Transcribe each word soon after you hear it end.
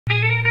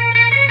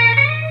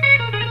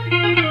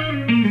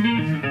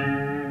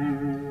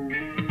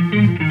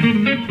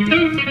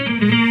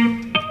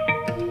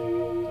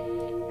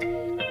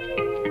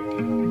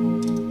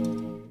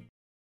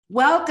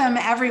Welcome,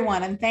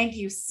 everyone, and thank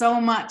you so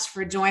much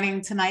for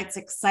joining tonight's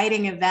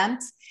exciting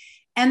event,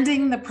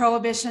 Ending the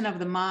Prohibition of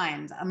the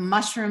Mind, a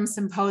mushroom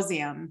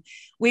symposium.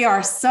 We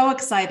are so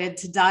excited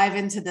to dive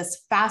into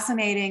this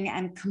fascinating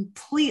and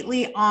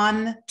completely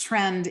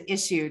on-trend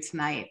issue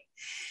tonight.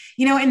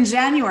 You know, in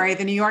January,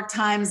 the New York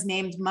Times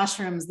named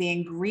mushrooms the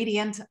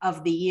ingredient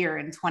of the year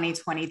in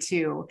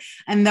 2022.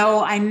 And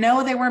though I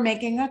know they were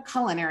making a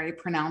culinary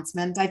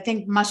pronouncement, I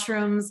think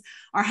mushrooms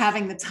are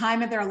having the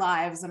time of their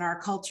lives in our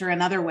culture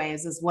in other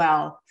ways as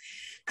well.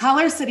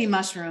 Collar City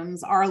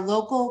Mushrooms are a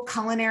local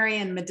culinary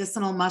and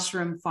medicinal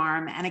mushroom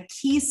farm and a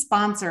key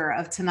sponsor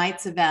of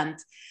tonight's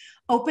event,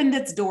 opened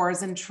its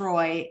doors in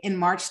Troy in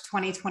March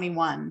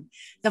 2021.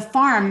 The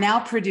farm now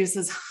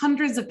produces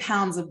hundreds of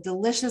pounds of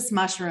delicious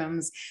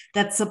mushrooms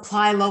that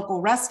supply local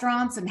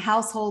restaurants and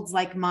households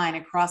like mine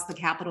across the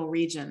capital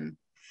region.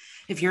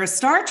 If you're a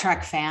Star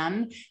Trek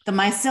fan, the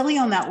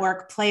mycelial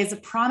network plays a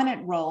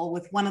prominent role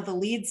with one of the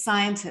lead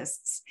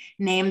scientists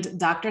named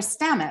Dr.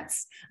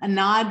 Stamets, a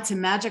nod to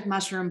magic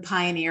mushroom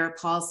pioneer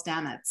Paul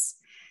Stamets.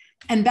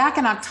 And back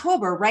in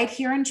October, right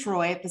here in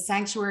Troy at the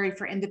Sanctuary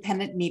for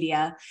Independent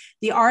Media,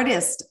 the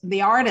artist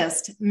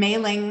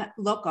Mei-Ling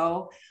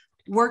Loco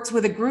worked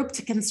with a group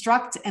to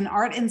construct an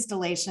art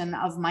installation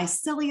of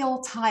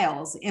mycelial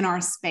tiles in our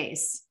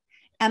space.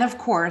 And of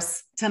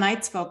course,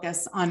 tonight's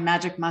focus on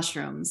magic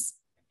mushrooms.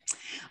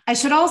 I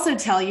should also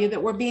tell you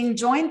that we're being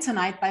joined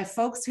tonight by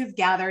folks who've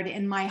gathered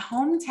in my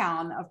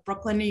hometown of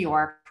Brooklyn, New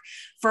York,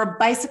 for a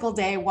Bicycle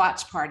Day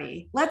watch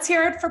party. Let's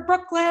hear it for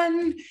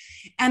Brooklyn.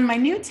 And my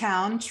new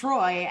town,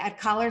 Troy, at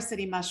Collar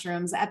City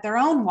Mushrooms at their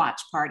own watch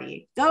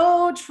party.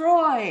 Go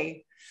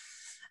Troy!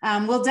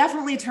 We'll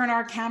definitely turn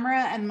our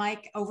camera and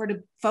mic over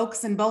to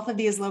folks in both of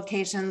these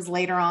locations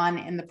later on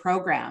in the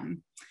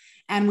program.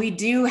 And we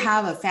do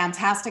have a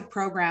fantastic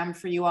program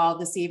for you all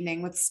this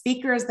evening with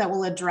speakers that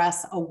will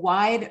address a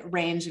wide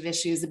range of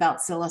issues about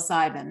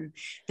psilocybin,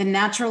 the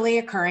naturally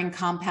occurring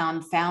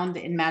compound found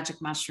in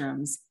magic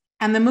mushrooms,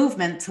 and the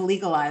movement to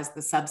legalize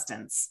the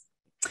substance.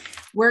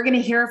 We're going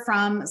to hear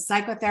from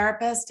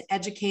psychotherapist,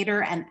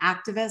 educator, and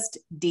activist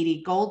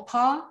Didi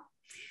Goldpaw,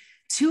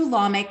 two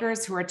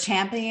lawmakers who are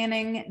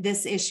championing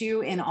this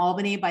issue in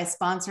Albany by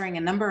sponsoring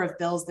a number of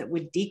bills that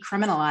would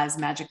decriminalize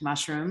magic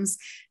mushrooms,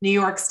 New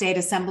York State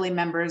Assembly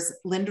members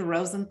Linda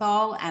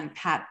Rosenthal and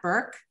Pat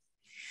Burke.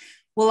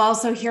 We'll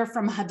also hear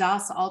from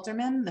Hadass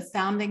Alterman, the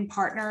founding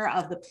partner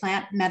of the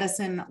Plant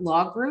Medicine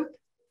Law Group,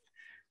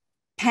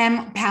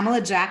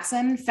 Pamela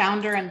Jackson,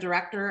 founder and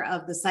director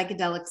of the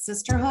Psychedelic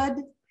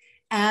Sisterhood,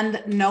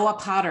 and Noah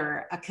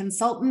Potter, a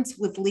consultant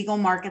with legal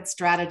market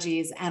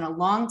strategies and a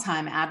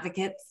longtime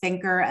advocate,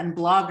 thinker, and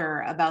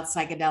blogger about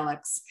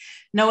psychedelics.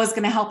 Noah's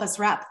going to help us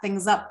wrap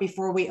things up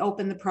before we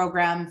open the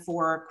program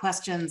for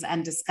questions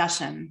and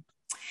discussion.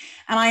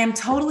 And I am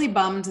totally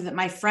bummed that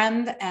my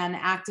friend and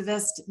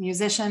activist,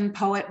 musician,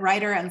 poet,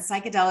 writer, and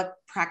psychedelic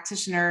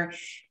practitioner,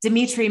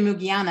 Dimitri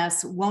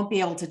Mugianis, won't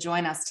be able to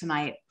join us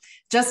tonight.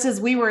 Just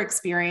as we were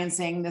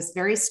experiencing this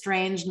very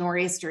strange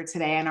nor'easter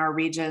today in our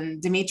region,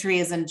 Dimitri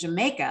is in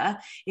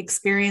Jamaica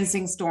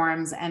experiencing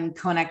storms and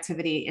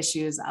connectivity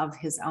issues of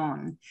his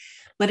own.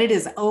 But it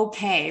is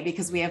okay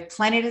because we have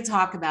plenty to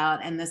talk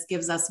about, and this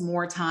gives us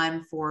more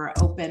time for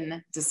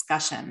open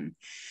discussion.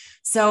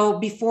 So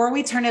before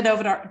we turn it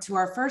over to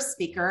our first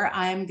speaker,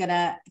 I'm going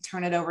to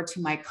turn it over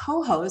to my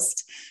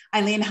co-host,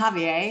 Eileen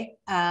Javier,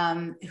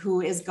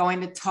 who is going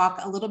to talk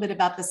a little bit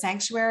about the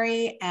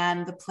sanctuary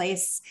and the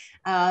place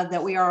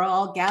that we are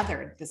all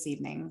gathered this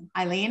evening.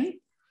 Eileen?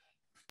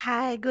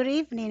 Hi, good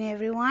evening,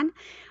 everyone.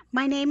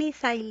 My name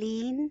is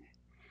Eileen,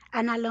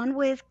 and along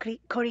with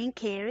Corinne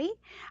Carey,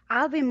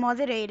 I'll be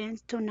moderating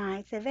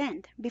tonight's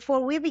event. Before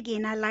we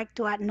begin, I'd like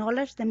to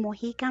acknowledge the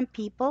Mohican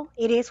people.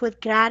 It is with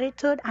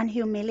gratitude and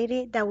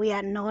humility that we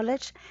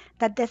acknowledge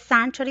that the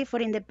Sanctuary for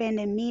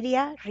Independent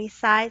Media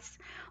resides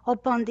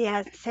upon the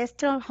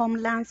ancestral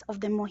homelands of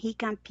the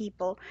Mohican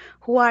people,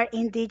 who are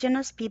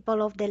indigenous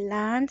people of the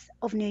lands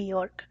of New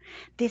York.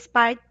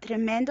 Despite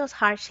tremendous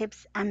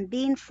hardships and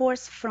being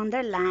forced from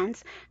their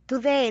lands,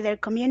 today their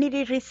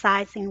community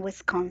resides in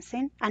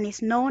Wisconsin and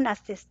is known as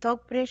the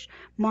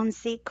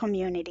Stockbridge-Muncie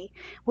community.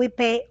 We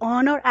pay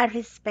honor and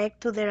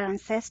respect to their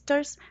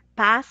ancestors,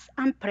 past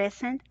and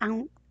present,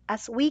 and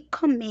as we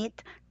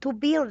commit to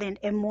building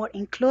a more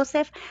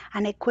inclusive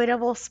and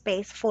equitable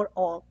space for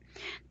all.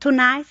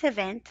 Tonight's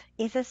event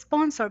is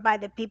sponsored by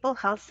the People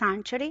Health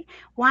Sanctuary,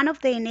 one of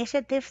the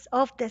initiatives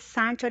of the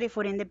Sanctuary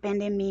for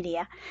Independent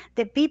Media.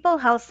 The People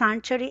Health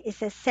Sanctuary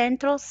is a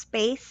central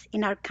space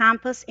in our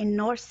campus in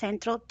North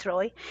Central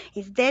Troy.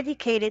 It's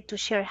dedicated to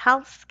share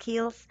health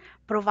skills,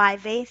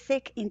 provide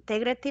basic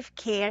integrative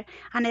care,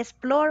 and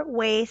explore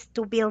ways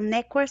to build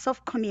networks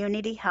of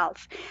community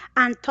health.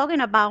 And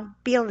talking about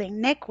building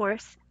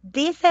networks,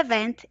 this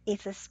event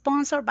is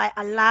sponsored by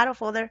a lot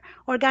of other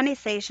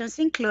organizations,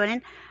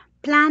 including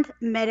Plant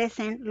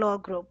Medicine Law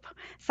Group,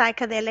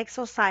 Psychedelic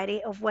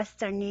Society of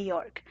Western New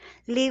York,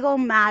 Legal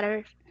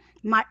Matters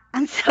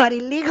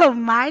legal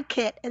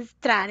market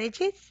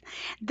strategies,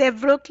 the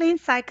Brooklyn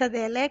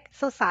Psychedelic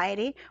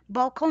Society,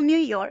 Buckle, New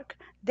York,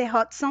 the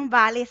Hudson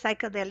Valley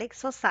Psychedelic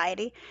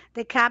Society,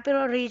 the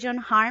Capital Region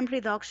Harm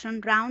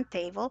Reduction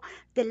Roundtable,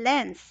 the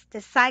Lens, the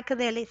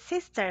Psychedelic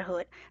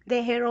Sisterhood,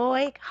 the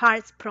Heroic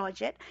Hearts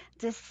Project,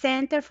 the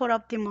Center for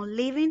Optimal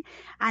Living,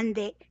 and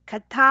the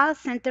Catal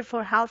Center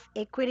for Health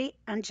Equity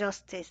and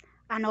Justice,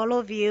 and all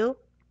of you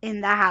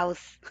in the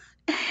house.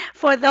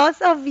 For those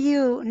of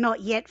you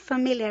not yet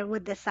familiar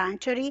with the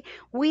Sanctuary,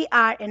 we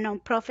are a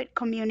nonprofit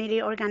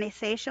community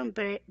organization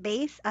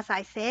based, as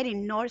I said,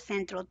 in North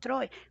Central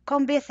Troy.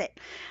 Come visit.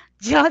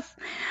 Just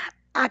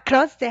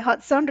across the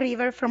Hudson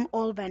River from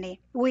Albany.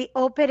 We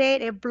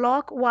operate a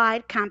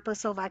block-wide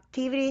campus of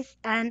activities,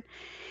 and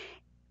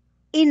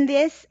in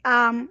this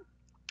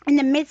in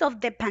the midst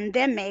of the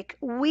pandemic,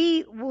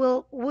 we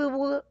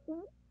will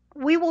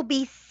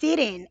be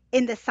sitting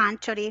in the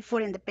sanctuary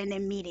for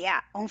independent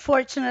media.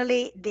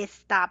 Unfortunately, this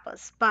stopped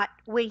us, but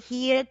we're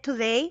here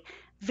today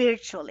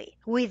virtually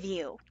with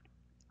you.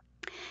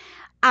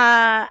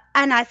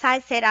 And as I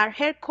said, our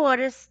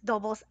headquarters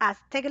doubles as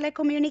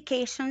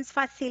telecommunications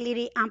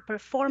facility and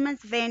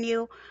performance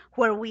venue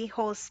where we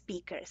host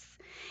speakers,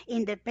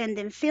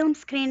 independent film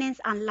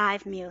screenings, and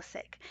live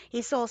music.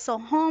 It's also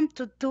home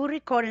to two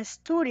recording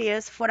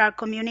studios for our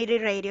community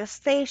radio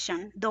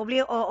station,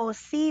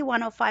 WOOC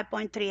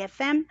 105.3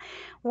 FM.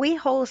 We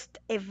host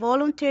a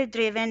volunteer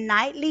driven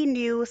nightly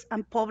news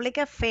and public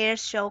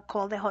affairs show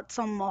called the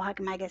Hudson Mohawk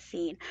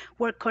Magazine,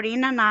 where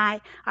Corinne and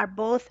I are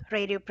both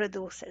radio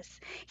producers.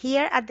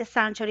 Here at the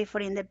Sanctuary for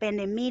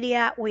Independent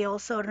Media, we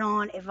also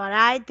run a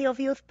variety of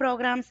youth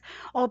programs,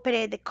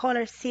 operate the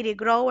Color City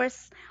Growers,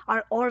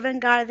 our urban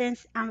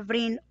gardens, and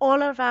bring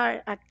all of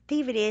our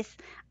activities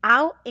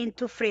out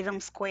into Freedom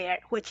Square,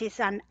 which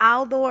is an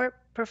outdoor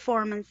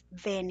performance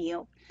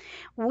venue.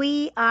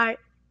 We are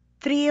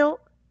thrilled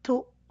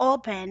to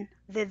open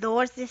the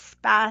doors this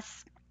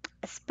past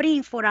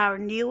spring for our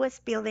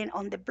newest building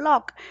on the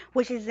block,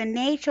 which is the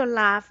Nature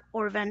Lab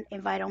Urban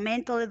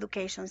Environmental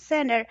Education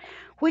Center,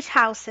 which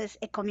houses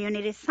a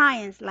community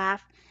science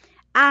lab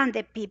and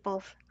the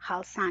People's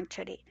Health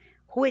Sanctuary,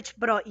 which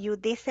brought you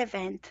this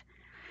event.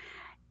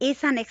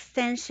 Is an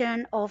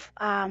extension of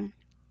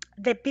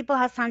the People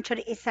Health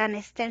Sanctuary is an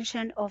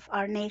extension of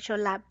our Nature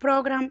Lab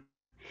program.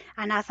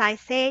 And as I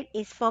said,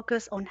 it's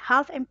focused on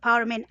health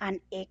empowerment and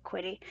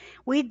equity.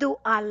 We do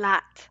a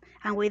lot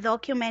and we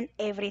document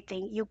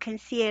everything. You can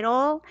see it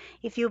all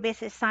if you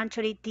visit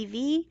Sanctuary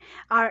TV,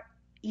 our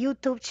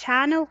YouTube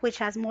channel, which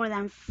has more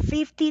than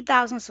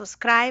 50,000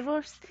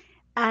 subscribers.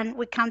 And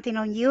we're counting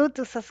on you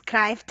to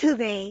subscribe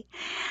today.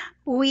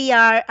 We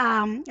are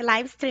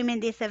live streaming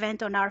this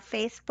event on our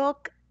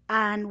Facebook,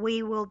 and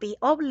we will be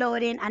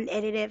uploading an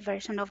edited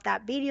version of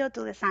that video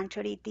to the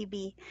Sanctuary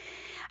TV.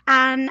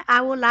 And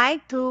I would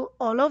like to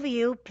all of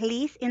you,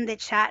 please, in the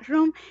chat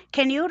room,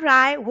 can you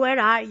write where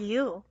are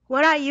you?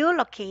 Where are you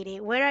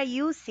located? Where are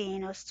you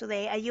seeing us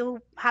today? Are you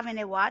having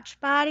a watch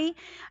party?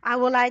 I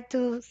would like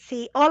to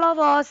see all of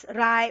us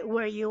right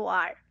where you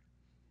are.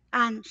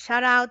 And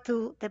shout out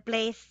to the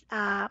place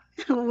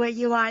where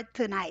you are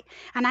tonight.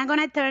 And I'm going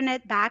to turn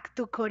it back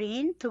to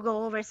Corinne to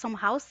go over some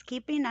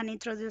housekeeping and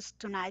introduce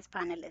tonight's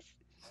panelists.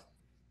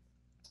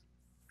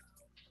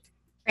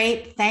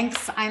 Great.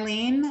 Thanks,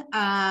 Eileen.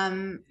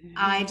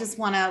 I just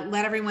want to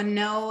let everyone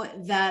know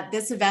that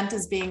this event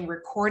is being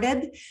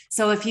recorded.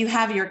 So if you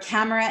have your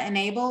camera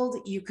enabled,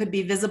 you could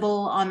be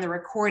visible on the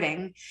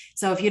recording.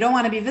 So if you don't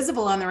want to be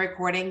visible on the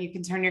recording, you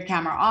can turn your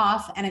camera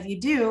off. And if you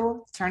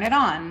do, turn it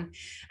on.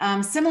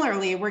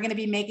 Similarly, we're going to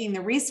be making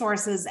the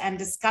resources and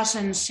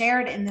discussions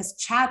shared in this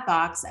chat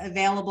box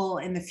available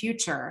in the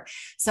future.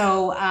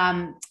 So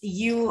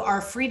you are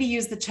free to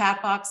use the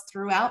chat box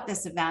throughout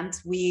this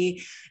event.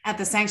 We at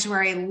the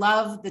Sanctuary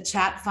love the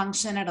chat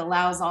function. It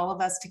allows all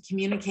of us to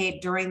communicate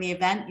during the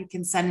event. You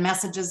can send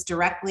messages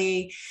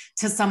directly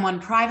to someone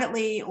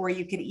privately, or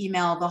you could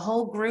email the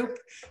whole group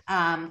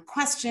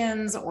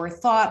questions or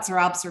thoughts or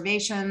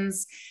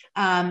observations.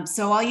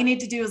 So all you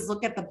need to do is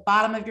look at the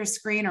bottom of your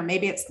screen, or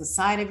maybe it's the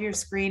side of your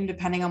screen,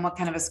 depending on what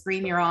kind of a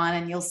screen you're on,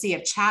 and you'll see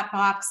a chat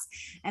box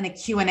and a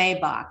Q&A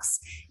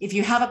box. If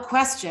you have a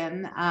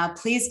question,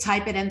 please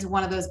type it into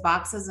one of those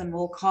boxes and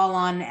we'll call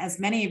on as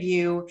many of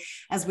you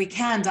as we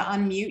can to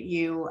unmute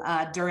you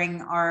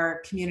during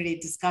our community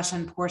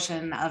discussion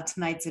portion of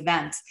tonight's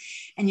event.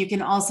 And you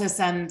can also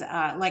send,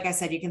 like I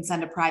said, you can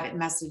send a private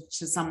message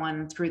to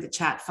someone through the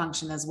chat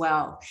function as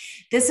well.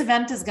 This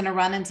event is going to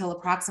run until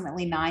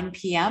approximately 9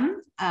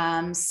 p.m.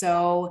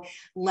 So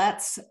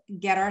let's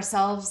get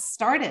ourselves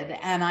started.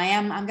 And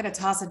I'm going to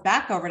toss it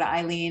back over to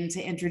Eileen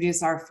to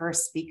introduce our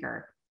first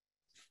speaker.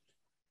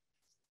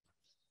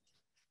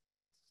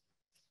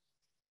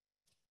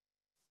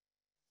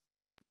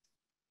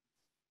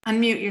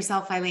 Unmute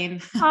yourself,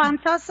 Eileen. Oh, I'm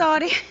so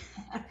sorry.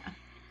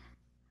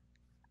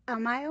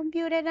 Am I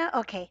unmuted now?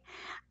 Okay.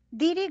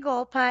 Didi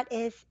Golpat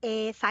is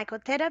a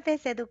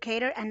psychotherapist,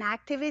 educator, and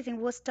activist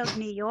in Woodstock,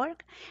 New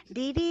York.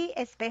 Didi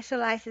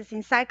specializes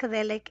in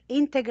psychedelic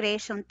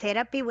integration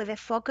therapy with a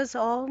focus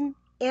on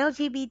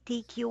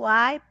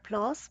LGBTQI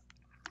plus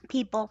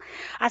people,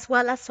 as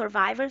well as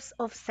survivors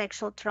of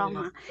sexual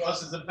trauma.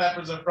 Sausage and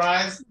peppers and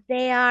fries.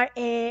 They are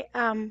a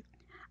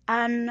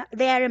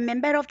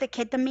member of the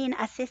ketamine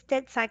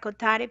assisted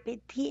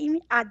psychotherapy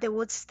team at the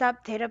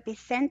Woodstock Therapy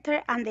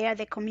Center, and they are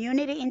the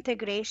community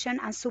integration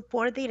and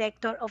support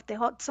director of the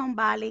Hudson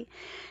Valley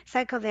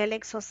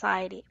Psychedelic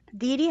Society.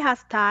 Didi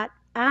has taught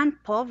and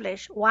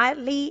published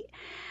widely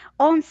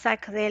on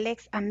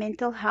psychedelics and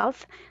mental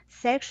health,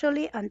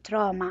 sexuality, and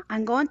trauma.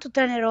 I'm going to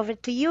turn it over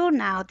to you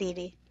now,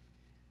 Didi.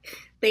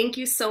 Thank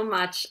you so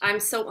much. I'm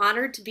so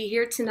honored to be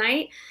here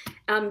tonight,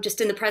 just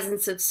in the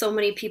presence of so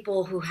many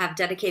people who have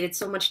dedicated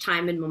so much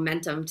time and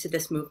momentum to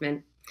this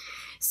movement.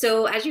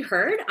 So as you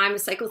heard, I'm a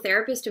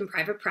psychotherapist in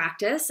private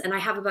practice, and I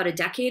have about a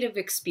decade of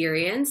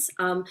experience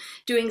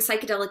doing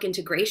psychedelic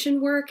integration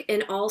work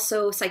and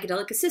also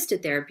psychedelic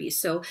assisted therapy.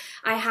 So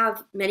I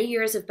have many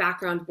years of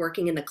background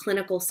working in the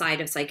clinical side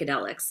of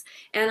psychedelics.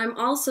 And I'm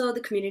also the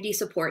community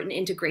support and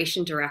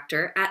integration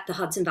director at the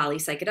Hudson Valley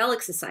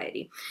Psychedelic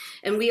Society.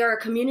 And we are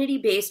a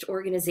community-based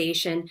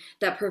organization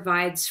that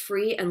provides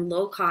free and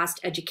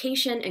low-cost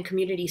education and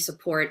community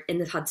support in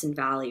the Hudson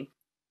Valley.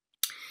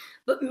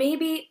 But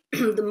maybe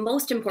the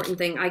most important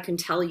thing I can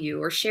tell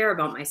you or share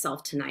about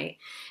myself tonight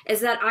is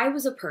that I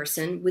was a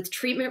person with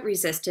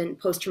treatment-resistant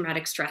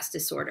post-traumatic stress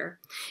disorder.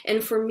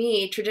 And for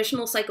me,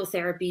 traditional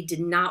psychotherapy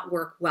did not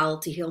work well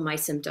to heal my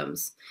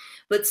symptoms,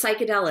 but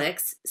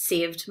psychedelics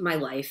saved my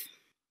life.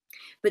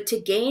 But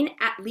to gain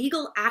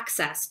legal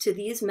access to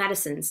these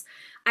medicines,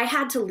 I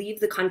had to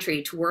leave the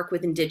country to work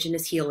with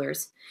indigenous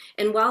healers.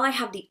 And while I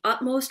have the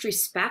utmost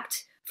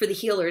respect for the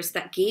healers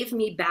that gave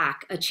me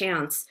back a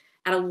chance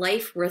at a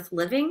life worth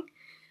living,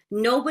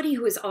 nobody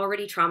who is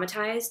already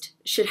traumatized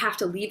should have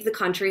to leave the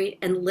country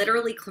and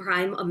literally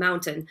climb a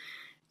mountain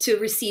to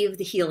receive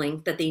the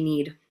healing that they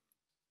need.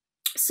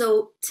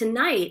 So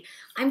tonight,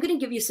 I'm going to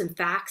give you some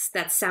facts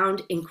that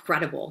sound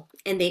incredible,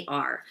 and they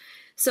are.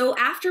 So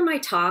after my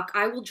talk,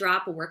 I will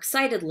drop a works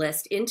cited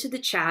list into the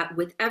chat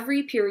with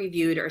every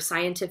peer-reviewed or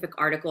scientific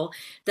article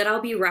that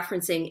I'll be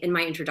referencing in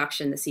my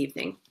introduction this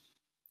evening.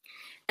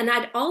 And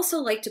I'd also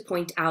like to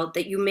point out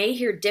that you may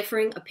hear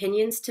differing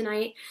opinions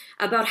tonight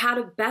about how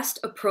to best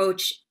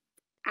approach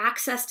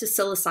access to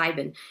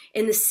psilocybin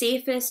in the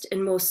safest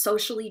and most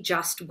socially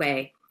just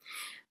way.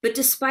 But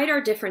despite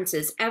our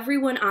differences,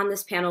 everyone on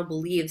this panel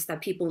believes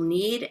that people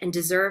need and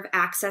deserve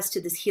access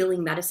to this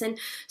healing medicine,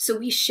 so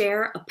we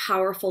share a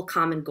powerful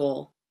common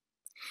goal.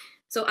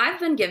 So I've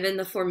been given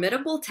the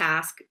formidable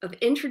task of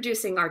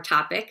introducing our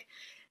topic,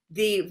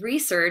 the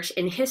research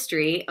and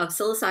history of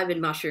psilocybin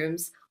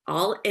mushrooms,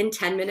 all in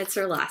 10 minutes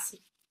or less.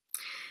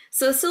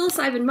 So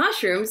psilocybin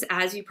mushrooms,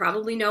 as you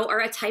probably know, are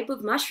a type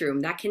of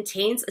mushroom that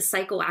contains a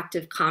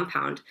psychoactive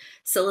compound,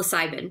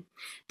 psilocybin,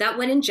 that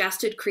when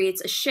ingested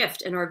creates a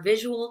shift in our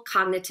visual,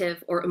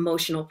 cognitive, or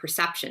emotional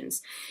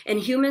perceptions. And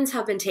humans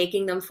have been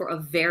taking them for a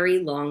very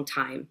long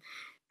time.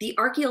 The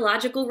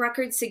archaeological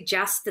record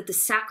suggests that the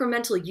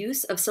sacramental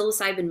use of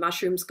psilocybin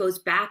mushrooms goes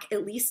back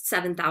at least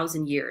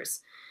 7,000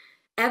 years.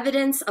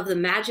 Evidence of the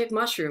magic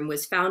mushroom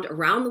was found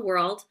around the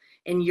world,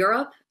 in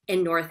Europe,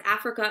 in North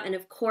Africa, and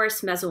of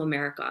course,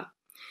 Mesoamerica.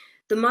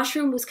 The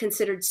mushroom was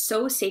considered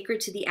so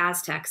sacred to the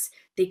Aztecs,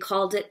 they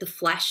called it the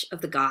flesh of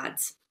the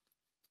gods.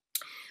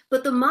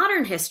 But the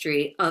modern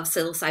history of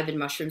psilocybin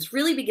mushrooms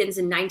really begins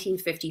in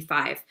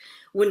 1955,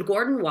 when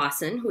Gordon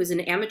Wasson, who was an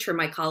amateur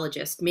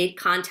mycologist, made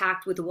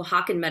contact with a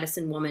Oaxacan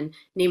medicine woman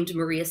named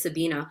Maria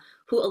Sabina,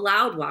 who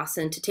allowed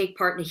Wasson to take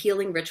part in a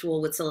healing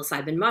ritual with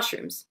psilocybin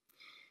mushrooms.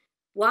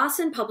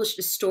 Wasson published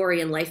a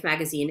story in Life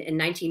magazine in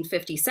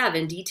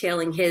 1957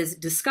 detailing his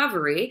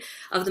discovery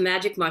of the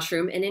magic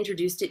mushroom and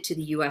introduced it to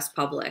the US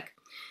public.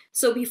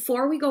 So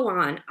before we go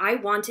on, I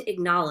want to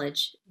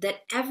acknowledge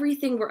that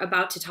everything we're going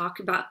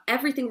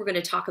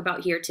to talk about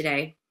here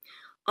today,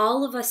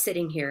 all of us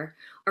sitting here,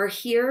 are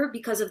here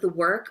because of the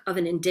work of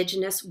an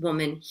indigenous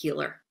woman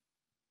healer.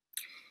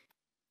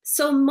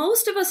 So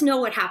most of us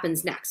know what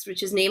happens next,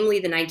 which is namely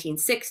the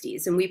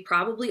 1960s, and we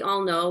probably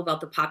all know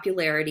about the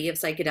popularity of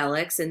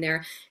psychedelics and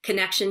their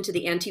connection to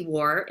the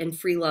anti-war and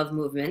free love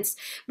movements.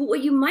 But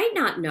what you might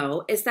not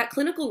know is that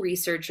clinical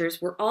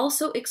researchers were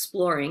also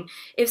exploring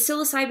if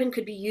psilocybin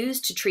could be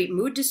used to treat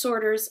mood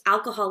disorders,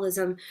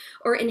 alcoholism,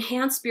 or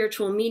enhance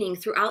spiritual meaning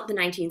throughout the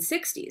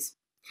 1960s.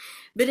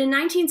 But in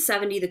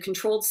 1970, the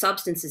Controlled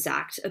Substances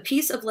Act, a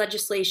piece of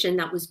legislation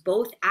that was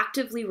both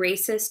actively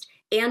racist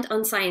and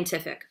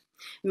unscientific,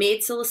 made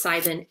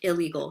psilocybin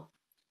illegal.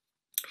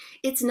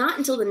 It's not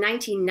until the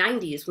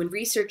 1990s when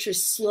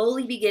researchers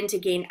slowly begin to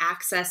gain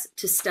access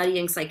to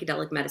studying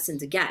psychedelic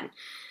medicines again.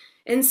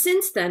 And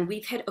since then,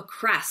 we've hit a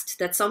crest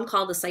that some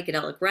call the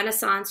psychedelic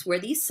renaissance, where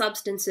these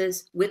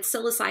substances, with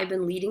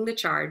psilocybin leading the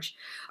charge,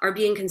 are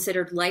being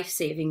considered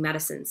life-saving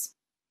medicines.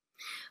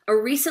 A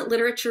recent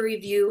literature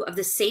review of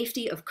the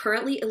safety of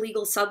currently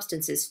illegal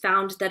substances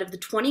found that of the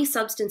 20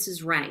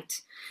 substances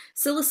ranked,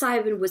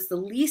 psilocybin was the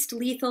least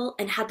lethal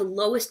and had the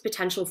lowest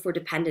potential for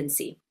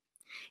dependency.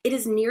 It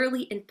is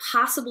nearly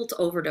impossible to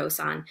overdose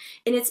on,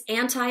 and it's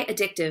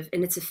anti-addictive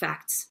in its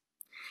effects.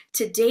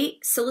 To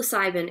date,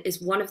 psilocybin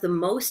is one of the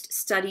most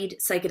studied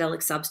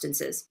psychedelic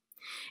substances.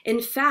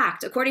 In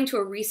fact, according to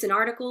a recent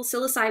article,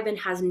 psilocybin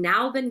has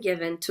now been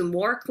given to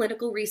more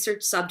clinical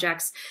research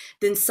subjects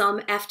than some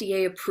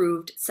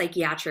FDA-approved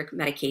psychiatric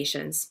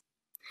medications.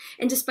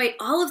 And despite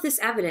all of this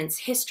evidence,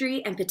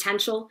 history, and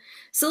potential,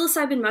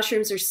 psilocybin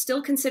mushrooms are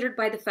still considered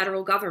by the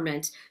federal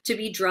government to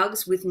be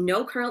drugs with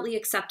no currently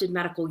accepted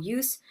medical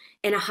use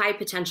and a high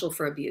potential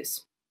for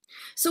abuse.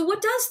 So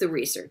what does the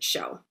research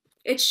show?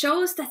 It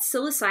shows that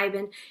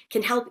psilocybin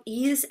can help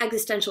ease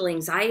existential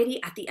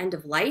anxiety at the end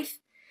of life,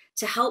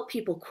 to help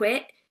people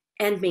quit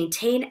and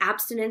maintain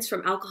abstinence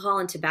from alcohol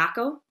and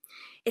tobacco.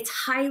 It's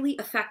highly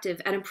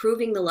effective at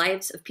improving the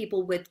lives of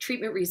people with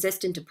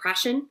treatment-resistant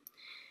depression,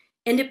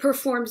 and it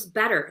performs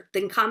better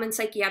than common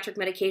psychiatric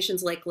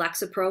medications like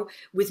Lexapro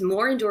with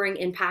more enduring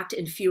impact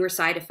and fewer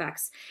side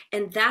effects.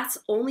 And that's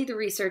only the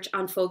research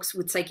on folks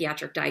with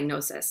psychiatric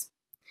diagnosis.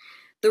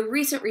 The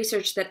recent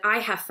research that I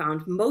have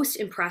found most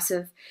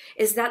impressive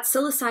is that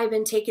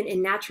psilocybin taken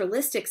in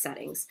naturalistic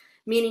settings,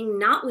 meaning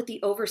not with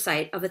the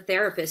oversight of a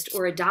therapist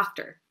or a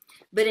doctor,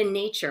 but in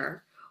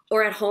nature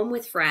or at home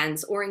with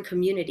friends or in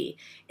community,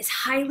 is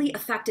highly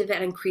effective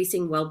at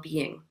increasing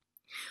well-being.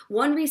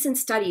 One recent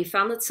study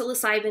found that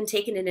psilocybin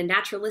taken in a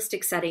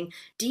naturalistic setting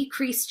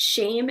decreased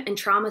shame and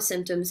trauma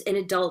symptoms in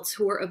adults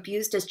who were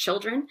abused as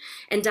children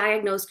and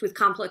diagnosed with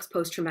complex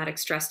post-traumatic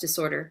stress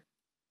disorder.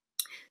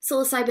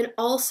 Psilocybin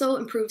also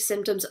improves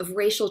symptoms of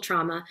racial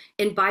trauma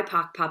in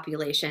BIPOC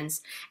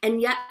populations.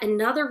 And yet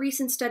another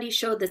recent study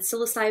showed that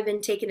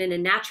psilocybin taken in a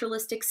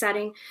naturalistic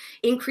setting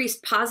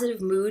increased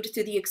positive mood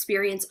through the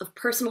experience of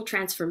personal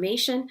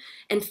transformation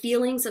and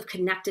feelings of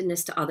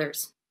connectedness to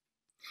others.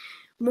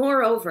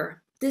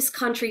 Moreover, this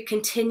country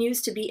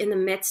continues to be in the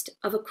midst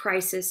of a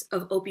crisis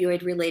of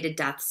opioid-related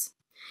deaths.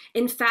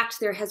 In fact,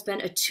 there has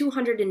been a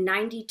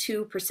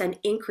 292%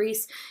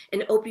 increase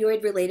in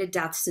opioid-related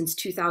deaths since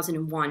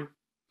 2001.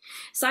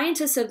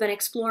 Scientists have been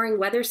exploring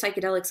whether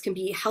psychedelics can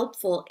be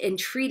helpful in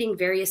treating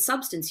various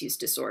substance use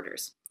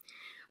disorders.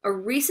 A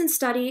recent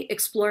study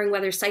exploring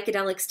whether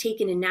psychedelics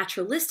taken in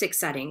naturalistic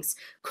settings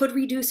could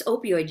reduce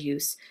opioid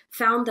use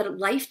found that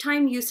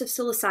lifetime use of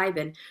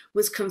psilocybin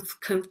was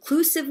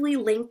conclusively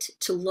linked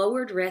to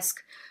lowered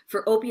risk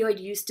for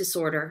opioid use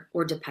disorder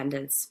or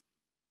dependence.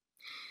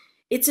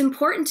 It's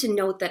important to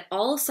note that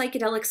all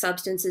psychedelic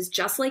substances,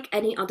 just like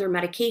any other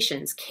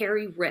medications,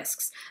 carry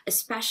risks,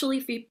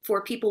 especially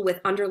for people with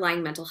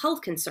underlying mental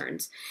health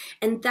concerns.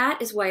 And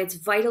that is why it's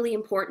vitally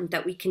important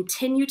that we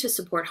continue to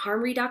support harm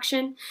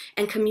reduction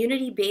and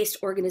community-based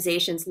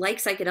organizations like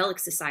psychedelic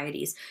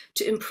societies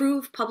to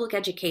improve public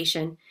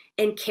education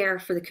and care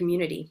for the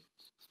community.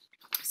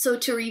 So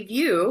to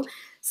review,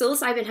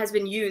 psilocybin has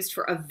been used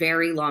for a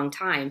very long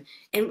time,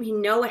 and we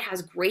know it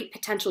has great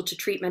potential to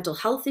treat mental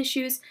health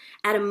issues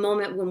at a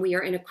moment when we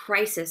are in a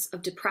crisis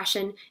of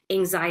depression,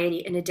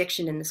 anxiety, and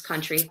addiction in this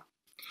country.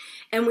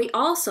 And we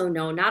also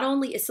know not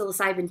only is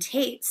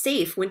psilocybin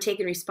safe when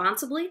taken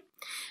responsibly,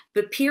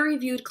 but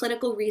peer-reviewed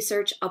clinical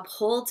research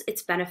upholds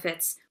its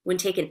benefits when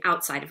taken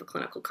outside of a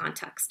clinical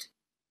context.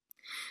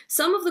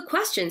 Some of the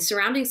questions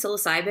surrounding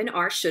psilocybin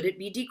are, should it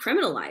be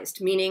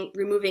decriminalized, meaning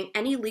removing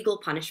any legal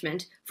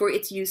punishment for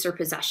its use or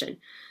possession?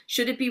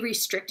 Should it be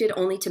restricted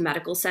only to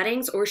medical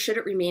settings, or should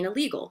it remain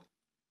illegal?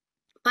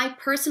 My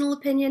personal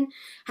opinion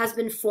has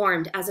been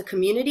formed as a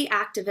community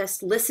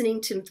activist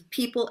listening to the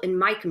people in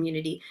my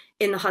community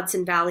in the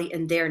Hudson Valley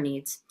and their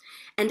needs.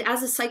 And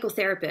as a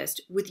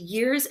psychotherapist with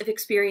years of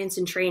experience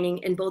and training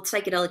in both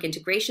psychedelic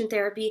integration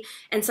therapy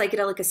and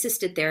psychedelic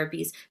assisted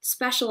therapies,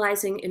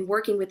 specializing in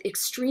working with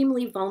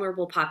extremely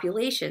vulnerable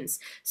populations,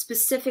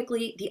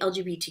 specifically the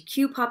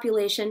LGBTQ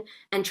population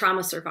and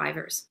trauma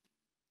survivors.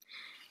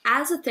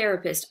 As a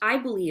therapist, I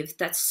believe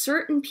that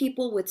certain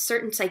people with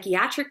certain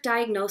psychiatric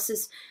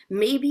diagnoses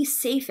may be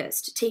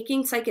safest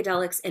taking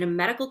psychedelics in a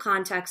medical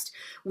context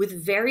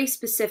with very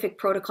specific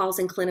protocols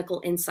and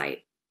clinical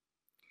insight.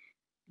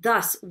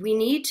 Thus, we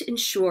need to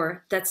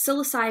ensure that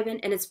psilocybin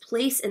and its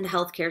place in the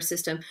healthcare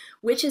system,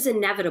 which is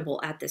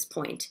inevitable at this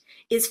point,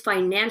 is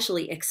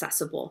financially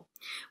accessible.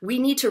 We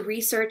need to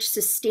research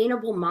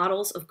sustainable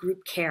models of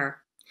group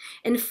care.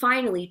 And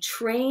finally,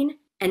 train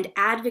and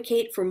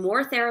advocate for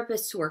more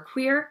therapists who are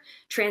queer,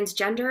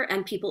 transgender,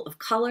 and people of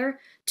color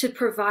to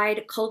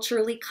provide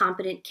culturally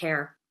competent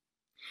care.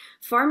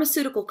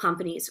 Pharmaceutical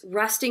companies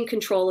wresting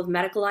control of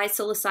medicalized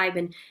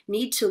psilocybin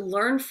need to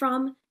learn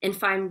from and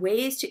find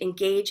ways to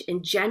engage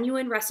in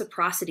genuine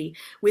reciprocity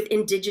with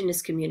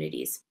indigenous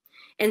communities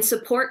and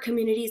support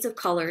communities of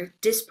color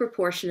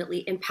disproportionately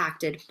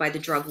impacted by the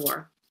drug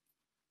war.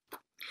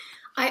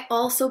 I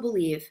also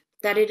believe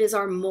that it is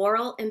our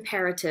moral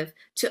imperative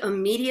to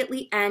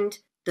immediately end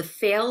the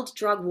failed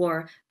drug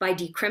war by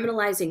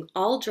decriminalizing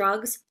all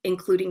drugs,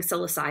 including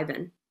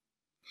psilocybin.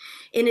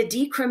 In a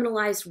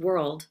decriminalized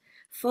world,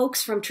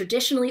 folks from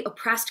traditionally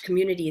oppressed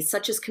communities,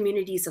 such as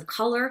communities of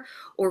color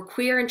or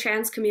queer and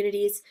trans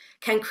communities,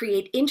 can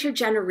create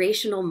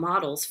intergenerational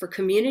models for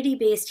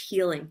community-based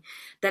healing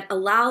that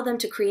allow them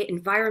to create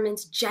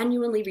environments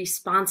genuinely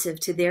responsive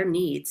to their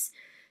needs,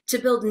 to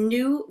build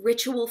new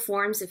ritual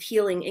forms of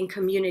healing in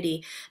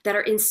community that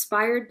are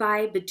inspired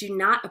by but do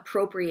not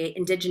appropriate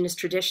Indigenous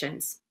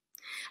traditions.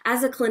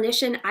 As a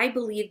clinician, I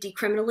believe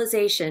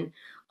decriminalization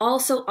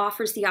also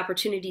offers the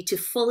opportunity to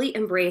fully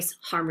embrace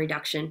harm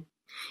reduction.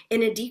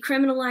 In a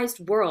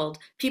decriminalized world,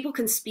 people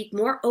can speak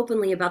more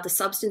openly about the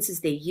substances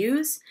they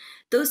use.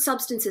 Those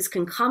substances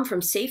can come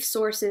from safe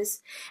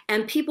sources,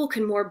 and people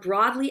can more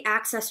broadly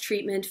access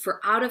treatment for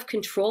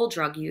out-of-control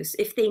drug use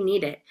if they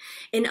need it.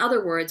 In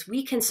other words,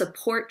 we can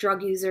support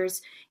drug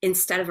users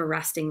instead of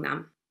arresting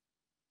them.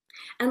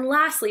 And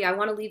lastly, I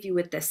want to leave you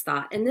with this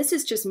thought, and this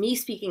is just me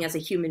speaking as a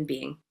human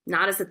being,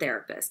 not as a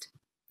therapist.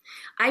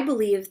 I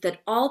believe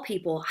that all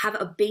people have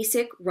a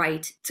basic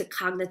right to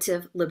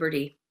cognitive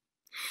liberty.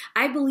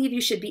 I believe you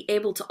should be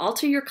able to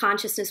alter your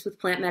consciousness with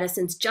plant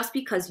medicines just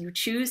because you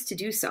choose to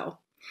do so.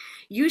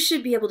 You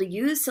should be able to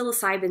use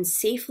psilocybin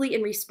safely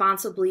and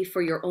responsibly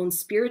for your own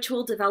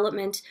spiritual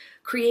development,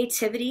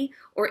 creativity,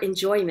 or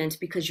enjoyment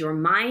because your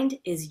mind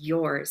is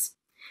yours.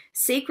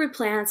 Sacred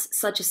plants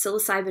such as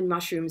psilocybin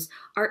mushrooms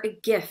are a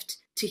gift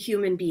to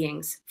human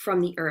beings from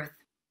the earth.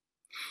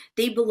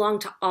 They belong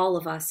to all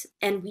of us,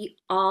 and we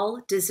all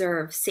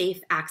deserve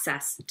safe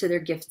access to their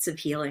gifts of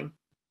healing.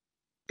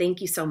 Thank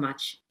you so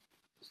much.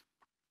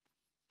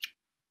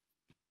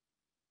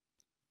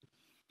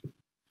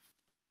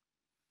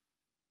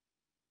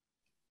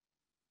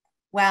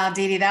 Wow,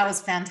 Dee Dee, that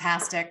was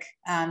fantastic.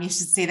 You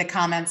should see the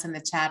comments in the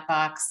chat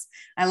box.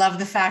 I love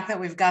the fact that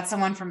we've got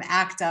someone from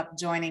ACT UP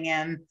joining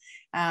in.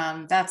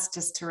 That's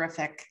just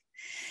terrific.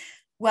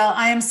 Well,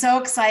 I am so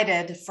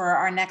excited for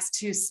our next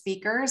two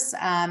speakers.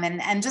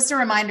 And just a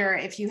reminder,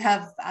 if you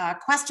have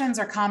questions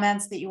or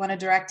comments that you want to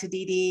direct to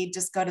Dee Dee,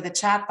 just go to the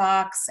chat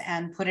box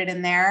and put it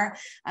in there.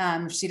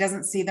 If she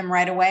doesn't see them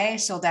right away,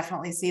 she'll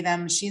definitely see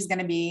them. She's going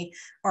to be,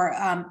 or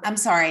I'm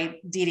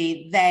sorry,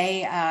 Dee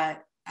Dee,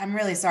 I'm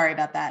really sorry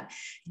about that.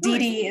 Dee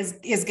Dee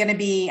is going to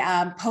be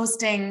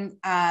posting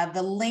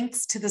the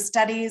links to the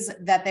studies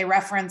that they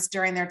referenced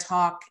during their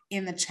talk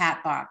in the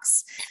chat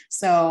box.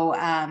 So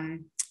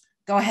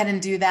go ahead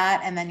and do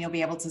that, and then you'll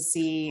be able to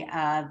see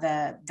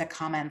the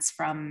comments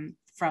from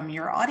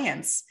your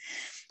audience.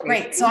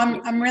 Great. So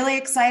I'm really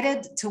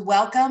excited to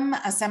welcome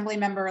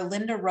Assemblymember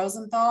Linda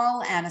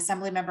Rosenthal and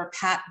Assemblymember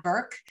Pat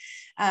Burke.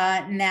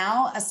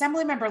 Now,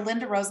 Assemblymember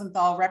Linda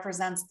Rosenthal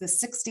represents the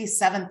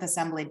 67th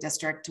Assembly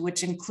District,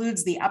 which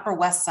includes the Upper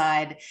West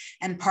Side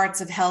and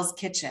parts of Hell's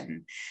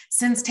Kitchen.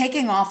 Since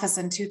taking office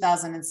in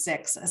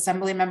 2006,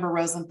 Assemblymember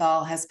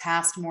Rosenthal has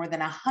passed more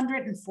than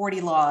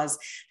 140 laws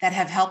that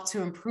have helped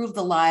to improve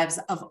the lives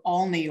of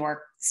all New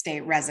York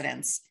State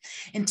residents.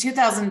 In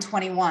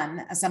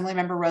 2021,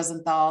 Assemblymember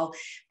Rosenthal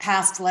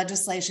passed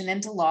legislation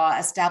into law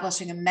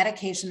establishing a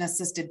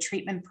medication-assisted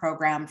treatment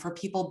program for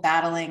people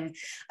battling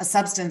a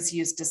substance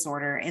use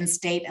disorder in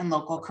state and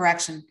local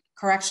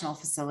correctional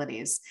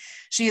facilities.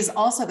 She is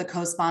also the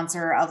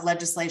co-sponsor of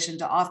legislation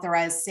to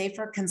authorize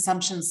safer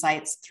consumption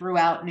sites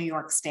throughout New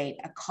York State,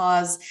 a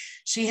cause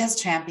she has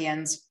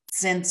championed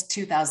since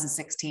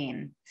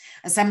 2016.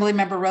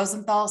 Assemblymember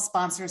Rosenthal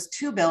sponsors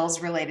two bills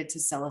related to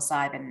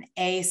psilocybin,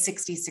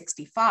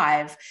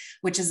 A6065,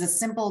 which is a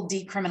simple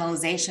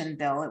decriminalization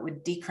bill. It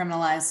would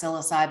decriminalize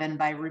psilocybin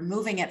by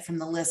removing it from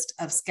the list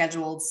of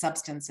scheduled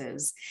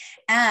substances,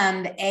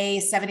 and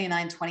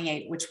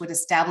A7928, which would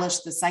establish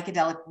the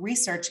Psychedelic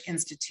Research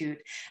Institute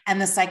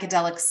and the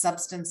Psychedelic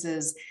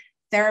Substances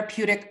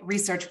Therapeutic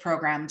Research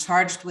Program,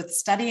 charged with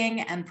studying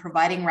and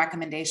providing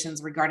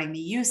recommendations regarding the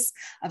use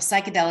of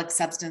psychedelic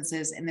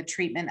substances in the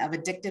treatment of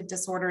addictive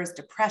disorders,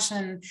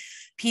 depression,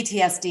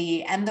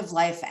 PTSD,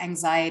 end-of-life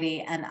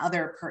anxiety, and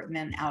other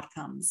pertinent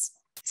outcomes.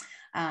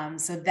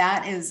 So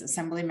that is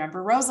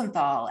Assemblymember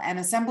Rosenthal. And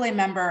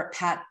Assemblymember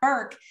Pat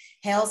Burke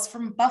hails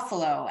from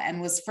Buffalo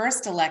and was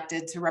first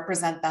elected to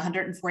represent the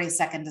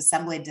 142nd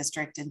Assembly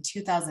District in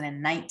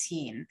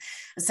 2019.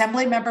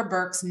 Assemblymember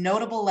Burke's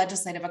notable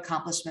legislative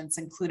accomplishments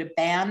include a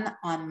ban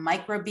on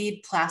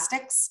microbead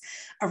plastics,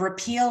 a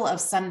repeal of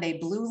Sunday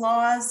blue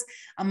laws,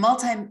 a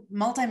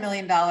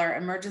multi-million-dollar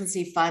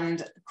emergency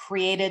fund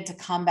created to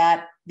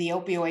combat the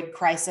opioid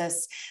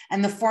crisis,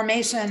 and the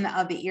formation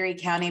of the Erie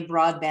County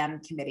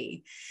Broadband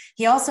Committee.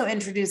 He also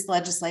introduced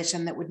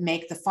legislation that would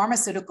make the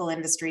pharmaceutical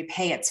industry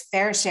pay its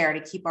fair share to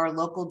keep our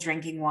local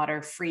drinking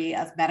water free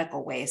of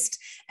medical waste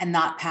and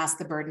not pass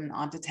the burden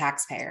onto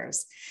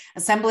taxpayers.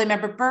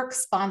 Assemblymember Burke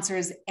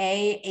sponsors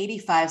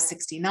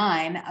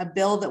A8569, a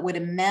bill that would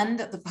amend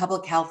the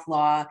public health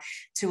law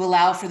to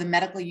allow for the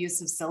medical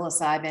use of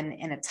psilocybin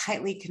in a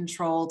tightly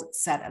controlled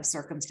set of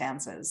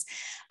circumstances.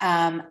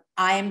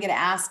 I am going to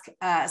ask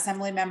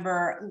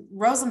Assemblymember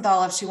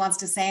Rosenthal if she wants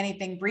to say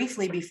anything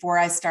briefly before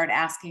I start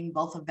asking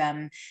both of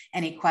them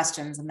any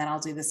questions, and then I'll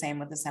do the same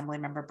with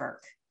Assemblymember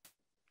Burke.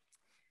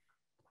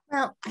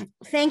 Well,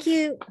 thank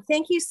you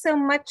so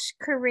much,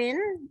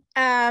 Corinne.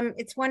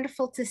 It's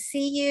wonderful to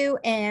see you,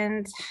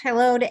 and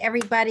hello to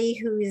everybody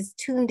who is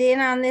tuned in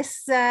on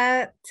this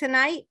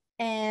tonight.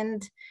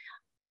 And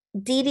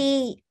Dee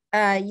Dee,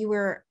 you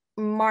were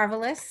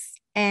marvelous.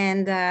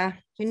 And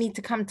you need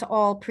to come to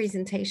all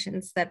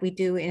presentations that we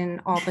do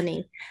in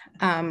Albany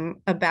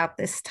about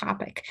this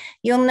topic.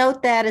 You'll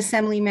note that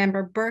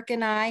Assemblymember Burke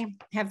and I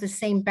have the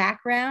same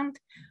background,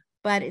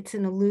 but it's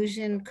an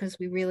illusion because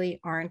we really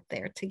aren't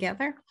there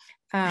together.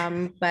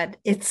 But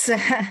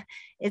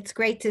it's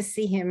great to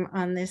see him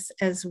on this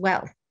as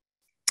well.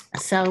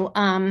 So,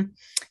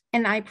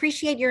 and I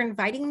appreciate your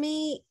inviting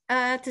me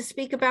to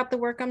speak about the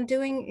work I'm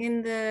doing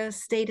in the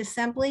State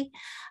Assembly.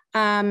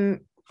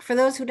 For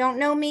those who don't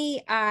know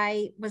me,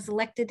 I was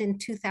elected in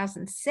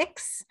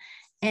 2006,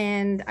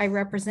 and I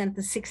represent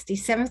the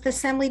 67th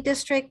Assembly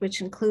District, which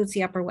includes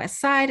the Upper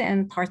West Side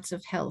and parts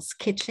of Hell's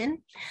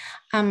Kitchen.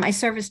 I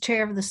serve as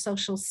chair of the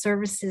Social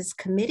Services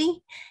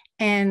Committee,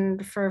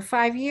 and for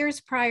 5 years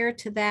prior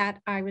to that,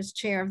 I was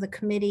chair of the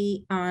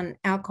Committee on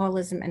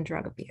Alcoholism and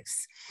Drug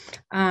Abuse.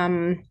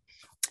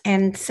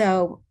 And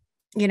so,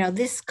 you know,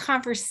 this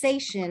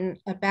conversation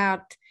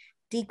about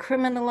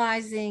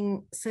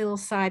decriminalizing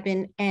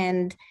psilocybin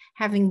and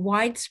having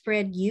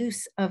widespread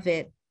use of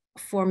it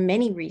for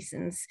many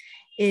reasons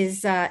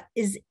is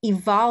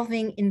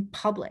evolving in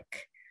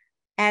public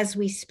as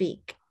we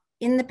speak,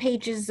 in the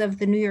pages of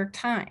the New York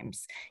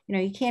Times. You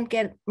know, you can't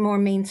get more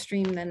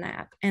mainstream than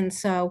that. And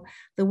so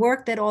the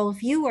work that all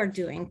of you are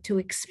doing to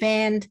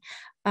expand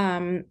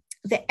the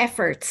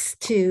efforts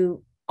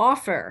to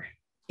offer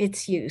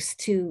its use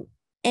to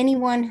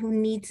anyone who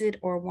needs it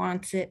or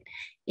wants it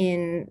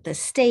in the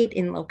state,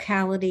 in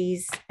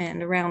localities,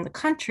 and around the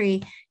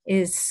country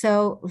is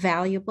so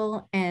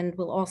valuable and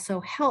will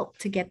also help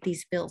to get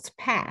these bills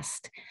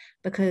passed,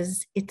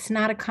 because it's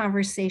not a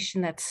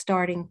conversation that's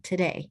starting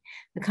today.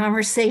 The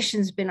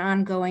conversation's been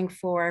ongoing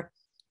for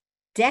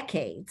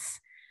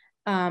decades,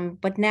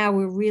 but now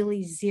we're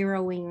really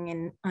zeroing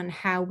in on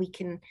how we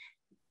can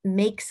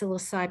make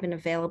psilocybin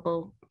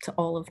available to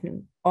all of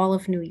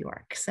New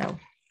York. So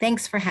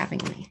thanks for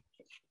having me.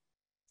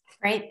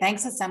 Great,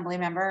 thanks,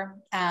 Assemblymember.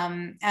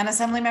 And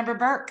Assemblymember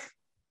Burke.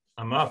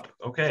 I'm up.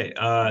 Okay.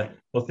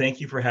 Well,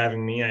 thank you for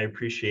having me. I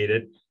appreciate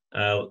it.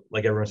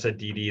 Like everyone said,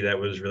 Dee Dee, that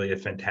was really a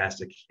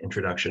fantastic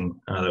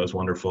introduction. That was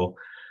wonderful.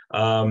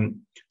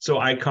 So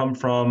I come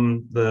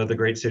from the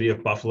great city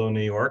of Buffalo, New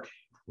York.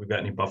 We've got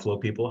any Buffalo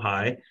people?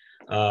 Hi.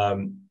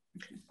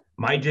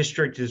 My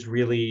district is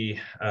really,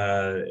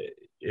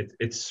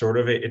 it's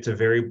a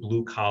very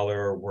blue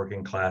collar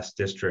working class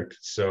district.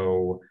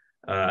 So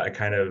I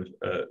kind of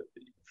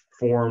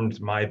formed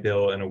my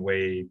bill in a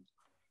way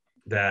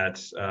that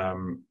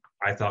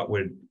I thought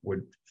would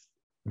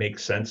make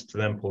sense to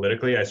them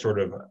politically. I sort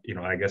of, you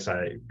know, I guess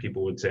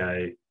people would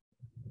say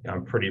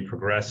I'm pretty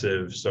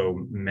progressive.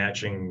 So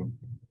matching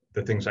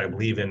the things I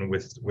believe in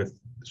with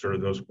sort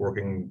of those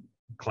working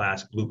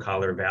class blue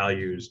collar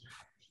values,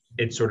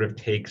 it sort of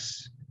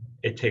takes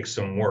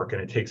some work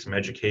and it takes some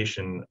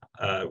education,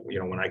 you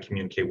know, when I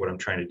communicate what I'm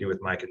trying to do with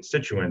my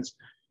constituents.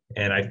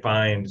 And I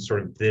find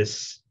sort of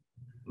this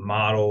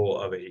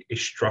model of a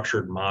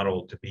structured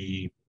model to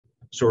be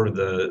sort of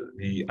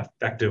the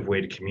effective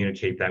way to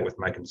communicate that with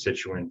my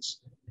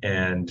constituents.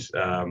 And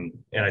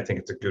I think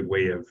it's a good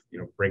way of, you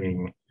know,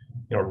 bringing,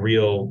 you know,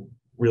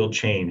 real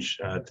change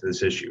to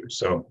this issue.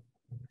 So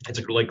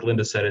it's like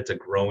Linda said, it's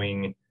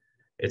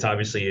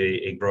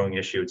obviously a growing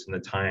issue. It's in the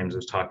Times. I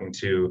was talking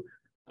to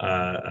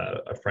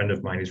a friend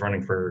of mine. He's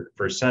running for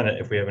Senate.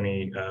 If we have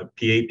any PA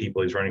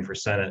people, he's running for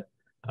Senate.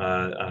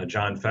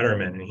 John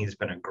Fetterman, and he's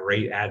been a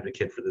great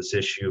advocate for this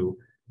issue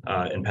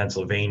in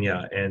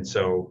Pennsylvania. And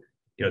so,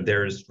 you know,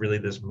 there's really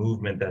this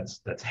movement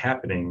that's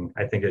happening.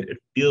 I think it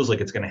feels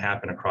like it's going to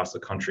happen across the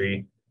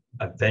country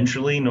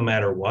eventually, no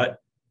matter what.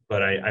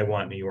 But I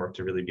want New York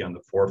to really be on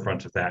the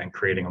forefront of that and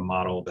creating a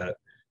model that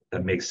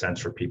makes sense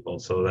for people.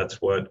 So that's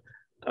what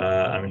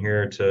I'm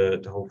here to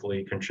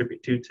hopefully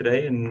contribute to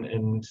today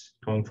and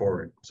going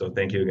forward. So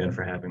thank you again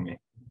for having me.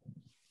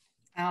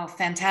 Oh,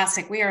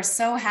 fantastic. We are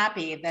so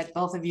happy that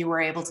both of you were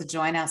able to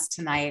join us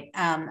tonight.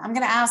 I'm going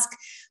to ask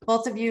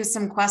both of you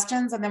some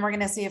questions, and then we're going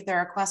to see if there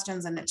are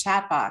questions in the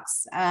chat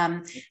box.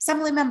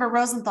 Assemblymember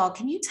Rosenthal,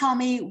 can you tell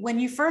me, when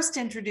you first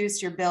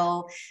introduced your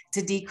bill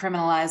to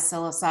decriminalize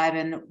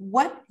psilocybin,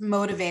 what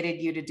motivated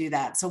you to do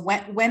that? So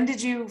when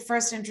did you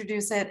first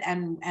introduce it,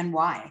 and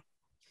why?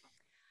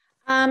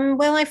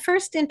 Well, I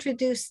first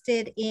introduced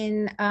it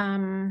in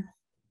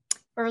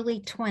early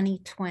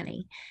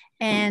 2020,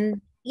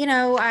 and you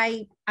know,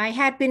 I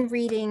had been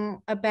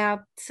reading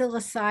about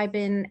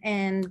psilocybin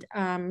and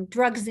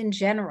drugs in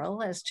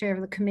general as chair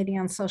of the Committee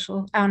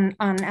on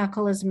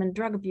Alcoholism and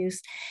Drug Abuse,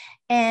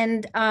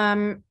 and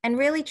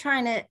really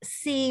trying to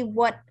see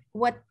what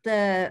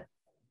the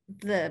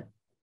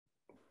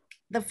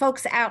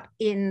folks out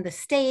in the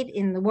state,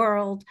 in the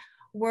world,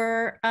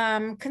 were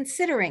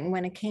considering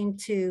when it came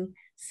to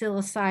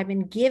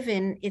psilocybin,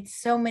 given its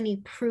so many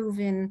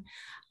proven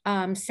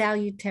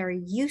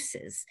salutary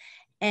uses.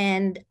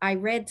 And I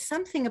read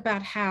something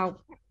about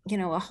how, you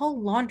know, a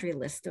whole laundry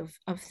list of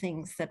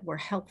things that were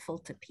helpful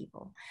to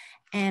people.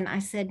 And I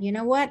said, you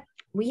know what,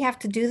 we have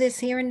to do this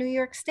here in New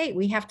York State.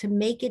 We have to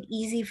make it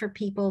easy for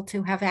people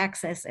to have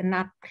access and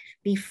not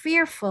be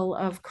fearful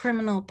of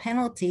criminal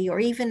penalty or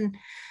even,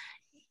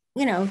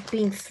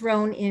 being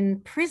thrown in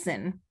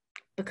prison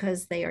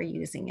because they are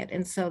using it.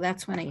 And so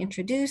that's when I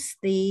introduced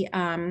the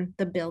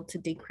bill to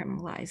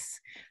decriminalize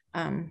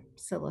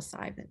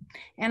psilocybin.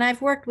 And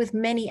I've worked with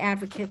many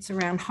advocates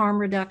around harm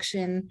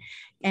reduction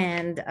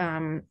and,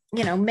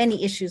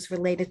 many issues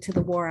related to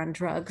the war on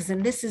drugs.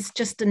 And this is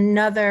just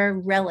another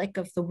relic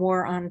of the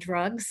war on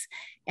drugs.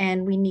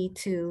 And we need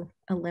to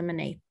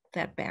eliminate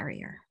that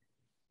barrier.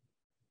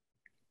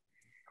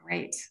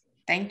 Great.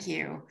 Thank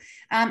you.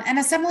 And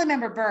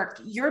Assemblymember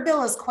Burke, your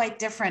bill is quite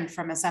different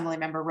from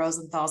Assemblymember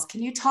Rosenthal's.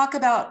 Can you talk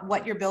about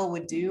what your bill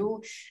would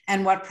do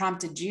and what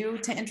prompted you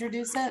to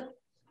introduce it?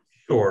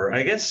 Sure.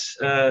 I guess,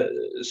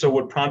 so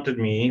what prompted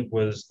me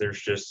was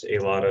there's just a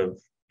lot of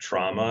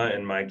trauma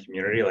in my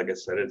community. Like I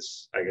said,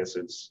 it's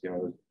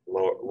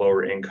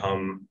lower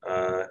income,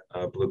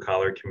 blue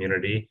collar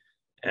community,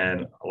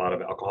 and a lot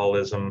of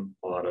alcoholism,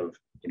 a lot of,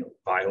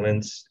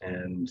 violence.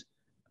 And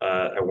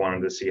I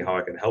wanted to see how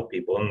I could help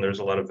people. And there's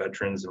a lot of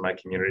veterans in my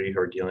community who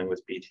are dealing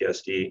with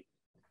PTSD.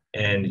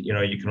 And,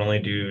 you can only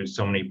do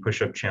so many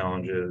push-up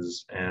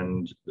challenges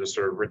and the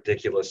sort of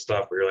ridiculous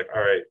stuff where you're like,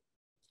 all right,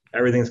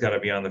 everything's got to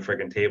be on the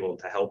friggin' table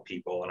to help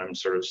people. And I'm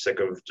sort of sick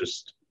of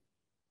just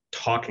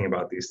talking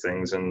about these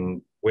things.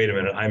 And wait a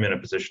minute, I'm in a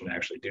position to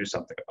actually do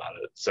something about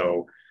it.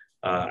 So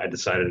I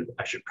decided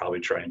I should probably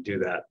try and do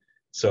that.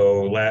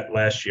 So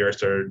last year I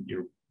started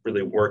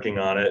really working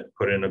on it,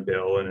 put in a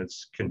bill, and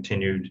it's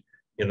continued.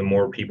 The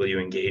more people you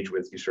engage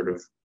with, you sort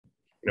of,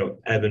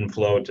 ebb and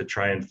flow to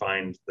try and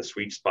find the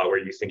sweet spot where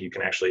you think you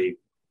can actually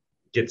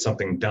get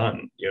something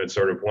done. It's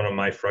sort of one of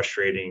my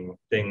frustrating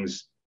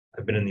things.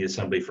 I've been in the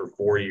assembly for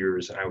 4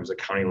 years, and I was a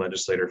county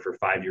legislator for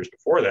 5 years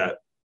before that.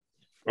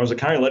 When I was a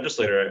county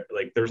legislator,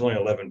 like there's only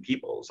 11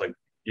 people. It's like,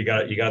 you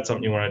got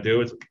something you want to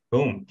do, it's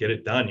boom, get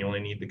it done. You only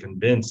need to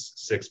convince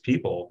 6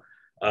 people.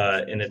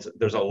 And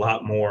there's a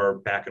lot more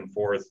back and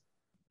forth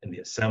in the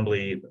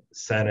assembly, the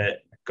Senate,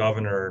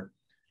 governor.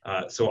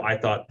 So I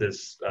thought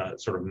this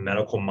sort of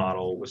medical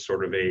model was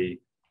sort of a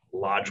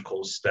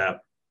logical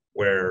step,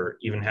 where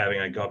even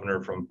having a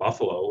governor from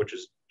Buffalo, which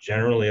is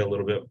generally a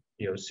little bit,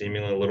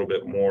 seemingly a little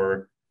bit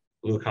more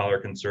blue collar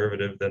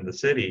conservative than the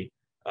city,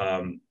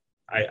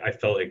 I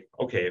felt like,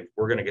 okay, if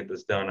we're going to get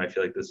this done, I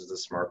feel like this is a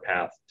smart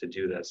path to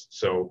do this.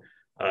 So,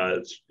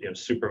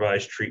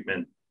 supervised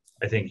treatment,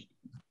 I think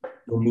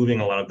removing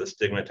a lot of the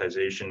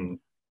stigmatization,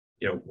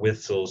 with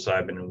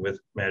psilocybin and with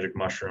magic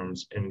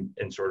mushrooms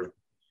and sort of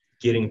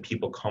getting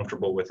people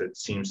comfortable with it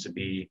seems to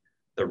be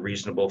the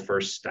reasonable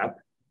first step,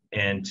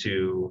 and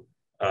to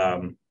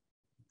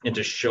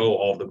show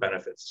all the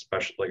benefits,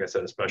 especially, like I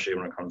said, especially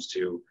when it comes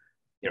to,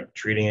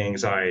 treating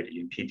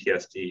anxiety,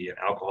 PTSD, and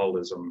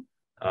alcoholism.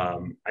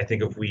 I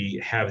think if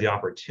we have the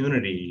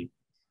opportunity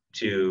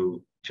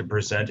to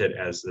present it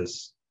as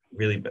this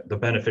really the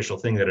beneficial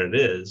thing that it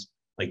is,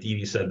 like Dee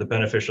Dee said, the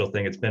beneficial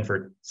thing it's been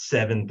for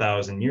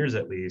 7,000 years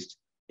at least,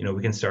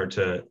 we can start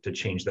to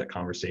change that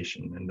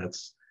conversation. And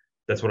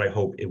that's what I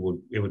hope it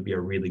would be a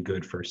really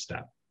good first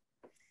step.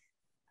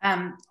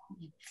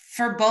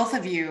 For both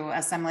of you,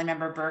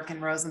 Assemblymember Burke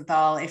and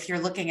Rosenthal, if you're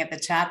looking at the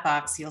chat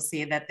box, you'll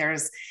see that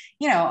there's,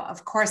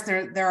 of course,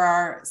 there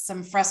are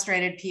some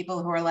frustrated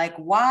people who are like,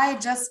 why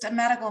just a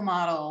medical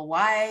model?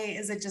 Why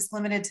is it just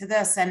limited to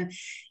this? And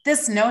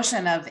this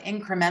notion of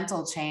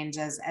incremental change,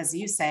 as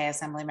you say,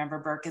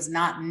 Assemblymember Burke, is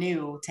not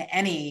new to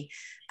any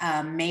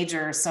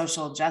major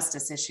social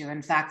justice issue.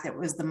 In fact, it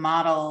was the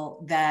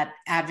model that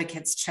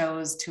advocates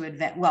chose to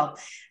advance,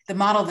 the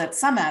model that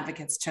some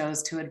advocates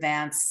chose to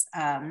advance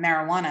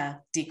marijuana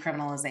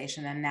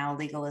decriminalization and now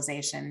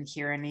legalization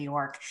here in New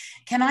York.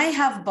 Can I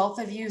have both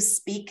of you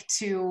speak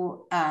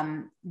to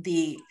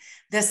the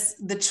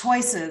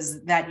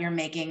choices that you're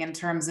making in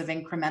terms of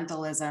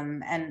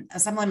incrementalism? And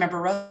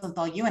Assemblymember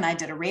Rosenthal, you and I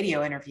did a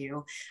radio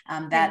interview.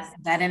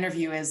 That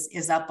interview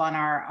is up on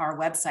our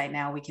website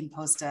now. We can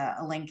post a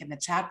link in the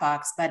chat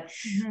box, but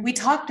we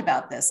talked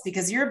about this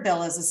because your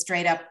bill is a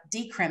straight up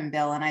decrim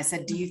bill. And I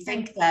said, do you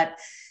think that,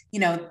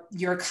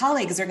 your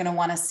colleagues are going to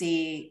want to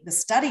see the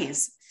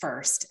studies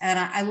first? And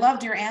I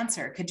loved your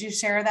answer. Could you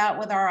share that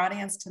with our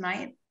audience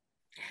tonight?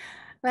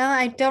 Well,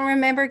 I don't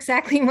remember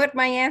exactly what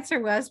my answer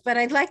was, but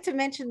I'd like to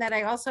mention that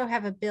I also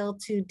have a bill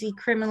to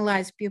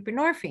decriminalize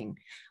buprenorphine,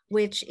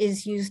 which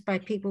is used by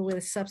people with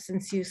a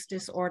substance use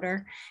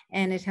disorder,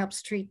 and it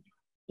helps treat,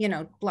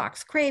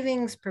 blocks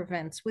cravings,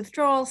 prevents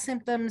withdrawal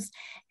symptoms,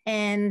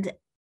 and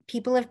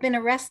people have been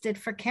arrested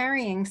for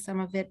carrying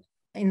some of it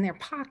in their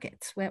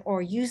pockets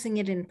or using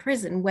it in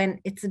prison when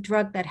it's a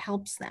drug that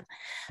helps them.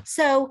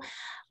 So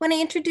when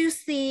I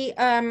introduced the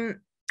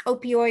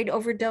opioid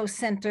overdose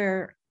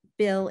center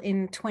bill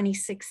in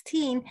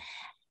 2016,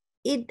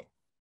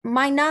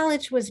 my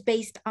knowledge was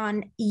based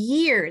on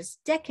years,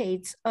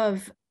 decades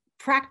of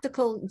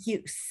practical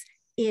use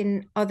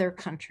in other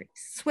countries.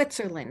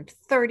 Switzerland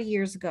 30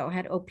 years ago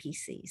had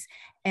OPCs.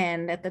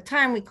 And at the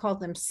time we called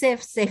them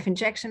SIFs, safe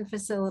injection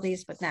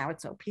facilities, but now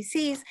it's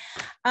OPCs.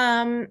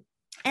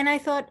 And I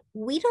thought,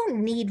 we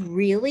don't need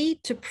really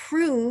to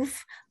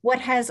prove what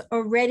has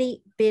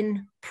already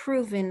been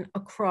proven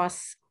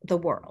across the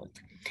world.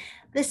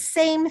 The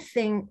same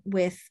thing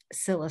with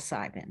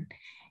psilocybin.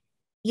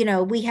 You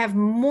know, we have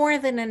more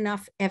than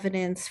enough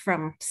evidence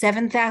from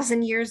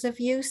 7,000 years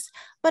of use,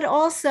 but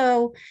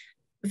also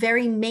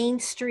very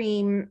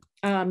mainstream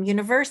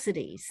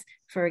universities,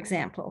 for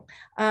example,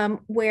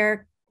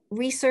 where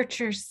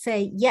researchers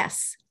say,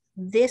 yes,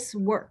 this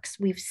works.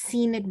 We've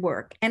seen it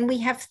work. And we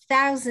have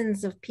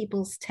thousands of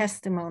people's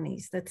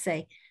testimonies that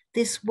say,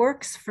 this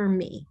works for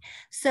me.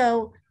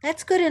 So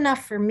that's good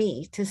enough for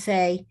me to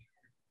say,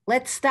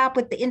 let's stop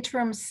with the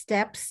interim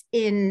steps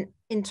in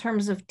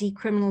terms of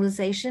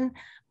decriminalization,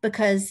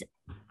 because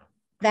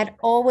that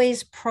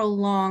always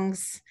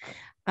prolongs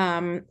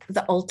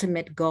the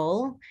ultimate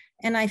goal.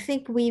 And I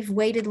think we've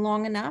waited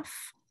long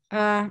enough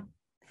to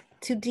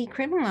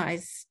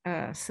decriminalize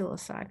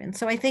psilocybin.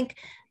 So I think,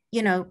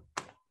 you know,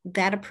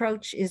 that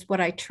approach is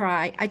what I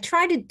try. I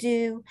try to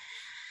do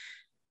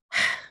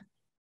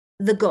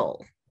the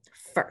goal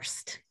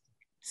first.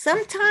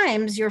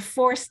 Sometimes you're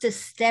forced to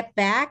step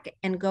back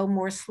and go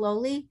more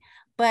slowly,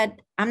 but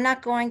I'm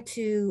not going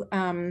to,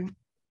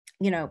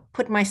 you know,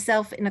 put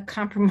myself in a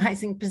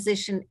compromising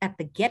position at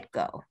the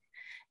get-go.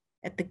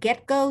 At the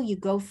get-go, you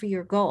go for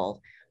your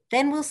goal.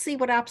 Then we'll see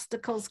what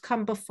obstacles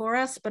come before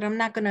us, but I'm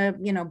not going to,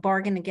 you know,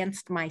 bargain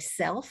against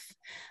myself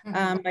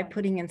by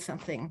putting in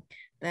something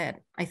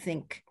that I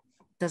think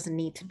doesn't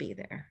need to be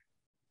there.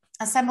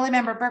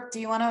 Assemblymember Burke,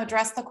 do you want to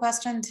address the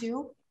question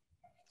too?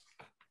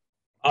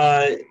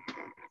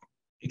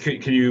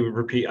 Can you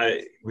repeat?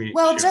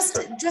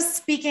 Just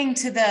speaking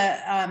to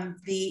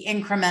the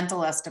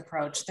incrementalist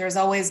approach, there's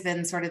always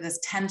been sort of this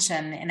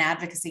tension in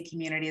advocacy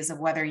communities of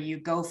whether you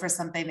go for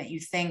something that you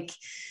think,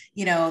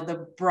 you know,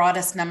 the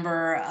broadest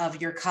number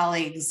of your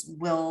colleagues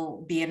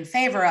will be in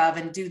favor of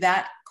and do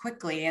that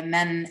quickly and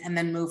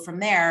then move from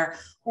there,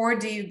 or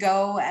do you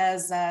go,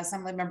 as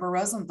Assemblymember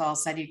Rosenthal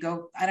said, you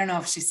go, I don't know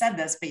if she said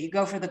this, but you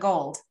go for the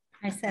gold.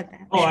 I said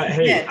that. Oh,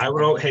 I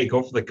would. Hey,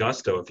 go for the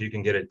gusto if you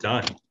can get it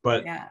done.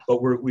 But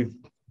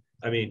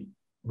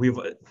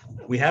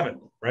we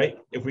haven't, right?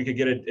 If we could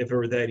get it, if it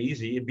were that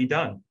easy, it'd be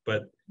done.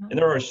 But and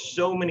there are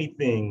so many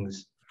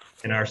things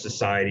in our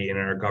society and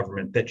in our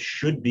government that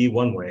should be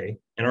one way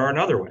and are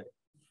another way.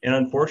 And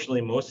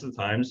unfortunately, most of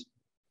the times,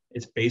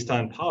 it's based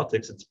on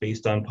politics. It's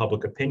based on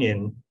public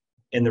opinion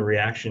and the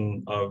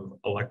reaction of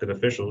elected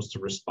officials to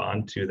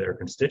respond to their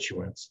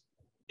constituents.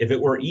 If it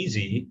were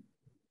easy,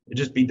 it'd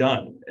just be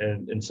done.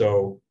 And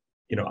so,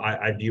 you know,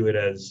 I view it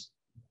as,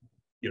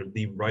 you know,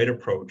 the right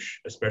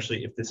approach,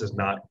 especially if this is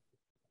not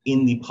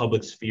in the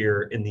public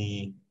sphere,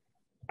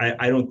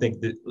 I don't think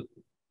that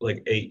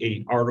like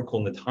a article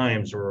in the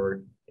Times,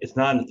 or it's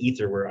not an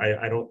ether where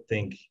I don't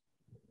think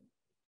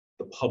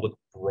the public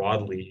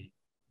broadly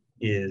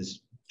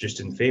is just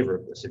in favor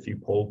of this. If you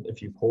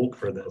polled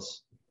for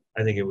this,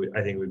 I think it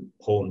would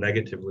poll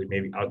negatively,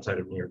 maybe outside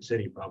of New York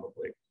City,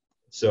 probably.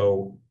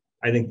 So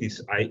I think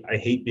I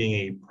hate being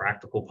a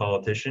practical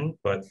politician,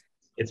 but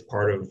it's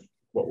part of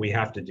what we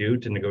have to do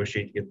to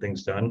negotiate to get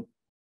things done.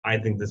 I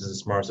think this is the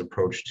smartest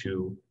approach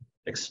to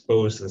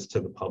expose this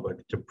to the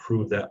public, to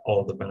prove that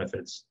all of the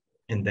benefits,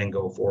 and then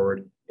go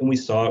forward. And we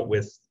saw it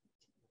with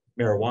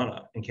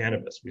marijuana and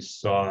cannabis. We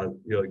saw, you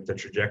know, like the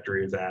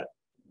trajectory of that.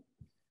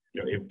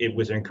 You know, it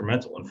was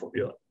incremental, and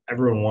you know,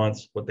 everyone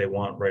wants what they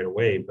want right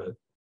away. But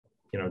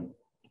you know,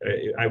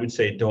 I would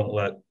say don't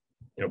let,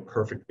 you know,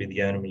 perfect be the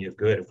enemy of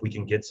good. If we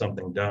can get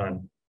something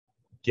done,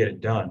 get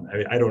it done.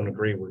 I don't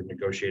agree we're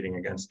negotiating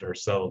against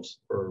ourselves,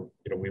 or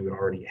you know, we would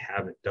already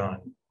have it done.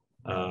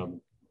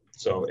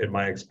 So in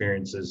my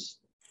experiences,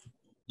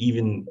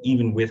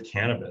 even with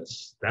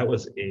cannabis, that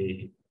was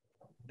a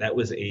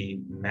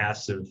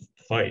massive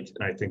fight,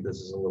 and I think this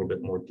is a little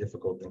bit more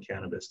difficult than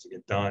cannabis to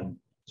get done.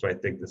 So I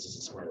think this is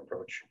a smart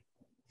approach.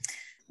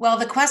 Well,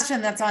 the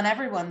question that's on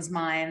everyone's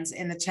minds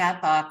in the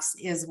chat box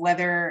is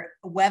whether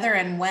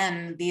and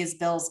when these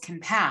bills can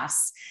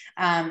pass.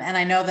 And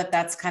I know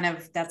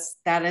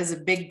that is a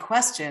big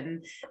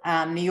question.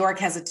 New York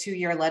has a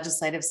 2-year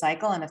legislative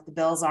cycle, and if the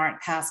bills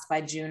aren't passed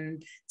by June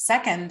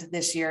 2nd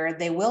this year,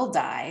 they will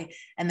die,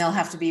 and they'll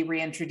have to be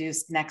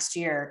reintroduced next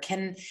year.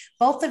 Can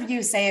both of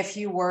you say a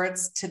few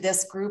words to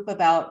this group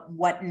about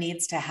what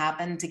needs to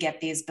happen to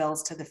get these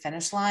bills to the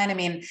finish line? I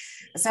mean,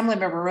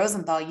 Assemblymember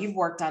Rosenthal, you've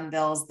worked on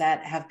bills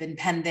that have been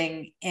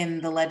pending in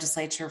the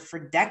legislature for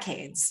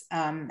decades,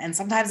 and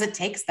sometimes it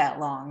takes that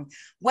long.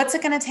 What's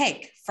it going to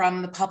take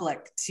from the public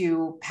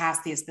to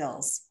pass these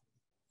bills?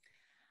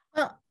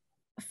 Well,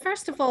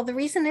 first of all, the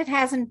reason it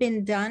hasn't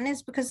been done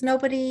is because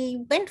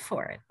nobody went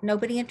for it.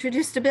 Nobody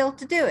introduced a bill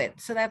to do it.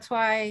 So that's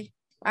why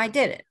I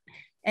did it,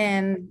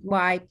 and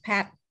why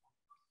Pat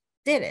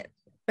did it,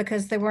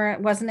 because there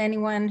wasn't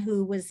anyone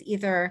who was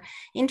either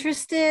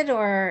interested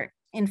or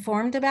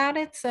informed about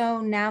it.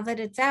 So now that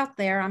it's out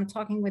there, I'm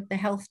talking with the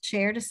health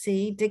chair to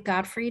see, Dick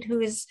Gottfried,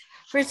 who is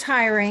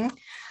retiring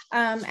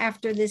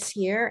after this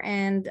year,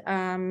 and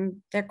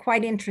they're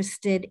quite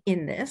interested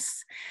in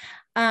this.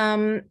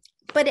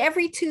 but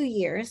every 2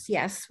 years,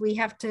 yes, we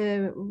have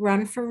to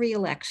run for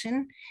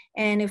reelection.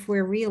 And if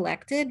we're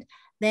reelected,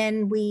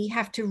 then we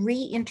have to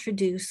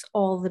reintroduce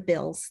all the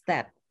bills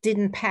that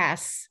didn't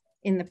pass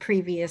in the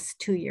previous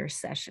 2-year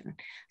session.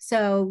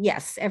 So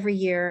yes, every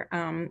year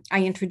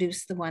I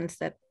introduce the ones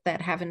that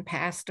haven't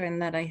passed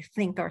and that I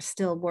think are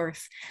still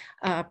worth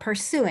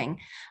pursuing.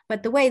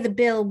 But the way the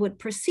bill would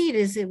proceed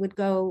is it would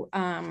go,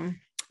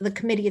 the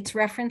committee it's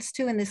referenced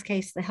to, in this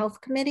case, the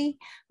health committee,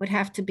 would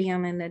have to be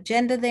on an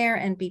agenda there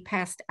and be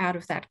passed out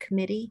of that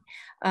committee.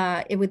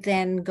 It would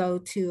then go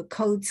to a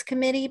codes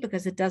committee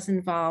because it does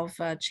involve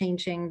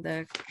changing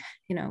the,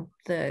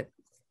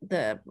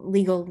 the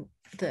legal,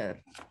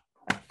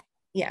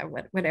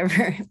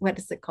 whatever, what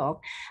is it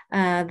called?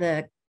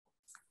 The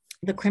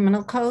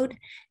criminal code.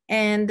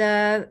 And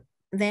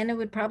then it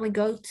would probably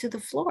go to the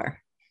floor.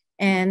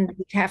 And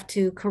we'd have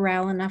to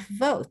corral enough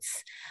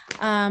votes.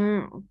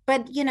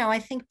 But, I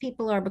think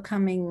people are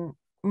becoming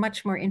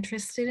much more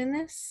interested in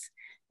this.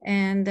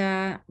 And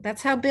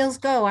that's how bills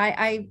go.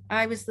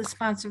 I was the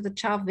sponsor of the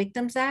Child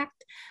Victims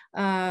Act,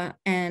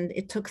 and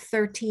it took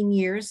 13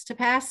 years to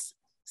pass.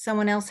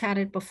 Someone else had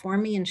it before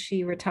me and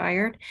she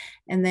retired.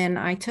 And then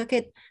I took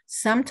it.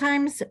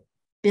 Sometimes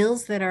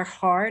bills that are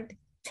hard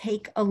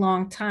take a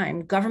long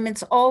time.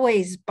 Government's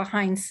always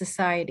behind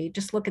society.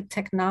 Just look at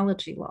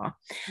technology law.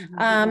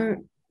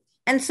 Mm-hmm.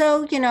 And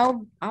so,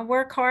 I'll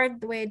work hard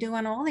the way I do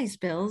on all these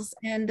bills.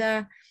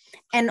 And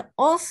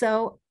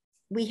also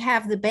we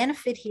have the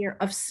benefit here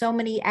of so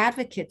many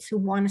advocates who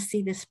want to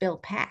see this bill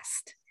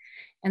passed.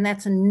 And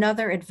that's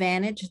another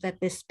advantage that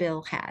this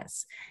bill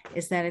has,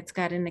 is that it's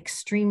got an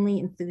extremely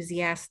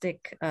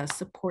enthusiastic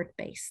support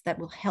base that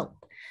will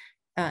help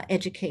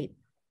educate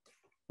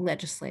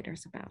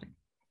legislators about it.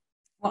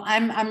 Well,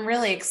 I'm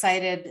really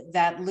excited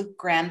that Luke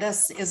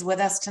Grandis is with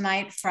us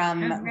tonight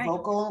from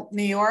Vocal,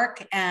 New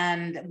York.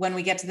 And when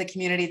we get to the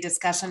community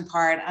discussion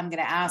part, I'm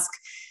going to ask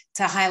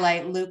to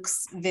highlight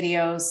Luke's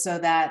videos so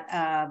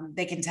that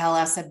they can tell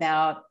us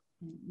about,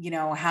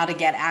 how to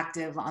get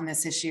active on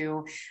this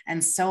issue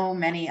and so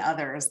many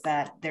others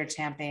that they're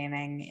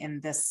championing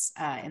in this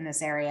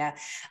area.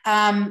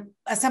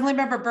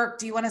 Assemblymember Burke,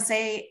 do you want to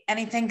say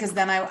anything? Because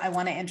then I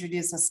want to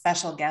introduce a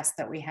special guest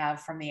that we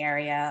have from the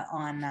area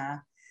on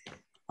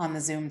the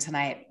Zoom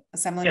tonight.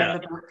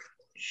 Assemblymember Burke.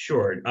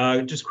 Sure.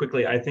 Just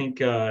quickly, I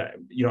think, I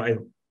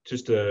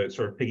just to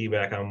sort of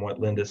piggyback on what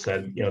Linda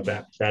said,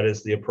 that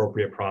is the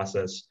appropriate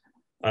process.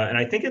 And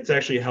I think it's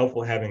actually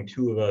helpful having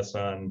two of us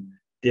on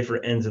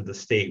different ends of the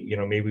state.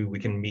 Maybe we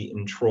can meet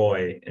in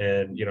Troy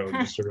and,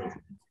 just sort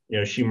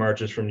of, she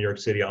marches from New York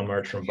City, I'll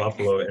march from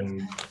Buffalo,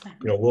 and,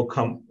 we'll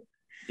come,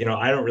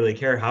 I don't really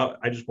care how,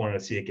 I just want to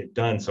see it get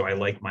done. So I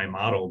like my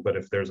model, but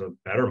if there's a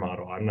better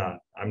model, I'm not,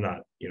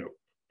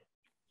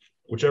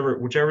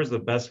 whichever is the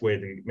best way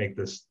to make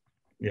this,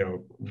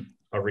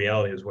 a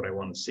reality is what I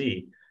want to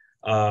see.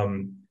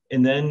 And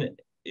then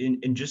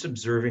in just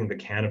observing the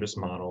cannabis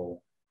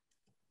model,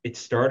 it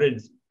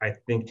started, I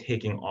think,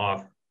 taking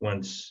off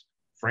once,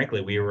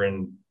 frankly, we were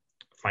in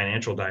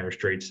financial dire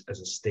straits as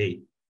a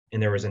state, and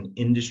there was an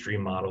industry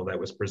model that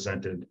was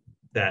presented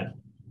that,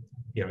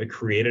 it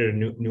created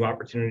new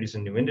opportunities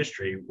in new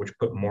industry, which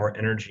put more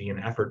energy and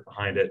effort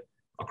behind it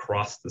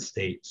across the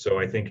state. So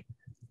I think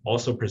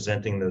also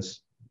presenting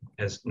this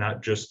as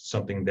not just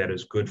something that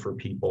is good for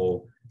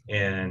people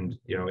and,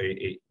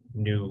 a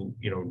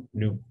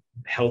new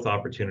health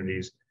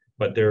opportunities,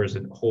 but there is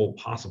a whole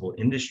possible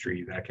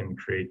industry that can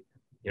create,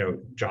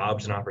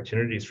 jobs and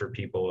opportunities for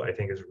people, I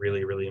think is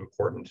really, really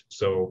important.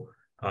 So,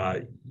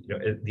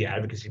 the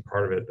advocacy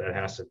part of it, that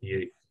has to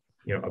be,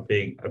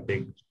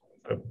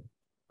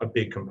 a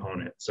big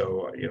component.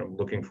 So,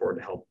 looking forward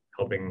to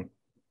helping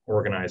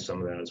organize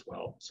some of that as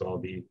well. So I'll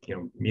be,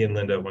 me and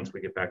Linda, once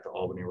we get back to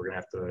Albany, we're gonna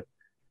have to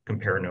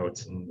compare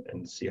notes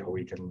and see how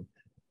we can,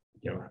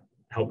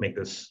 help make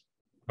this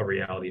a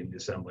reality in the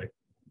assembly.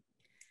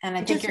 And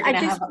I think you're going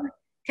to have.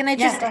 Can I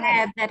just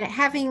add that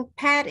having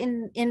Pat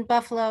in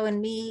Buffalo and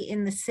me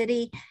in the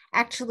city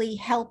actually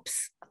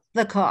helps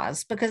the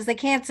cause, because they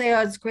can't say,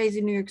 oh, it's a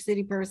crazy New York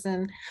City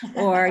person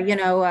or,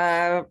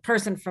 a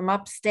person from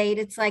upstate.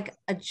 It's like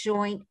a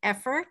joint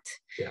effort.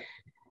 Yeah.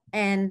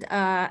 And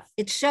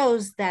it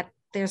shows that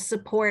there's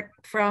support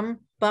from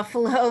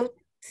Buffalo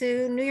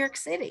to New York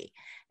City,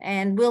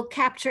 and we'll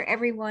capture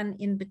everyone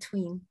in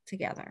between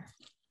together.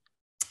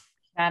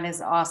 That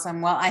is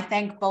awesome. Well, I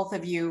thank both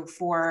of you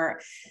for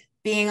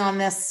being on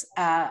this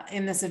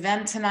in this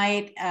event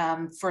tonight,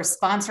 for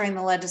sponsoring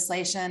the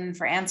legislation,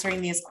 for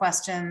answering these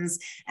questions.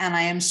 And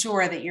I am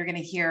sure that you're going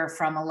to hear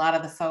from a lot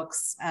of the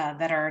folks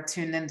that are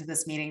tuned into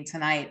this meeting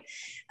tonight.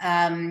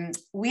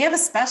 We have a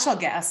special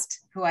guest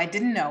who I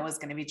didn't know was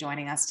going to be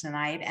joining us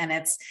tonight. And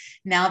it's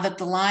now that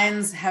the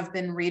lines have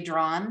been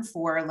redrawn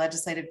for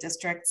legislative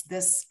districts,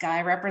 this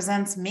guy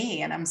represents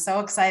me. And I'm so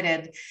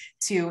excited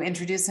to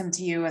introduce him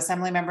to you.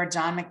 Assemblymember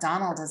John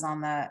McDonald is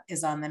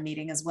on the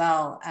meeting as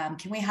well.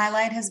 Can we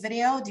highlight his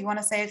video? Do you want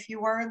to say a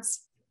few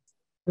words?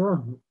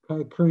 Sure.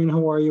 Hi, Corinne,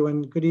 how are you?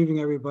 And good evening,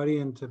 everybody,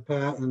 and to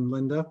Pat and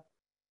Linda.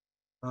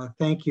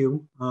 Thank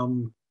you.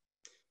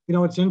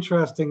 It's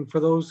interesting for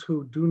those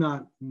who do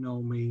not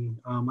know me.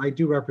 I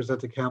do represent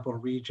the Capital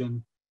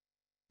Region.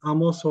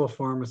 I'm also a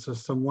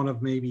pharmacist. I'm one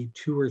of maybe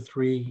 2 or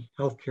 3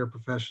 healthcare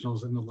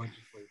professionals in the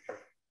legislature.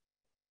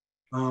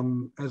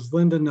 As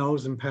Linda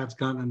knows and Pat's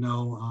gotten to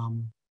know,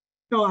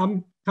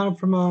 I'm kind of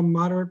from a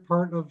moderate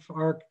part of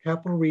our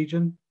Capital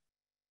Region.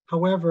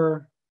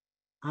 However,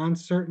 on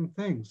certain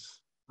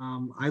things,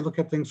 I look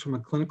at things from a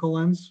clinical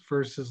lens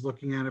versus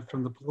looking at it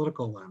from the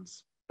political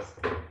lens.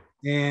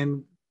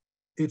 And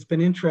it's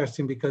been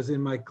interesting because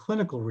in my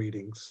clinical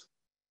readings,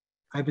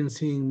 I've been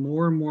seeing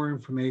more and more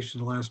information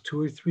the last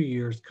 2 or 3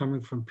 years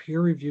coming from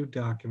peer-reviewed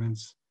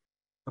documents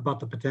about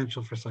the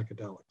potential for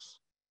psychedelics.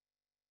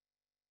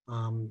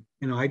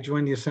 I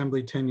joined the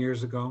assembly 10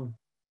 years ago.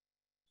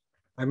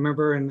 I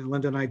remember, and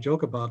Linda and I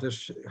joke about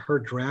this, her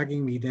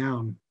dragging me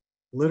down,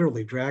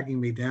 literally dragging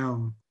me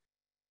down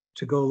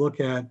to go look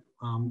at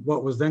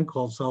what was then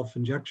called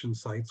self-injection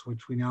sites,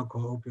 which we now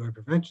call opioid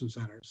prevention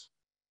centers.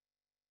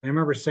 I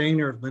remember saying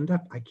to her,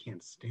 Linda, I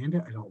can't stand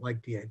it. I don't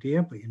like the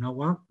idea, but you know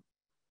what?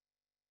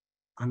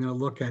 I'm going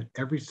to look at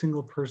every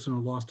single person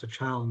who lost a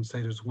child and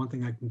say, there's one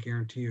thing I can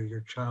guarantee you,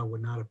 your child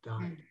would not have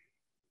died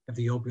if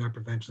the opioid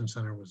prevention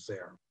center was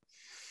there.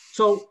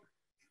 So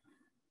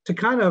to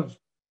kind of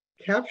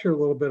capture a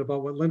little bit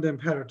about what Linda and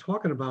Pat are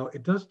talking about,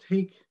 it does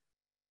take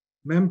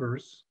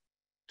members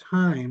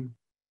time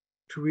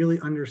to really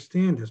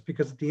understand this,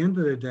 because at the end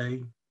of the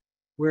day,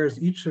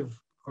 whereas each of,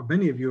 or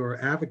many of you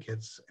are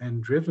advocates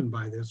and driven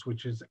by this,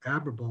 which is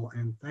admirable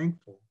and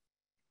thankful,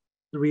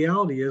 the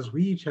reality is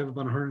we each have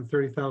about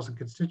 130,000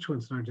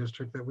 constituents in our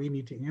district that we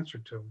need to answer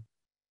to.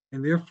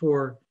 And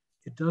therefore,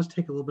 it does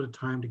take a little bit of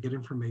time to get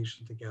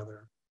information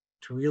together,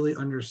 to really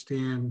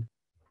understand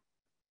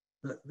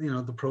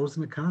the pros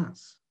and the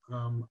cons.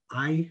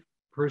 I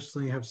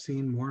personally have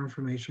seen more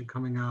information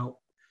coming out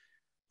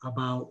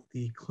about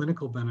the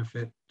clinical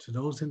benefit to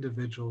those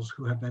individuals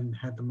who have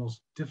had the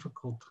most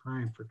difficult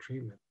time for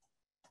treatment.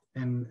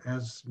 And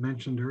as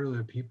mentioned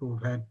earlier, people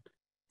who've had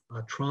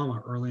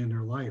trauma early in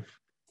their life.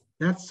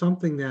 That's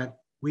something that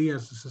we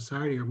as a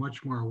society are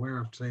much more aware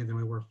of today than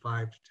we were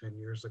 5 to 10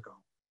 years ago.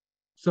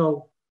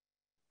 So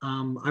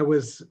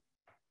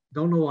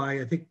don't know why,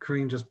 I think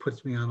Corinne just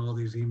puts me on all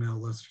these email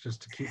lists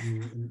just to keep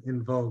me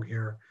in vogue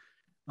here.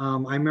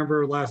 I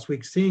remember last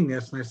week seeing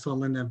this and I saw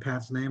Linda and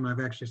Pat's name. I've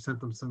actually sent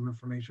them some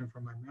information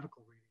from my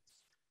medical readings,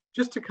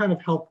 just to kind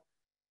of help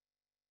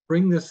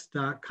bring this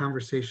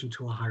conversation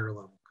to a higher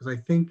level, because I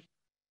think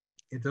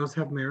it does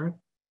have merit.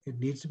 It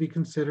needs to be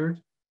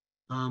considered.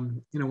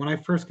 When I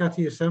first got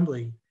to the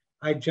assembly,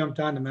 I jumped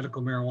on the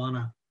medical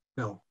marijuana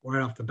bill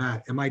right off the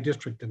bat, and my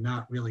district did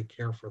not really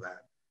care for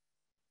that.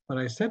 But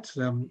I said to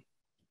them,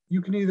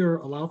 you can either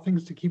allow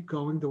things to keep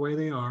going the way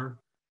they are,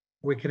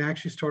 or we can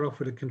actually start off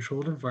with a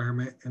controlled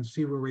environment and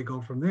see where we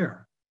go from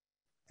there.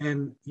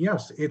 And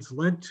yes, it's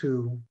led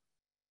to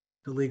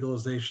the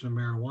legalization of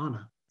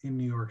marijuana in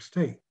New York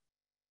State.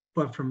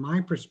 But from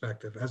my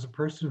perspective, as a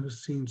person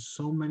who's seen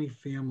so many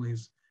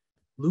families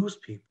lose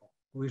people,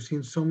 we've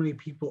seen so many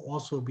people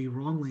also be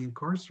wrongly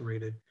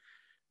incarcerated,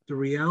 the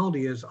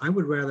reality is I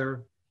would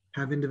rather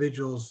have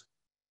individuals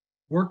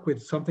work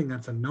with something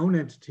that's a known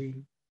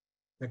entity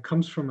that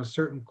comes from a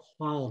certain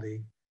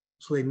quality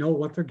so they know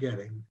what they're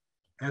getting,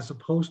 as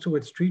opposed to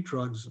what street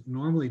drugs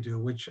normally do,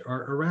 which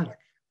are erratic.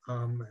 I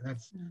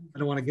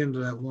don't want to get into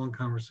that long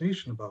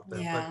conversation about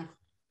that. Yeah. But,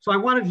 so I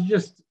wanted to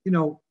just,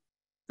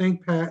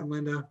 thank Pat and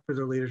Linda for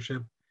their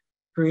leadership.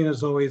 Karina,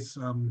 as always,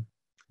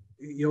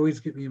 you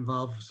always get me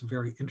involved with some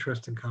very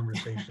interesting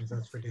conversations,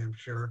 that's for damn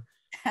sure.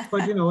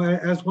 But,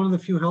 as one of the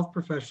few health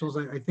professionals,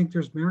 I think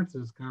there's merit to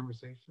this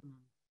conversation.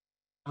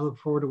 I look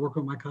forward to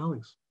working with my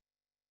colleagues.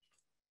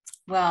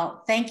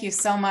 Well, thank you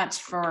so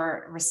much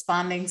for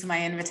responding to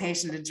my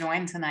invitation to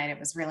join tonight. It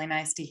was really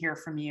nice to hear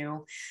from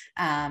you.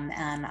 And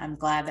I'm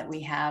glad that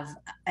we have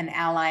an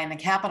ally in the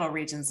capital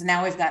region. So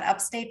now we've got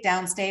upstate,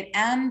 downstate,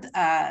 and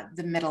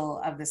the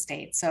middle of the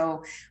state.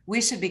 So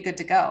we should be good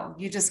to go.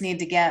 You just need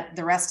to get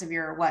the rest of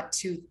your,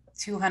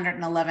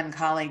 211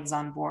 colleagues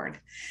on board.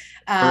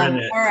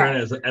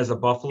 Corinne, as a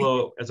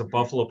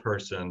Buffalo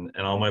person,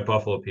 and all my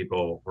Buffalo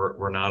people,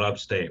 we're not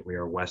upstate. We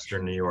are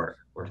Western New York.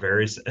 We're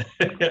very. True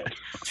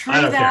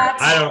I don't that.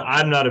 care.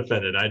 I'm not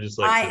offended. I just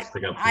like to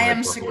stick up for I my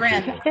am Buffalo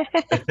chagrined.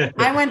 people.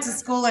 I went to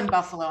school in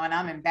Buffalo, and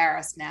I'm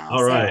embarrassed now.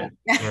 All right.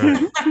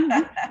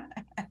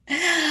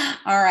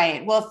 All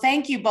right. Well,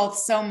 thank you both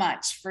so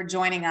much for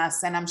joining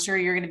us. And I'm sure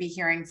you're going to be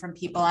hearing from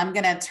people. I'm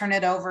going to turn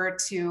it over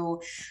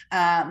to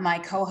my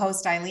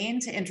co-host, Eileen,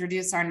 to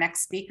introduce our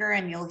next speaker,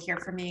 and you'll hear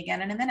from me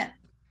again in a minute.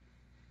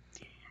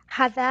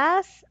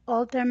 Hadass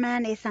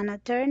Alterman is an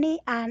attorney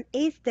and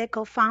is the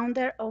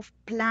co-founder of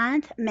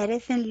Plant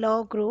Medicine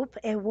Law Group,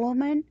 a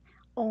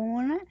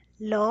woman-owned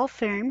law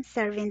firm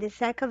serving the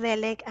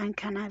psychedelic and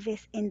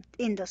cannabis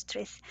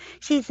industries.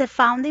 She is a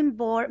founding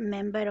board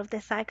member of the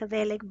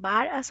Psychedelic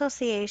Bar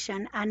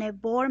Association and a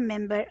board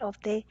member of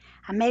the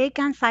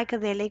American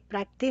Psychedelic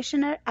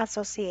Practitioner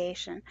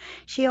Association.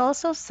 She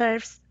also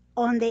serves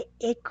on the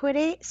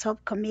Equity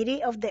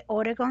Subcommittee of the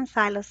Oregon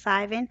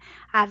Psilocybin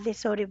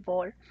Advisory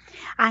Board.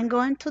 I'm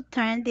going to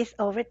turn this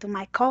over to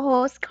my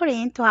co-host,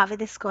 Corinne, to have a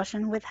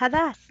discussion with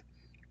Hadass.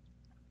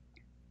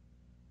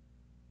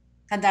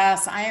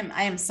 Hadass,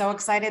 I am so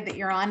excited that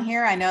you're on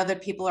here. I know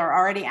that people are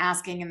already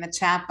asking in the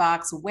chat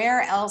box,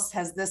 where else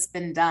has this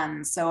been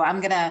done? So I'm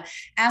going to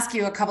ask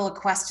you a couple of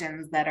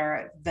questions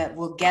that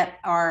will get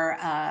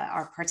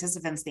our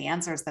participants the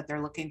answers that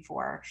they're looking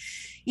for.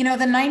 You know,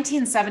 the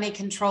 1970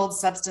 Controlled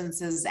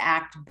Substances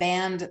Act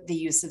banned the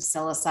use of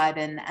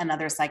psilocybin and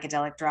other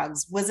psychedelic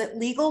drugs. Was it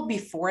legal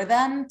before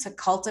then to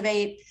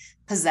cultivate,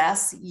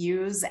 possess,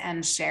 use,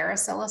 and share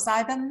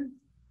psilocybin?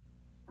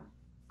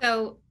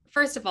 So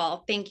first of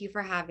all, thank you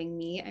for having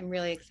me. I'm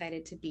really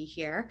excited to be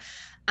here.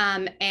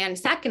 And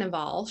second of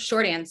all,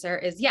 short answer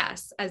is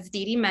yes. As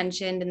Dee Dee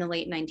mentioned, in the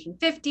late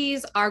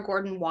 1950s, R.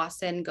 Gordon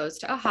Wasson goes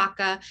to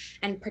Oaxaca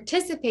and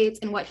participates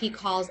in what he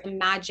calls a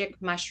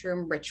magic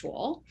mushroom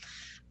ritual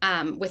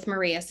with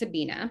Maria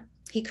Sabina.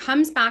 He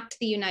comes back to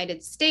the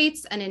United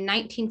States, and in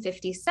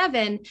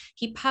 1957,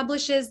 he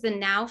publishes the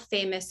now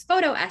famous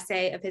photo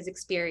essay of his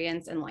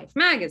experience in Life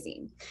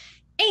magazine.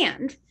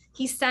 And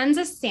he sends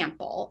a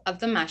sample of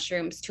the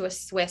mushrooms to a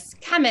Swiss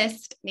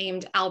chemist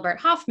named Albert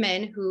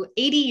Hofmann, who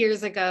 80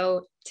 years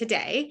ago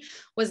today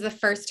was the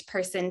first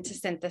person to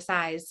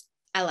synthesize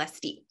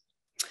LSD.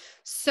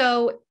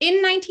 So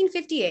in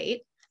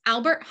 1958,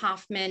 Albert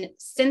Hofmann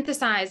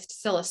synthesized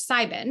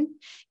psilocybin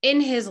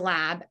in his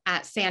lab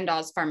at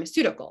Sandoz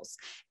Pharmaceuticals,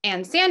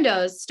 and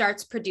Sandoz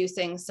starts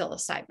producing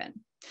psilocybin.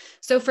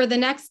 So for the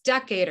next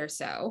decade or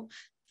so,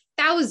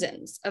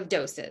 thousands of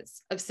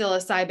doses of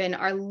psilocybin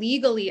are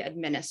legally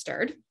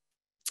administered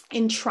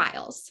in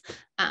trials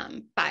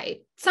by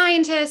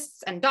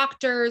scientists and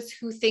doctors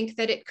who think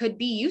that it could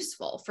be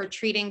useful for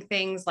treating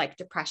things like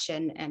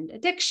depression and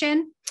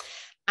addiction.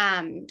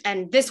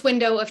 And this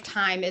window of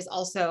time is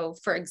also,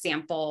 for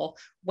example,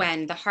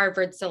 when the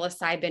Harvard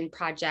Psilocybin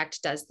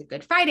Project does the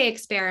Good Friday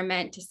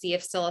experiment to see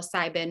if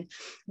psilocybin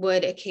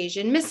would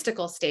occasion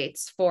mystical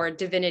states for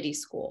divinity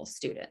school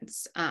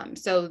students.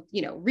 So,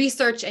 you know,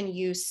 research and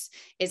use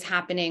is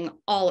happening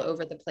all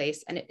over the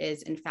place, and it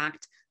is, in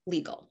fact,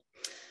 legal.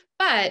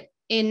 But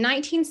in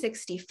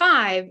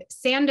 1965,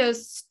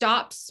 Sandoz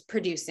stops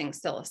producing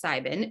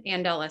psilocybin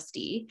and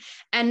LSD.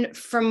 And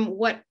from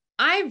what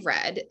I've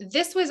read,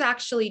 this was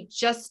actually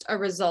just a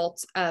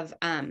result of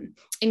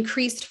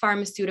increased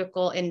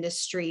pharmaceutical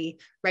industry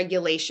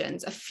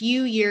regulations. A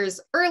few years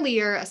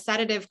earlier, a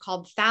sedative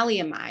called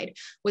thalidomide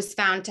was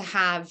found to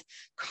have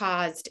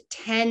caused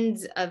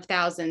tens of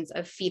thousands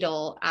of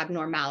fetal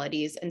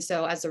abnormalities. And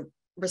so as a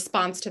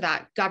response to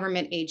that,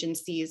 government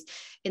agencies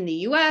in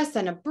the US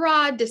and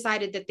abroad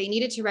decided that they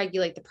needed to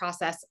regulate the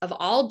process of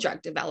all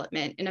drug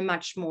development in a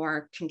much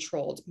more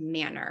controlled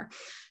manner.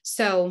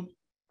 So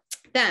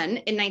then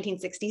in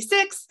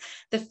 1966,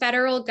 the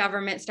federal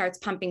government starts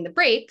pumping the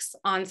brakes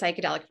on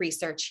psychedelic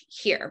research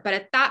here. But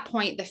at that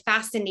point, the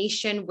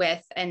fascination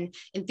with and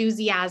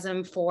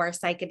enthusiasm for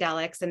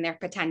psychedelics and their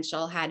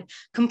potential had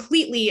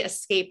completely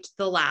escaped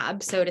the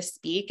lab, so to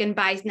speak. And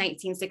by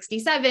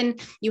 1967,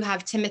 you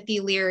have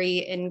Timothy Leary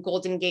in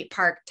Golden Gate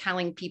Park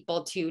telling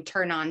people to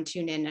turn on,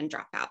 tune in, and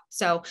drop out.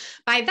 So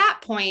by that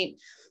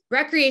point,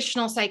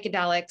 recreational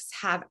psychedelics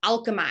have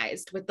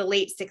alchemized with the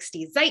late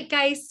 60s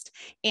zeitgeist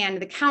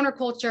and the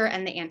counterculture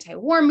and the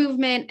anti-war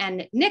movement,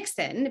 and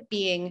Nixon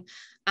being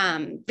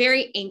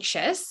very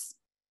anxious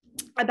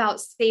about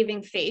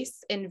saving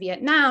face in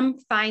Vietnam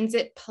finds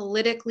it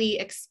politically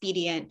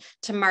expedient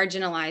to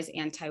marginalize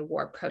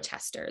anti-war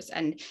protesters.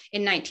 And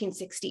in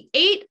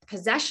 1968,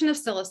 possession of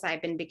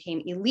psilocybin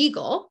became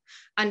illegal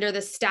under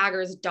the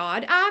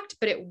Staggers-Dodd Act,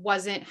 but it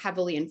wasn't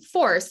heavily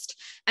enforced.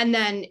 And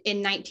then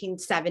in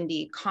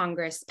 1970,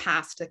 Congress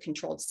passed the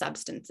Controlled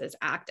Substances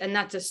Act. And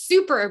that's a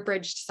super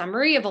abridged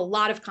summary of a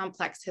lot of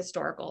complex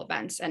historical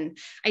events. And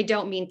I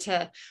don't mean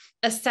to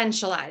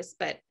essentialize,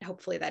 but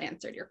hopefully that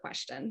answered your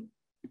question.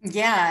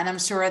 Yeah, and I'm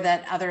sure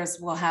that others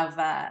will have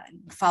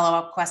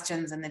follow-up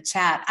questions in the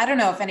chat. I don't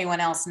know if anyone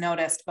else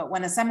noticed, but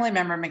when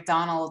Assemblymember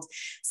McDonald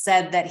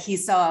said that he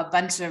saw a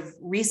bunch of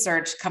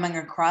research coming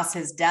across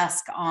his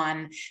desk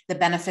on the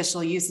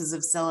beneficial uses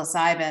of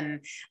psilocybin,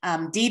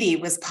 Dee Dee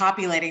was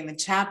populating the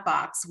chat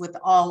box with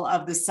all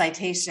of the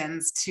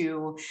citations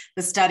to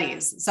the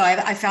studies. So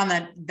I found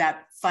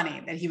that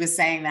funny that he was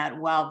saying that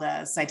while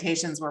the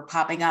citations were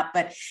popping up.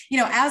 But, you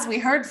know, as we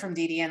heard from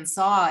Dee Dee and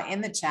saw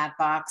in the chat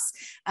box,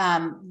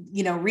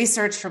 you know,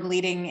 research from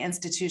leading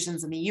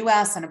institutions in the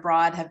US and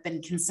abroad have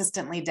been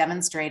consistently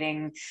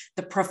demonstrating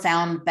the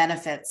profound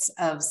benefits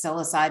of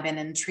psilocybin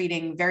in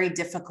treating very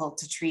difficult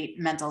to treat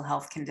mental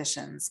health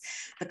conditions.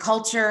 The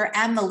culture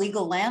and the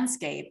legal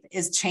landscape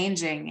is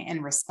changing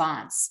in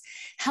response.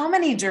 How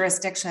many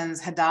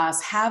jurisdictions,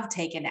 Hadass, have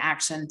taken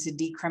action to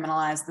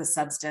decriminalize the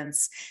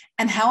substance,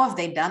 and how have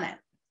they done it?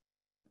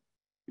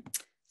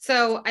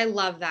 So I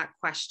love that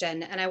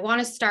question. And I want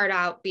to start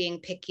out being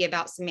picky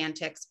about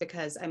semantics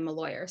because I'm a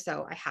lawyer,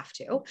 so I have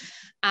to.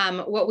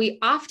 What we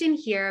often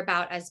hear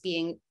about as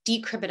being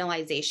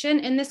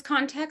decriminalization in this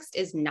context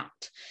is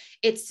not.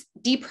 It's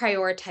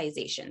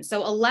deprioritization.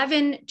 So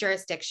 11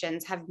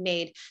 jurisdictions have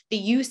made the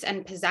use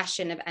and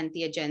possession of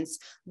entheogens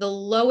the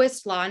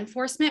lowest law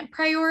enforcement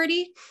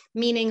priority,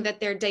 meaning that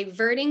they're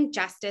diverting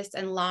justice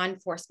and law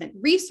enforcement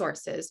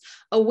resources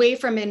away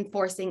from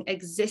enforcing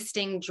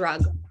existing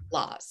drug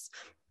laws.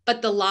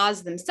 But the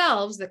laws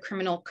themselves, the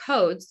criminal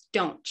codes,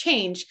 don't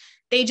change.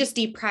 They just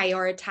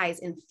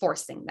deprioritize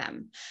enforcing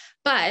them.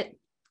 But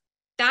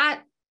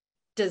that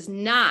does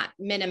not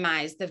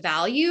minimize the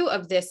value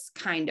of this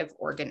kind of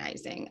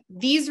organizing.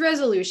 These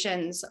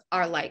resolutions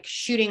are like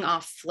shooting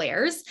off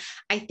flares.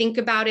 I think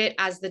about it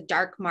as the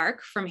dark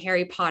mark from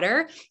Harry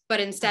Potter, but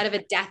instead of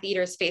a Death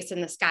Eater's face in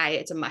the sky,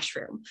 it's a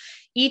mushroom.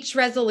 Each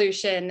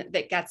resolution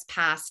that gets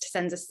passed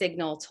sends a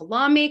signal to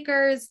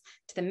lawmakers,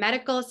 to the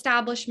medical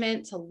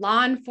establishment, to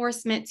law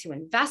enforcement, to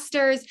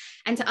investors,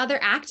 and to other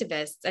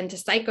activists and to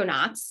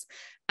psychonauts,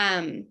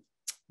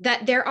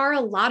 that there are a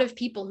lot of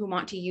people who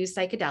want to use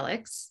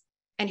psychedelics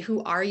and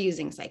who are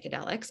using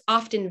psychedelics,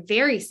 often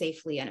very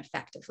safely and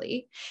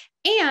effectively,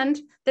 and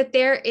that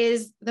there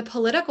is the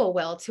political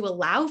will to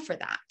allow for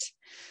that.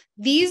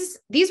 These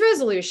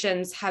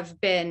resolutions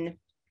have been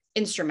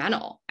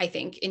instrumental, I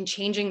think, in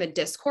changing the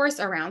discourse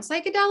around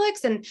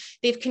psychedelics, and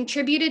they've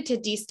contributed to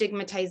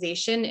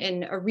destigmatization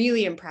in a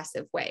really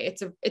impressive way.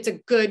 It's a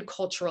good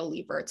cultural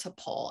lever to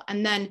pull.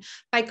 And then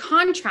by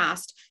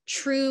contrast,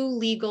 true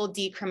legal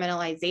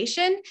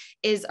decriminalization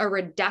is a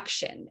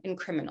reduction in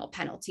criminal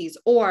penalties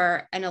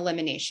or an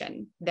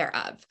elimination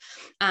thereof,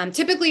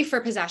 typically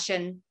for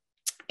possession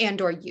and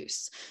or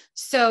use.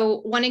 So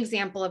one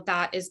example of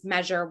that is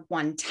Measure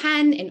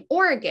 110 in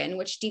Oregon,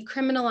 which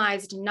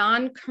decriminalized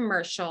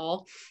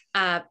non-commercial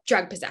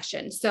drug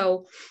possession.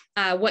 So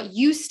what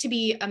used to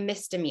be a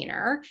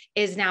misdemeanor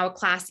is now a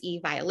Class E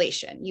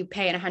violation. You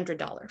pay a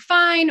 $100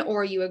 fine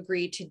or you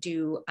agree to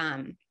do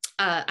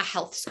a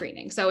health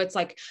screening. So it's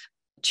like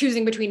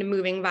choosing between a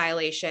moving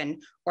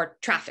violation or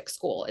traffic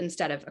school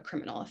instead of a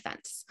criminal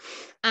offense.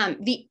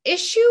 The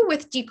issue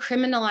with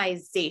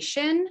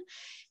decriminalization,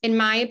 in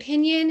my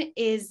opinion,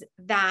 is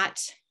that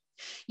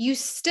you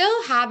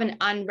still have an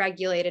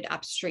unregulated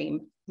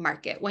upstream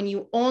market when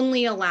you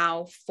only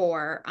allow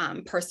for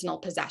personal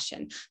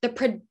possession. The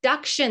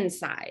production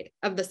side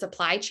of the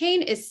supply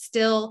chain is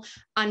still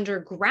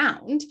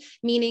underground,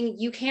 meaning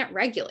you can't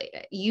regulate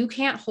it. You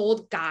can't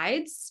hold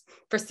guides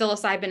for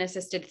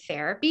psilocybin-assisted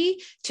therapy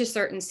to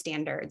certain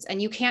standards, and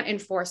you can't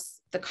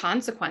enforce the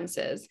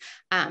consequences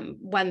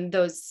when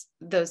those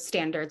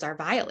standards are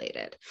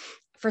violated.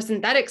 For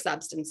synthetic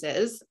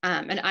substances,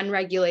 an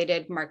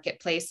unregulated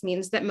marketplace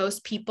means that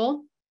most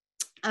people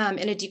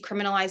in a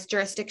decriminalized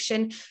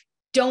jurisdiction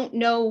don't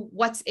know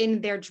what's in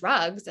their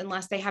drugs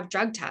unless they have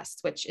drug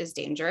tests, which is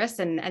dangerous.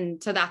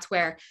 And so that's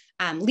where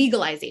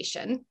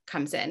legalization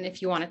comes in,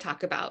 if you want to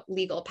talk about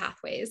legal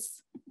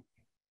pathways.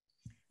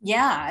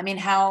 Yeah, I mean,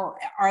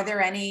 are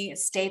there any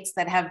states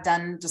that have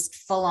done just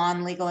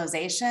full-on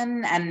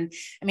legalization? And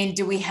I mean,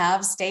 do we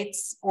have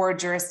states or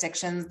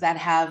jurisdictions that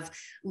have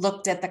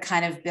looked at the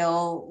kind of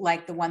bill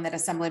like the one that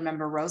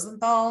Assemblymember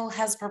Rosenthal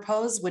has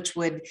proposed, which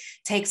would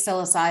take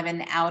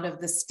psilocybin out of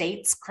the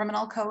state's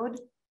criminal code?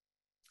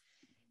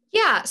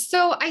 Yeah,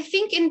 so I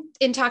think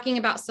in talking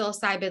about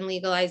psilocybin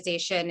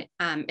legalization,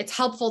 it's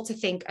helpful to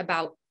think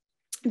about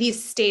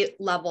these state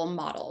level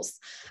models.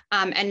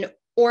 And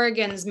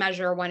Oregon's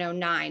Measure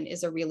 109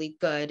 is a really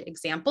good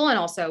example, and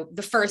also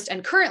the first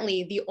and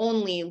currently the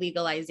only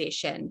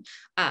legalization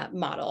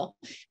model.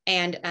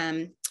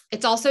 And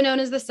it's also known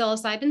as the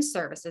Psilocybin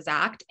Services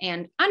Act.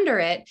 And under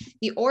it,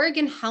 the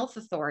Oregon Health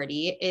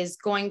Authority is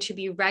going to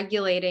be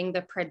regulating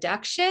the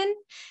production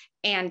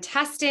and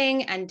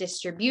testing and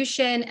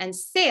distribution and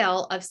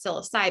sale of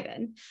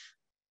psilocybin.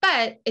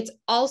 But it's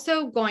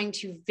also going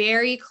to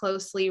very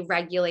closely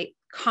regulate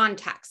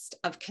context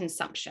of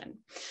consumption.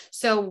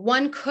 So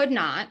one could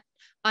not,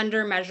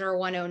 under Measure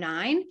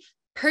 109,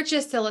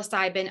 purchase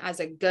psilocybin as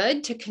a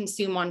good to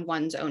consume on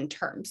one's own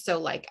terms. So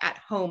like at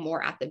home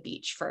or at the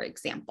beach, for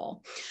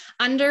example.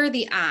 Under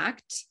the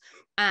Act,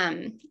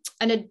 an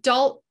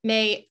adult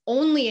may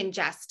only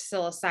ingest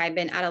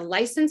psilocybin at a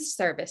licensed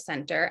service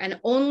center and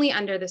only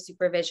under the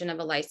supervision of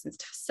a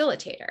licensed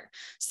facilitator.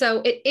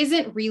 So it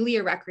isn't really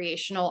a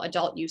recreational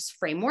adult use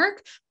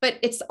framework, but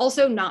it's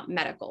also not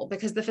medical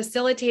because the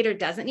facilitator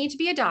doesn't need to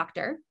be a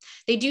doctor.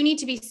 They do need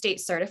to be state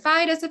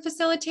certified as a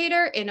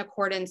facilitator in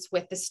accordance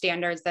with the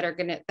standards that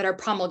are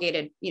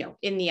promulgated,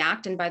 in the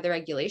Act and by the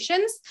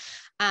regulations.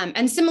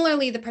 And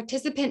similarly, the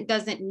participant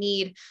doesn't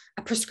need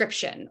a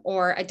prescription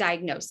or a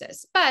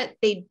diagnosis, but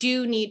they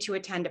do need to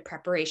attend a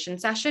preparation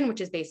session, which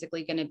is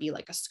basically going to be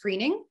like a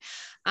screening.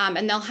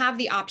 And they'll have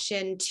the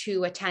option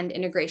to attend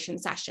integration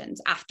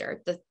sessions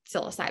after the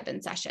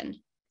psilocybin session.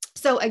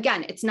 So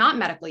again, it's not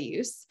medical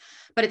use,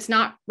 but it's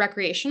not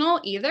recreational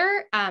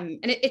either. And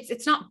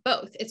it's not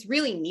both. It's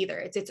really neither.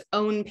 It's its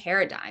own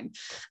paradigm.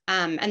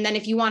 And then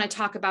if you want to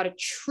talk about a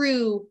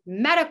true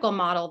medical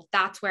model,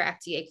 that's where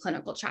FDA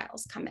clinical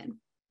trials come in.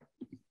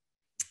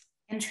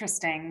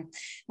 Interesting.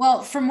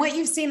 Well, from what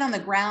you've seen on the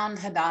ground,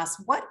 Hadass,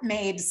 what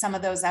made some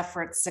of those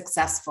efforts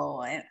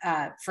successful?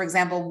 For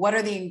example, what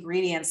are the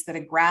ingredients that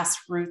a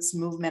grassroots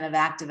movement of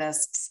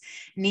activists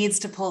needs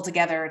to pull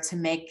together to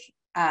make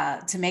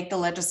the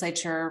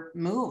legislature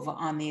move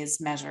on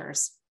these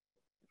measures?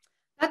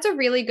 That's a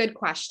really good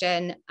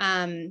question.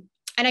 And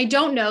I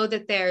don't know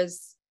that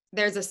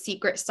there's a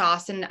secret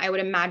sauce, and I would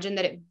imagine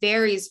that it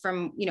varies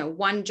from,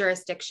 one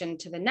jurisdiction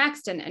to the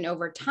next and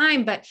over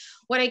time. But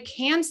what I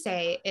can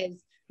say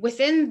is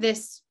within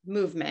this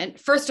movement,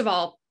 first of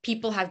all,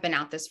 people have been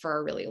at this for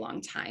a really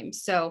long time.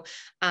 So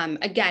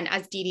again,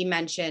 as Dee Dee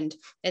mentioned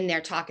in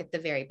their talk at the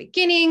very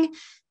beginning,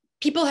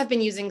 people have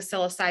been using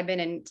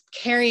psilocybin and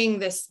carrying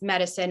this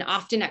medicine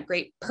often at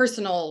great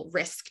personal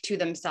risk to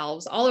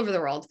themselves all over the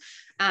world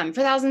for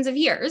thousands of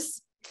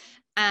years.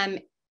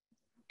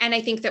 And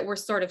I think that we're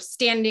sort of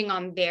standing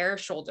on their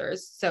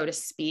shoulders, so to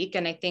speak.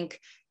 And I think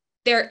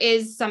there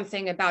is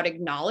something about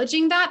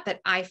acknowledging that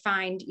I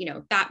find,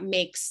 that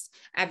makes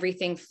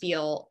everything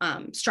feel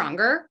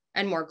stronger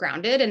and more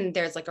grounded. And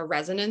there's like a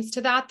resonance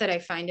to that I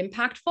find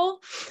impactful.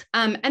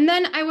 And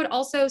then I would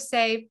also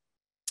say,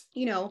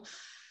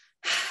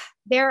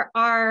 there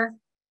are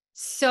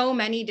so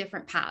many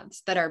different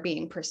paths that are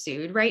being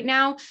pursued right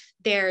now.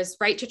 There's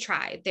right to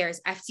try, there's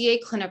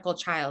FDA clinical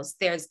trials,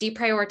 there's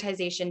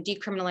deprioritization,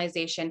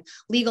 decriminalization,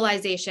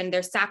 legalization,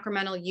 there's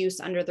sacramental use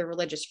under the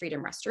Religious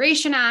Freedom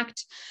Restoration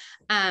Act.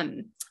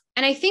 And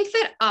I think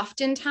that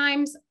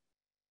oftentimes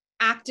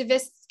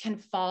activists can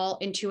fall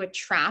into a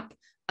trap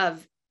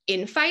of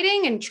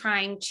infighting and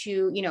trying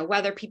to,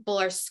 whether people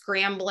are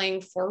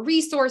scrambling for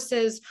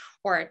resources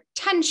or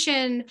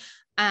attention,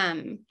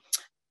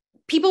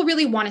 people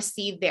really want to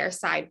see their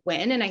side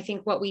win. And I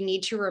think what we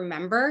need to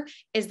remember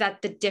is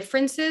that the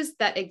differences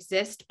that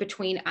exist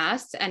between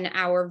us and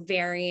our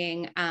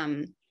varying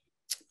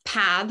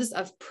paths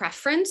of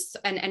preference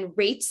and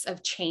rates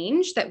of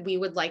change that we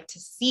would like to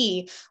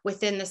see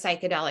within the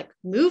psychedelic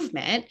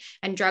movement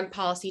and drug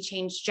policy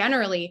change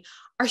generally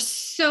are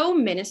so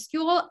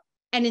minuscule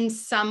and in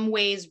some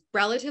ways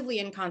relatively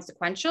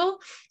inconsequential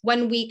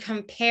when we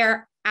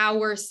compare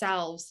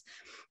ourselves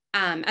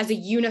as a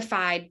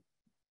unified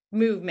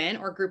movement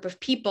or group of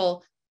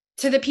people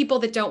to the people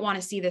that don't want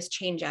to see this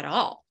change at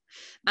all,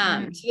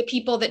 to the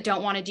people that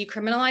don't want to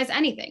decriminalize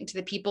anything, to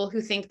the people who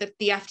think that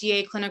the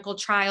FDA clinical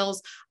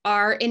trials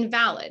are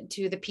invalid,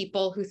 to the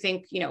people who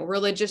think,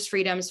 religious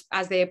freedoms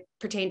as they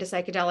pertain to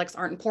psychedelics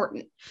aren't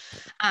important.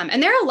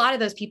 And there are a lot of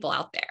those people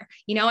out there.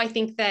 I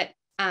think that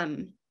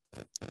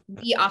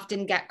we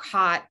often get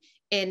caught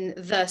in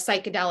the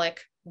psychedelic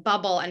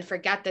bubble and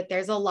forget that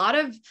there's a lot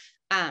of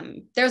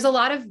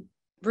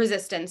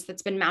resistance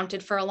that's been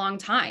mounted for a long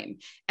time.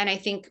 And I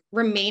think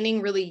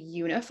remaining really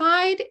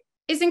unified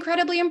is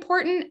incredibly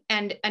important.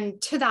 And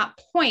to that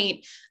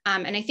point,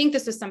 and I think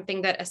this is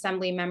something that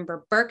Assembly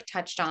Member Burke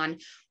touched on,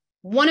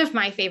 one of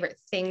my favorite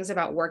things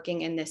about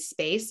working in this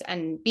space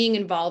and being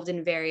involved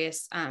in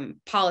various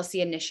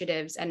policy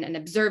initiatives and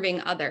observing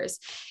others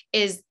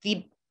is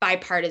the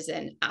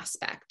bipartisan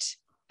aspect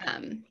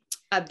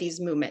of these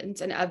movements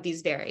and of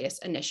these various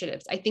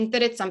initiatives. I think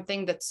that it's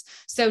something that's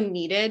so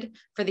needed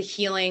for the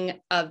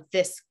healing of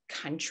this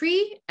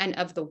country and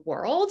of the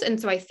world. And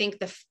so I think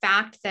the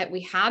fact that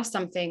we have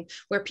something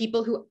where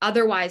people who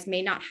otherwise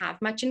may not have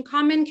much in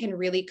common can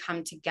really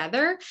come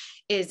together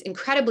is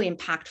incredibly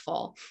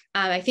impactful.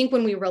 I think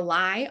when we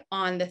rely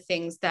on the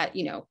things that,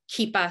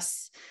 keep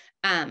us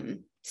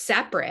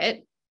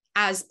separate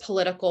as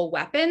political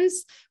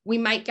weapons, we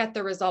might get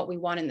the result we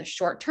want in the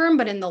short term,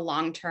 but in the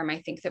long term, I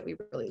think that we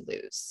really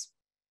lose.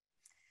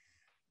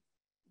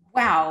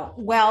 Wow.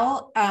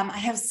 Well, I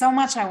have so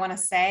much I want to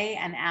say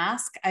and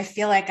ask. I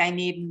feel like I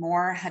need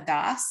more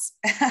Hadass.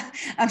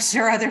 I'm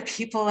sure other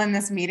people in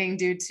this meeting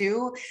do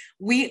too.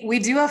 We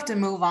do have to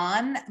move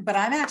on, but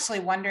I'm actually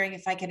wondering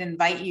if I could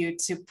invite you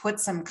to put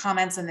some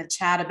comments in the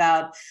chat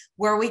about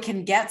where we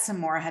can get some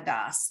more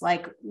Hadass.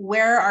 Like,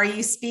 where are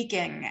you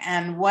speaking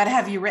and what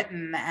have you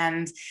written?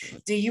 And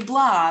do you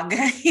blog?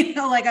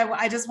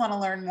 I just want to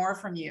learn more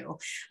from you.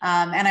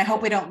 And I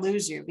hope we don't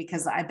lose you,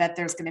 because I bet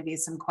there's going to be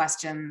some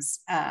questions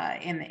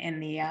in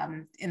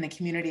the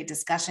community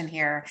discussion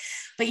here.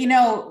 But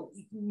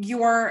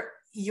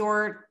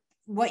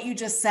what you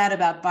just said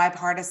about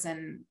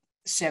bipartisanship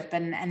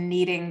and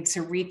needing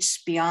to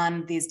reach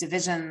beyond these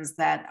divisions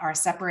that are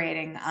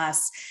separating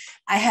us.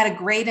 I had a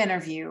great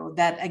interview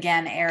that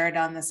again aired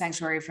on the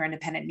Sanctuary for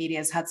Independent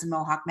Media's Hudson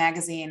Mohawk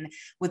magazine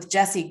with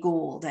Jesse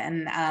Gould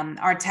and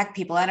our tech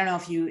people. I don't know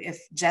if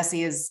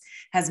Jesse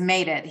has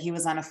made it. He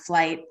was on a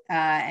flight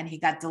and he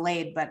got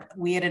delayed, but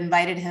we had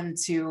invited him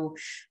to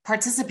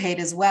participate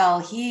as well.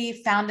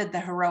 He founded the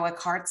Heroic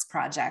Hearts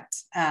Project,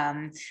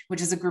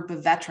 which is a group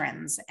of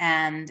veterans.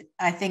 And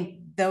I think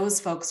those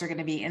folks are going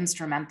to be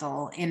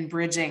instrumental in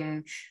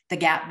bridging the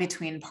gap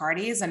between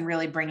parties and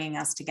really bringing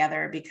us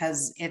together,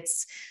 because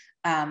it's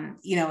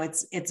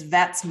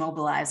vets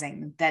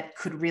mobilizing that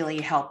could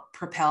really help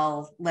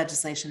propel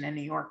legislation in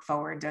New York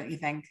forward, don't you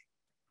think?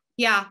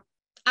 Yeah,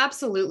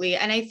 absolutely.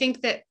 And I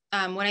think that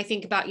when I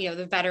think about,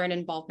 the veteran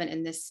involvement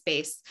in this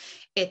space,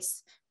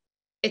 it's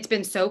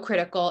been so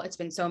critical. It's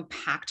been so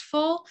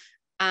impactful.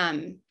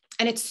 And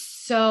it's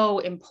so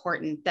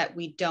important that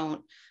we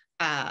don't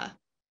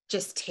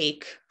just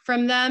take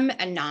from them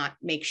and not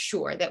make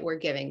sure that we're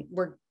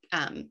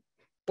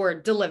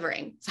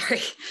delivering.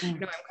 Sorry, no, I'm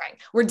crying.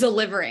 We're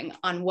delivering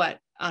on what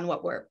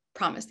we're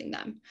promising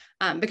them.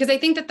 Because I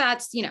think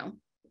that's,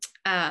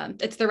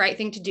 it's the right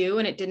thing to do.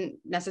 And it didn't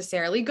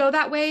necessarily go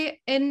that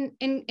way in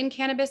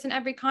cannabis in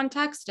every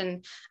context.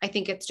 And I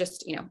think it's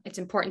just, it's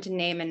important to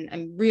name, and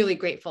I'm really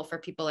grateful for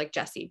people like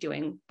Jesse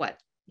doing what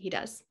he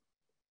does.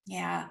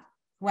 Yeah.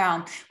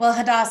 Wow. Well,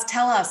 Hadass,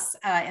 tell us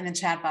in the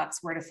chat box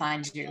where to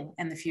find you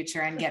in the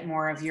future and get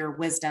more of your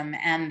wisdom.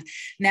 And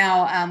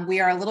now we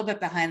are a little bit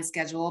behind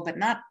schedule, but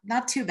not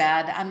too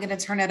bad. I'm going to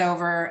turn it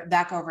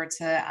back over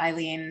to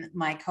Eileen,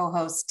 my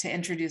co-host, to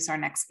introduce our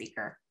next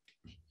speaker.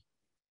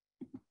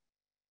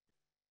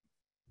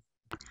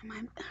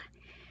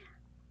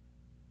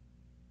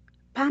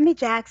 Pammy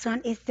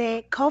Jackson is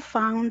the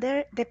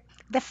co-founder, the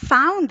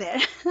founder.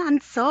 I'm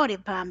sorry,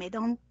 Pammy,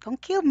 don't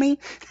kill me.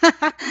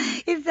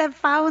 Is the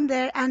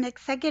founder and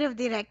executive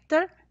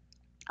director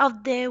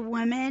of the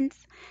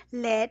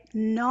women's-led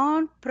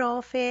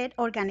non-profit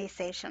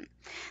organization,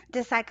 the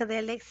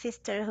Psychedelic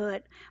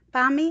Sisterhood.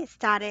 Pammy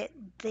started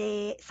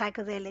the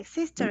Psychedelic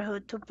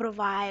Sisterhood to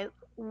provide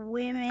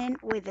women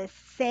with a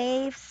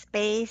safe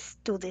space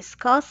to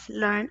discuss,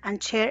 learn,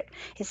 and share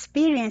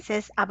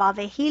experiences about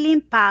the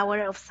healing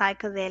power of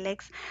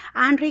psychedelics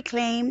and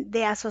reclaim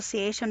the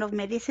association of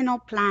medicinal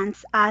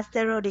plants as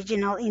their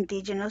original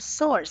indigenous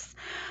source.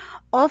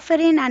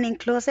 Offering an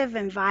inclusive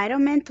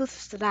environment to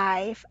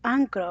thrive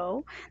and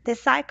grow, the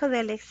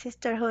Psychedelic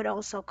Sisterhood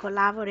also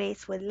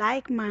collaborates with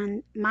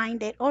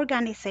like-minded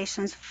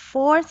organizations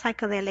for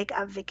psychedelic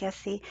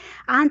advocacy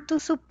and to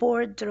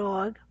support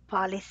drug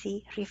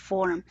policy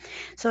reform.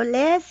 So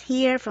let's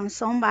hear from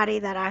somebody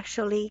that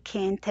actually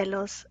can tell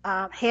us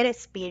her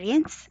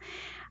experience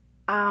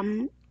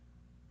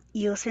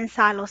using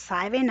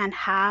psilocybin and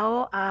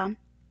how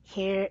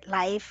her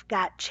life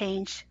got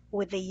changed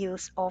with the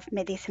use of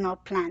medicinal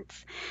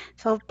plants.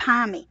 So,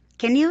 Pammy,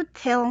 can you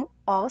tell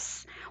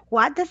us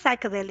what the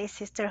Psychedelic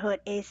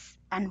Sisterhood is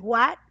and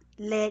what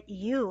led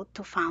you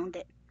to found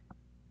it?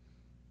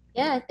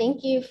 Yeah,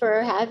 thank you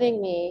for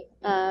having me.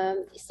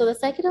 So the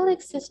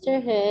Psychedelic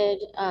Sisterhood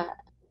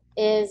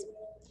is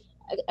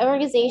an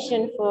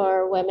organization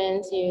for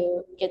women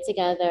to get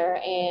together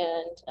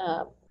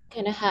and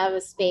kind of have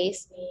a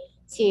space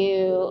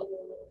to,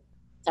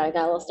 sorry, I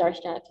got a little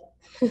starstruck,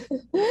 to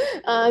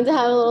have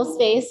a little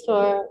space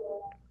for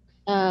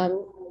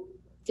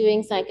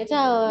doing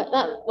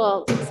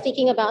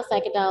speaking about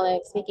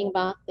psychedelics, speaking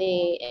about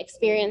the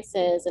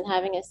experiences and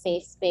having a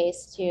safe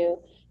space to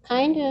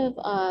kind of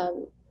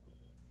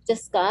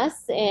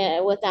discuss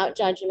without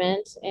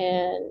judgment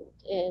and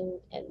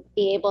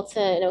be able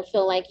to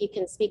feel like you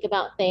can speak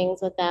about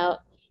things without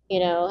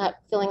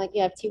feeling like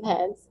you have two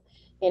heads.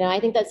 I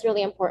think that's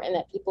really important,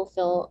 that people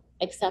feel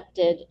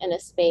accepted in a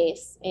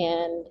space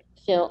and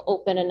feel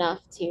open enough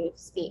to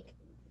speak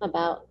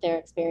about their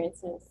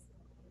experiences.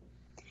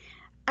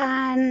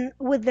 And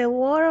with the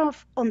war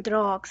on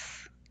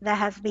drugs that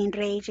has been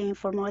raging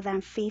for more than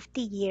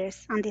 50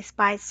 years, and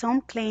despite some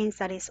claims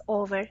that it's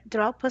over,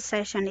 drug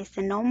possession is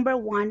the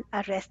 #1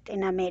 arrest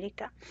in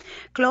America,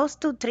 close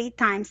to 3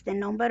 times the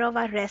number of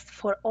arrests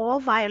for all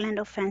violent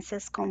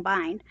offenses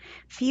combined.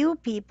 Few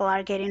people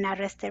are getting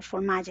arrested for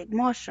magic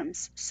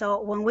mushrooms.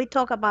 So when we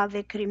talk about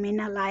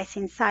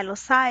decriminalizing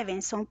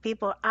psilocybin, some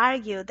people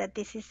argue that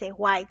this is a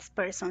white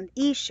person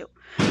issue.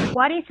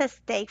 What is at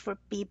stake for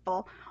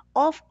people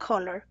of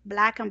color,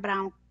 black and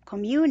brown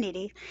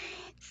community,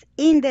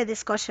 in the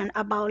discussion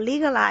about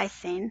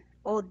legalizing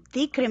or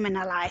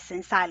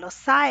decriminalizing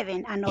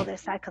psilocybin and other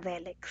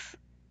psychedelics?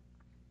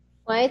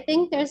 Well, I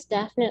think there's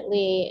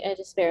definitely a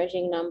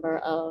disparaging number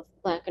of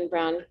Black and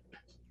brown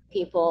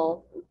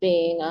people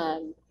being,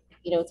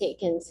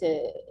 taken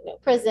to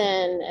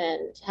prison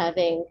and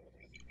having,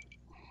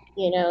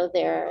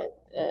 their,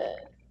 I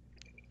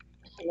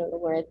don't know the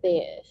word,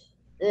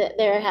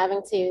 they're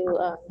having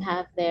to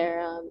have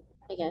their,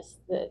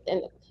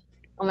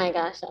 oh my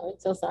gosh, I'm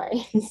so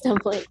sorry,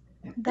 stumbling.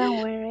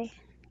 Don't worry,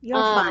 you're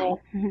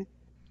fine.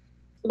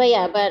 But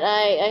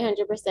I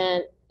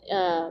 100%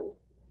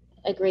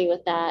 agree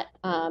with that.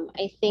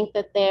 I think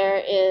that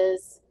there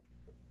is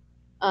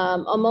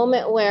a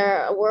moment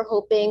where we're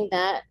hoping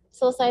that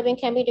psilocybin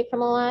can be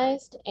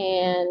decriminalized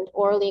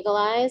or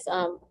legalized,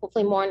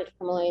 hopefully more on the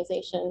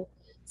decriminalization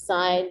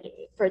side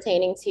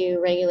pertaining to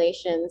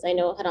regulations. I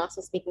know Hadass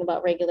was speaking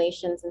about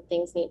regulations, and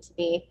things need to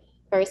be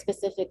very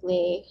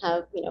specifically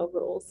have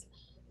rules,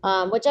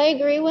 which I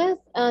agree with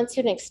to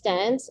an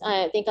extent.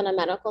 I think on the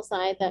medical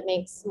side that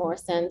makes more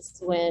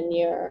sense when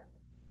you're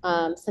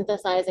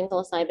synthesizing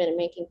psilocybin and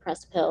making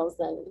pressed pills,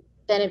 and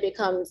then it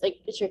becomes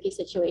like a tricky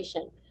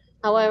situation.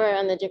 However,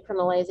 on the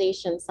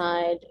decriminalization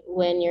side,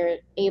 when you're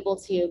able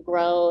to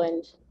grow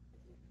and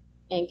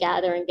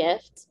gather and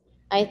gift,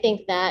 I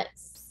think that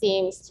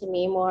seems to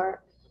me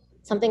more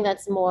something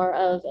that's more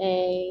of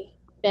a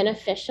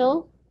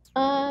beneficial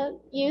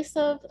use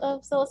of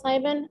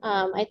psilocybin.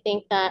 I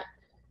think that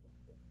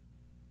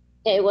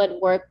it would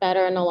work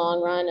better in the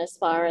long run as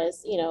far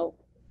as, like,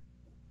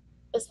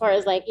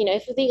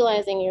 if you're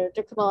legalizing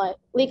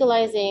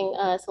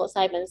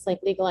psilocybin, it's like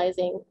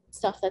legalizing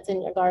stuff that's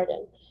in your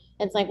garden.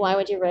 It's like, why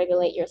would you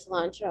regulate your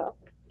cilantro?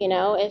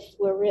 If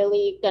we're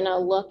really gonna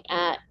look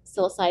at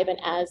psilocybin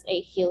as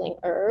a healing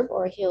herb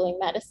or a healing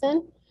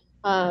medicine,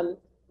 then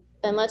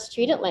let's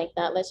treat it like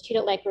that. Let's treat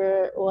it like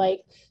we're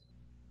like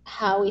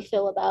how we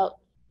feel about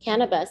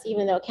cannabis,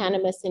 even though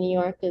cannabis in New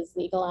York is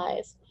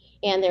legalized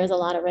and there's a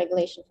lot of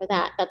regulation for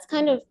that. That's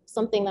kind of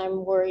something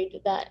I'm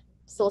worried that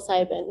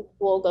psilocybin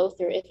will go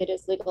through if it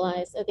is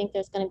legalized. I think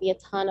there's going to be a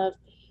ton of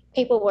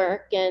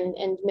paperwork and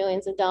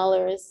millions of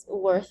dollars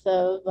worth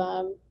of,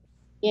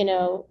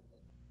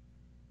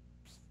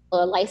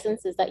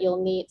 licenses that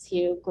you'll need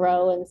to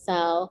grow and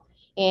sell.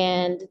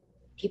 And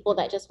people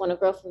that just want to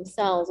grow for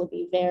themselves will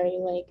be very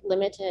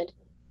limited.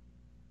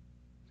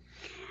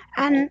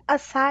 And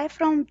aside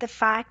from the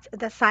fact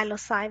that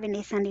psilocybin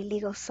is an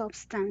illegal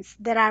substance,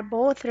 there are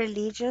both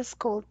religious,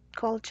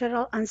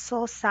 cultural, and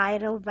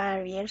societal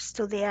barriers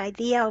to the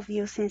idea of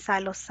using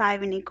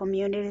psilocybin in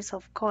communities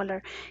of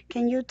color.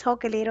 Can you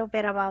talk a little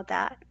bit about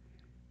that?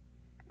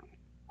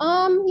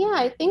 Yeah,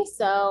 I think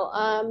so.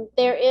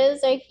 There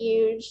is a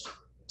huge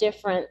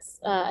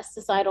difference,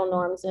 societal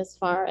norms as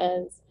far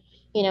as,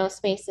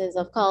 spaces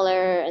of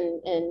color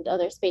and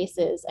other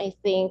spaces. I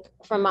think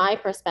from my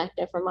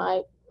perspective, from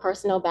my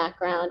personal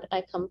background,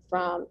 I come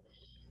from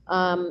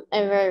a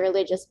very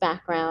religious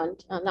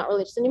background. I'm not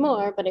religious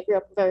anymore, but I grew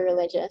up very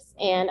religious.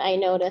 And I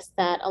noticed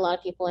that a lot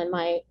of people in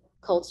my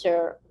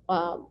culture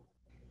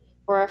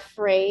were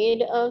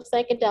afraid of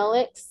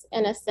psychedelics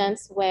in a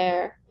sense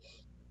where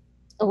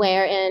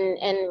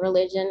in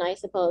religion, I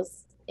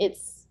suppose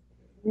it's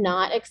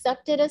not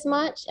accepted as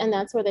much. And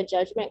that's where the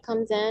judgment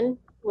comes in,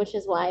 which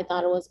is why I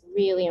thought it was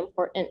really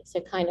important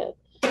to kind of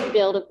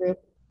build a group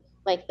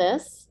like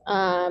this.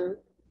 So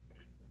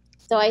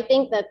I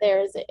think that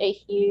there's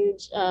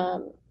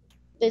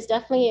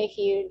definitely a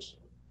huge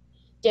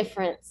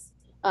difference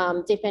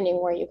depending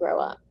where you grow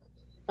up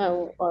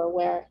or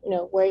where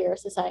your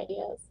society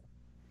is.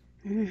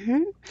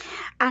 Hmm.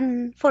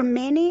 And for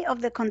many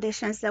of the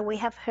conditions that we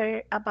have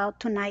heard about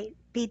tonight,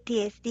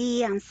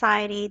 PTSD,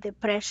 anxiety,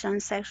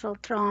 depression, sexual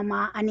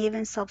trauma, and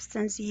even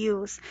substance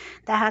use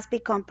that has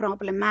become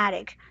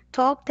problematic,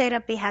 talk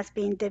therapy has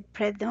been the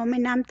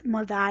predominant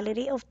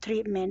modality of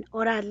treatment,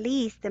 or at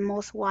least the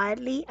most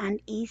widely and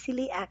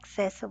easily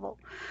accessible.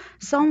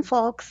 Some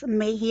folks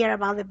may hear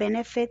about the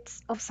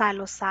benefits of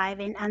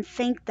psilocybin and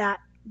think that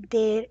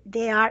they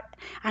are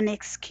an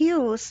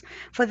excuse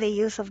for the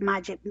use of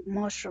magic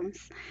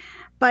mushrooms,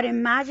 but a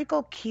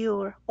magical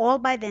cure all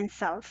by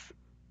themselves.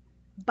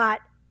 But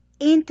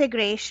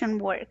integration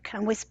work,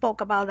 and we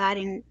spoke about that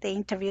in the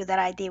interview that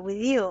I did with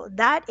you,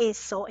 that is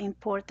so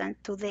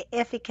important to the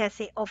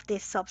efficacy of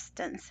this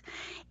substance.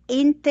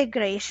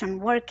 Integration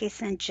work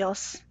isn't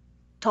just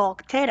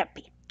talk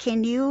therapy.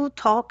 Can you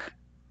talk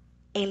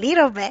a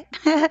little bit?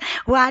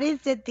 What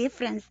is the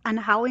difference and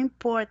how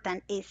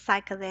important is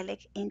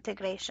psychedelic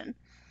integration?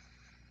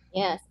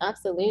 Yes,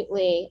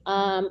 absolutely.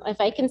 If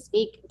I can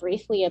speak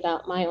briefly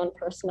about my own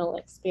personal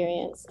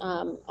experience,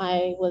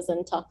 I was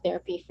in talk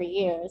therapy for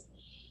years,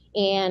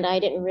 and I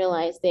didn't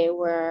realize there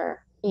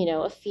were,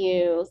 a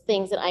few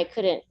things that I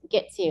couldn't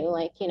get to.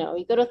 Like,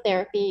 you go to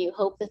therapy, you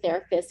hope the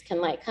therapist can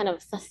like kind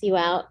of suss you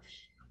out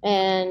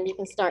and you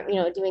can start,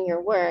 doing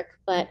your work.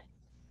 But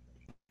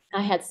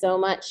I had so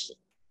much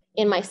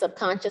in my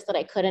subconscious that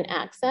I couldn't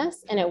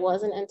access. And it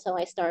wasn't until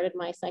I started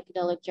my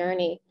psychedelic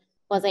journey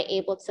was I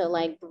able to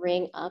like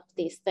bring up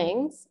these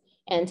things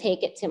and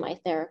take it to my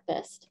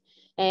therapist.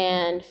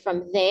 And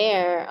from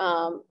there,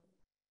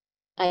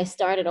 I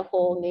started a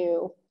whole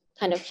new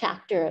kind of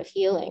chapter of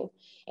healing.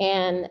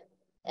 And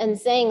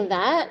saying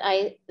that,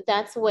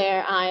 that's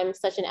where I'm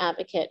such an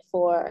advocate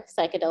for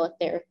psychedelic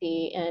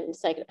therapy and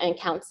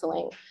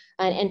counseling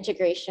and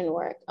integration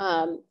work.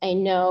 I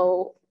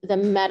know the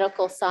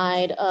medical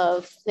side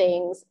of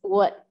things,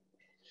 what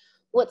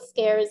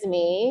scares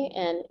me,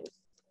 and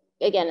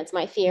again, it's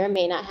my fear,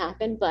 may not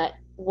happen, but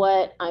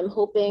what I'm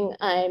hoping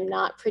I'm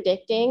not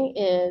predicting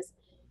is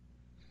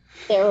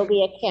there will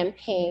be a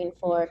campaign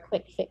for a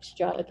quick fix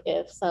drug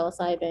if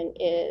psilocybin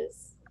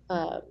is,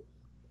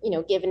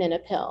 given in a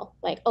pill.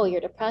 Like, oh,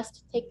 you're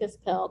depressed, take this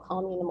pill,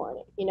 call me in the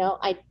morning.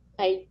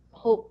 I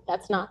hope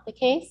that's not the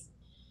case.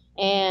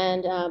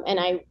 And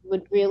I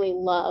would really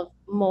love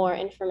more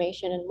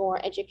information and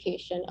more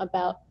education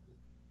about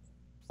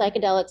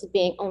psychedelics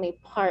being only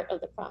part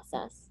of the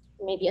process,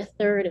 maybe a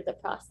third of the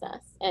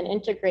process, and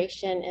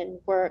integration and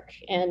work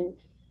and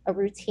a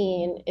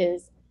routine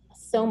is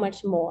so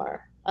much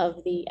more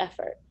of the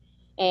effort.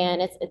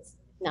 And it's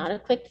not a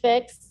quick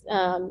fix.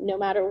 No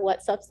matter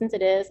what substance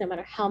it is, no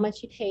matter how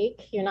much you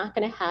take, you're not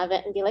going to have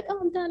it and be like, oh,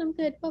 I'm done, I'm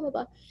good, blah, blah,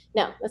 blah.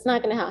 No, that's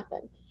not going to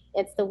happen.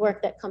 It's the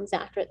work that comes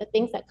after it. The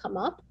things that come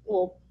up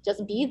will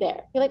just be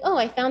there. You're like, oh,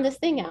 I found this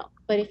thing out.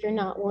 But if you're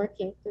not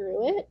working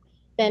through it,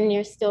 then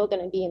you're still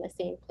going to be in the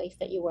same place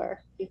that you were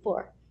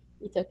before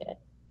you took it.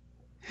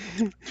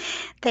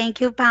 Thank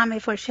you, Pammy,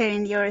 for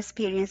sharing your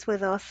experience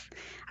with us.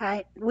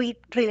 We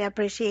really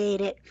appreciate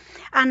it.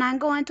 And I'm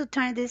going to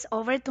turn this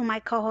over to my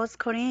co-host,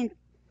 Corinne.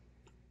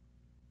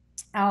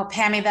 Oh,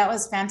 Pammy, that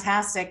was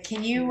fantastic.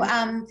 Can you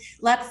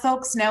let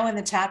folks know in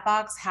the chat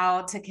box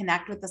how to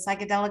connect with the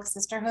Psychedelic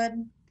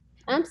Sisterhood?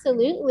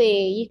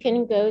 Absolutely. You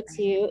can go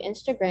to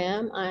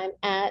Instagram. I'm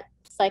at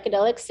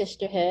Psychedelic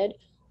Sisterhood,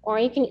 or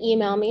you can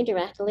email me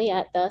directly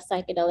at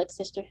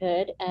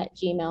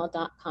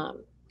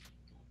thepsychedelicsisterhood@gmail.com.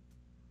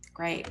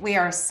 Great. We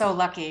are so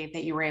lucky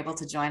that you were able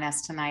to join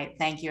us tonight.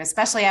 Thank you,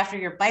 especially after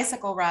your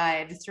bicycle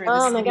ride through the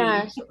city. Oh my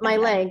gosh, my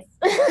legs.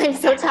 I'm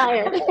so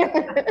tired.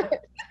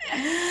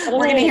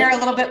 We're going to hear a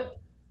little bit.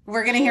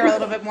 We're going to hear a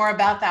little bit more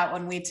about that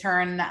when we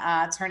turn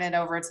it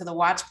over to the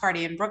watch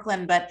party in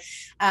Brooklyn. But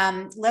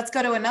let's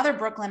go to another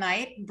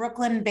Brooklynite.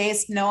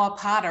 Brooklyn-based Noah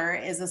Potter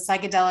is a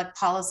psychedelic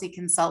policy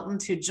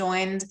consultant who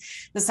joined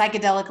the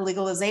psychedelic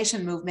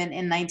legalization movement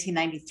in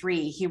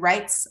 1993. He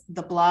writes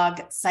the blog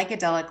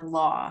Psychedelic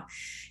Law.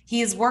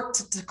 He has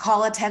worked to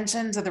call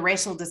attention to the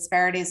racial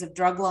disparities of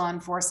drug law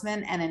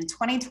enforcement, and in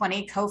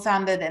 2020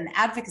 co-founded an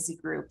advocacy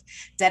group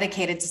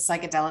dedicated to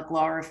psychedelic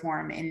law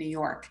reform in New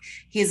York.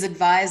 He has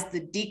advised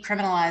the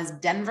Decriminalize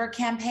Denver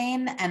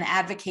campaign and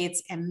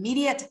advocates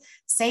immediate,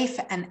 safe,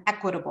 and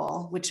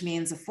equitable, which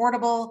means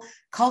affordable,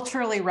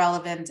 culturally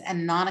relevant,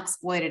 and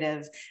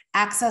non-exploitative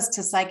access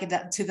to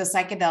the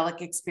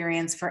psychedelic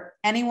experience for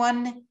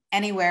anyone,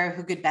 anywhere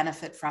who could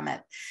benefit from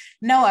it.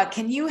 Noah,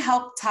 can you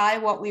help tie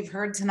what we've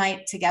heard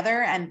tonight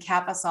together and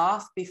cap us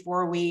off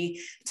before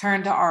we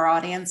turn to our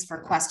audience for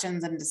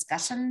questions and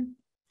discussion?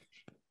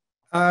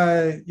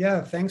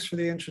 Yeah, thanks for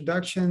the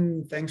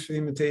introduction. Thanks for the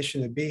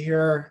invitation to be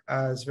here.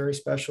 It's a very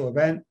special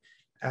event.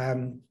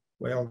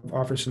 I'll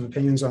offer some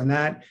opinions on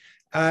that.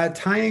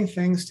 Tying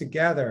things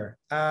together.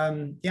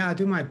 Yeah, I'll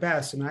do my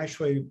best. And I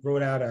actually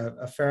wrote out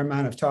a fair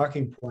amount of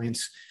talking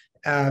points.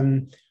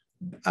 And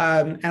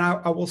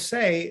I will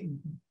say,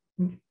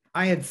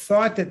 I had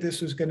thought that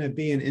this was going to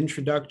be an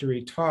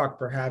introductory talk,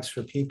 perhaps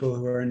for people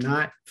who are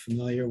not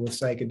familiar with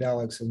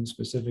psychedelics and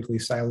specifically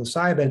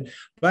psilocybin,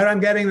 but I'm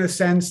getting the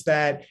sense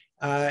that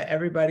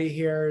everybody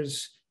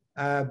here's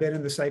been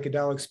in the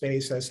psychedelic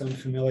space, has some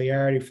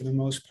familiarity for the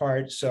most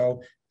part.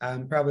 So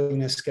I'm probably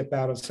going to skip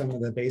out of some of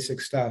the basic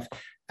stuff.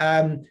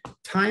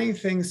 Tying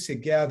things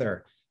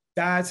together,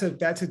 that's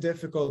a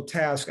difficult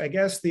task. I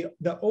guess the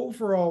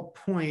overall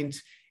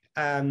point,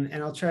 and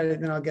I'll try to,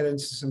 then I'll get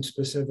into some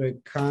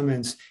specific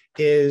comments,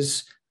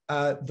 is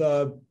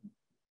the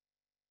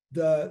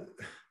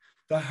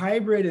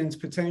hybrid and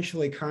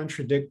potentially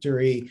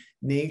contradictory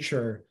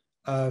nature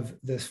of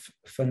this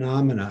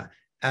phenomena.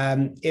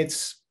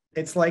 It's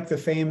like the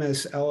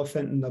famous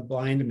elephant and the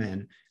blind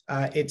man.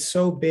 It's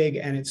so big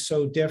and it's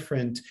so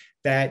different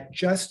that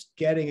just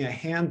getting a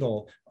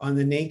handle on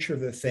the nature of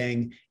the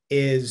thing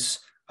is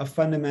a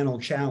fundamental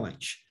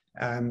challenge.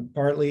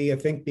 Partly, I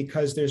think,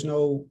 because there's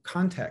no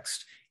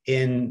context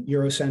in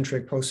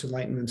Eurocentric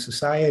post-Enlightenment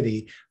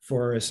society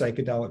for a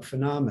psychedelic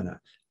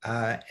phenomena.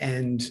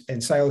 And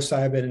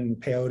psilocybin and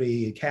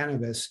peyote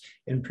cannabis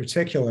in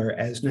particular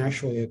as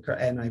naturally occur,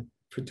 and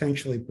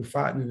potentially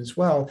bufotenin as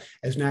well,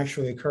 as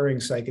naturally occurring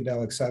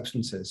psychedelic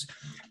substances.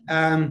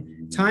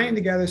 Tying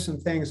together some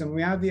things, and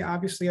we have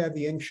obviously have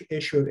the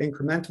issue of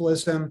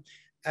incrementalism,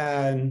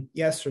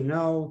 yes or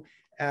no.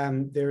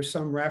 There's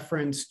some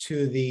reference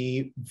to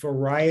the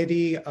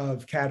variety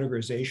of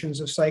categorizations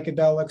of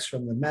psychedelics,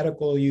 from the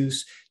medical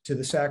use to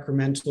the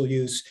sacramental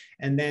use,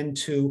 and then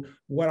to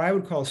what I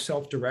would call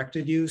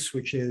self-directed use,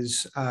 which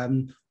is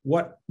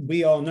what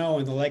we all know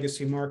in the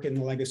legacy market and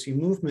the legacy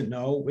movement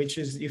know, which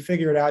is you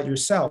figure it out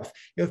yourself.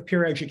 You have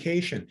peer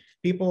education.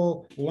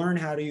 People learn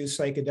how to use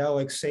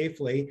psychedelics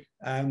safely.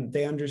 Some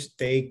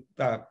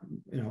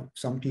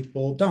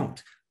people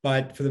don't.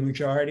 But for the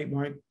majority,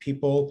 more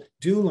people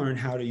do learn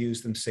how to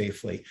use them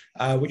safely,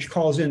 which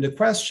calls into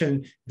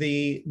question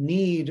the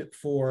need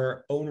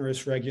for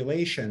onerous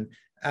regulation,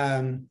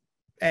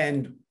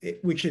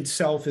 which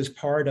itself is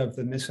part of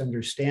the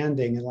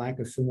misunderstanding and lack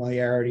of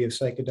familiarity of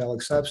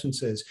psychedelic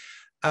substances.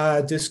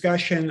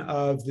 Discussion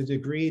of the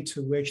degree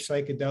to which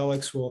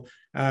psychedelics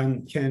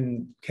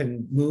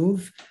can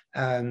move,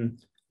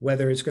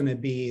 whether it's going to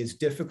be as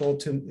difficult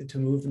to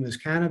move them as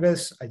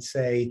cannabis. I'd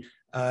say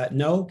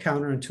no,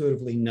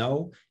 counterintuitively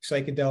no.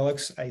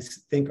 Psychedelics, I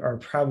think, are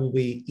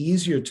probably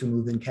easier to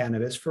move than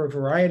cannabis for a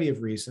variety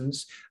of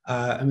reasons.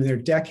 I mean, there are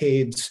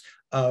decades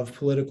of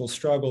political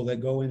struggle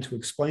that go into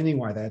explaining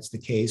why that's the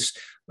case.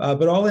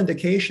 But all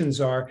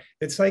indications are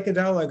that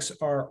psychedelics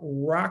are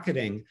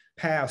rocketing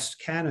past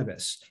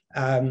cannabis,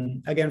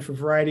 again, for a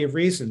variety of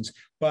reasons.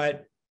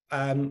 But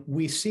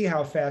we see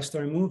how fast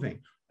they're moving.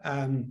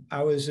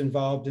 I was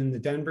involved in the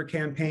Denver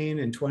campaign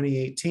in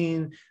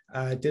 2018,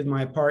 did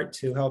my part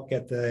to help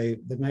get the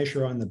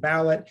measure on the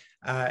ballot,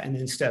 and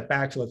then step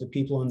back to let the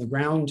people on the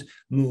ground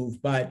move.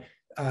 But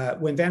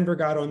when Denver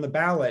got on the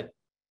ballot,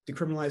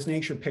 decriminalized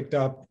nature picked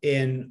up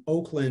in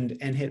Oakland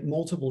and hit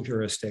multiple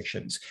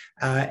jurisdictions.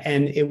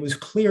 And it was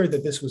clear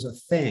that this was a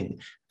thing.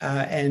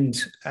 And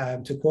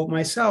to quote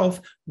myself,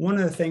 one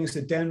of the things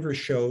that Denver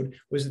showed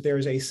was that there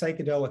is a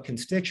psychedelic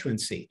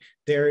constituency.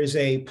 There is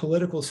a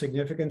political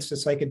significance to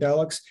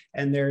psychedelics,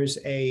 and there's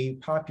a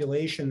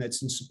population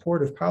that's in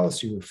support of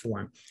policy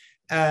reform.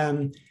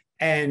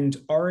 And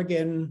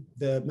Oregon,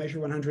 the Measure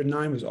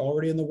 109 was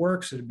already in the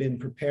works. It had been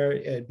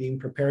prepared, being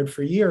prepared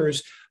for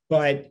years,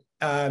 but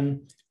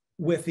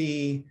with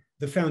the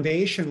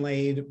foundation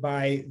laid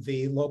by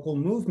the local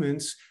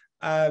movements,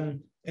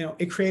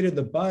 it created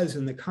the buzz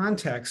and the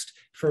context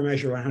for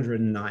Measure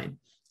 109.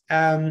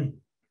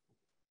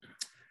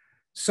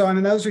 So, I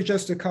mean, those are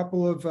just a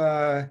couple of,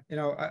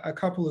 a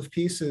couple of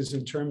pieces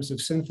in terms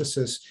of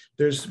synthesis.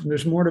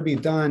 There's more to be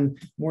done,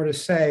 more to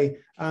say.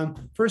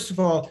 First of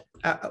all,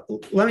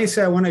 let me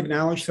say I want to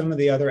acknowledge some of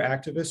the other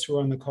activists who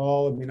are on the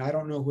call. I mean, I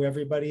don't know who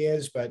everybody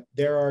is, but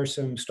there are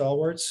some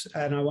stalwarts,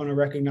 and I want to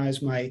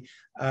recognize my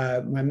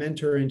my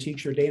mentor and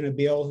teacher, Dana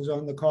Beal, who's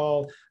on the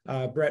call,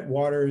 Brett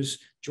Waters,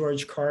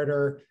 George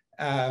Carter.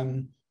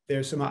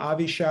 There's some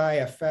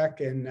Avishai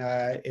Afek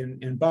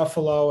in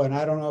Buffalo, and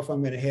I don't know if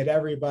I'm going to hit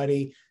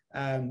everybody,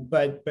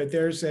 but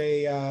there's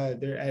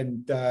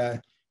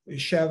Sheva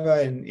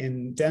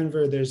in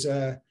Denver. There's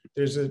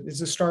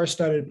a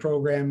star-studded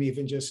program,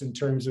 even just in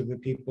terms of the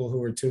people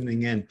who are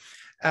tuning in.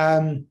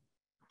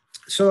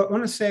 So I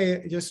want to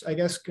say, just I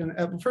guess,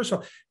 first of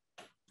all,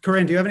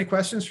 Corinne, do you have any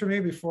questions for me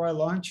before I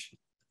launch?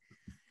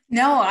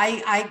 No,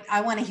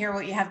 I want to hear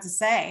what you have to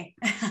say.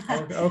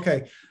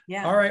 Okay.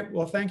 Yeah. All right.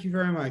 Well, thank you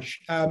very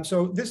much.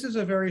 So this is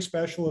a very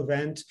special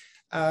event.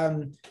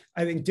 I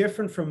think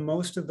different from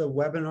most of the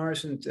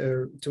webinars and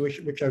to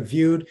which I've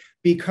viewed,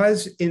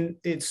 because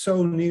it's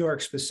so New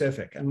York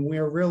specific, and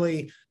we're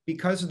really,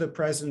 because of the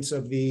presence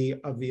of the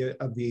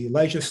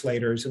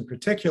legislators in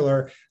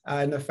particular,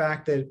 and the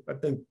fact that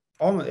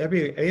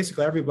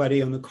basically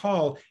everybody on the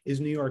call is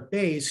New York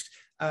based,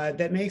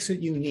 that makes it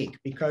unique,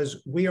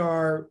 because we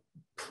are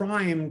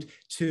primed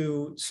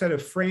to set a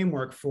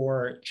framework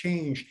for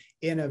change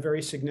in a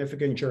very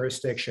significant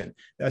jurisdiction,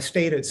 the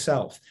state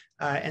itself.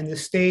 And the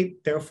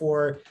state,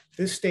 therefore,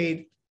 this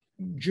state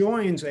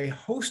joins a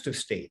host of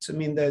states. I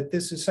mean,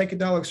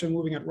 psychedelics are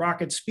moving at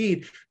rocket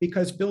speed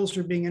because bills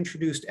are being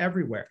introduced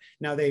everywhere.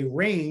 Now, they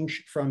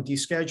range from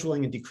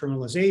descheduling and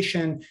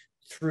decriminalization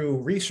through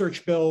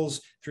research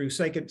bills, through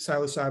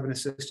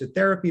psilocybin-assisted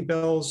therapy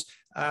bills,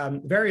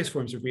 various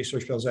forms of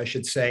research bills, I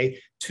should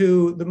say,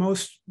 to the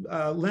most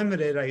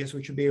limited, I guess,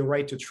 which would be a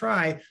right to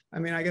try. I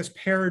mean, I guess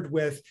paired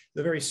with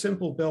the very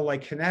simple bill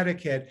like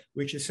Connecticut,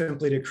 which is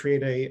simply to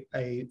create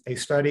a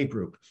study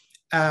group.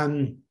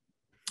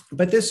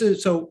 But this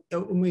is, so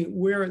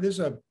there's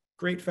a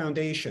great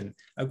foundation,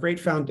 a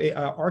great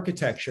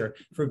architecture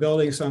for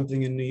building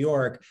something in New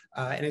York.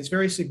 And it's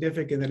very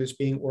significant that it's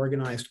being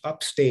organized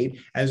upstate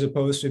as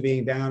opposed to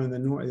being down in the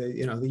north,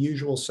 the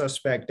usual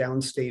suspect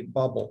downstate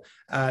bubble.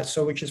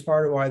 So which is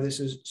part of why this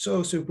is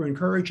so super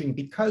encouraging,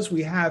 because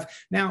we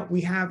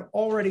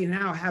already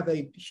have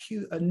a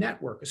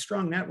network, a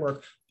strong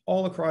network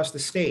all across the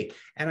state.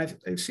 And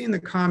I've seen the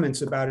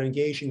comments about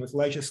engaging with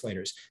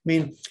legislators. I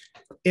mean,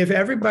 if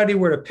everybody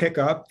were to pick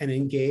up and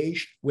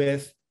engage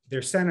with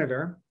their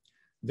senator,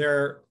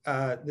 the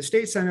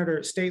state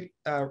senator, state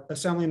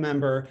assembly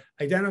member,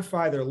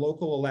 identify their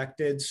local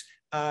electeds,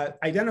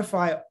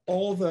 identify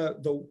all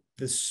the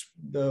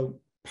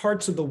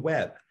parts of the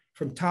web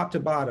from top to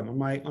bottom.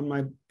 On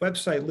my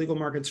website, Legal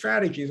Market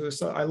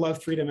Strategies, I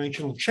love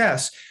three-dimensional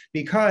chess,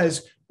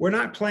 because we're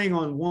not playing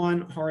on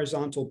one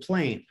horizontal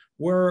plane.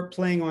 We're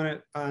playing on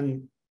it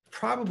on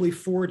probably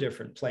 4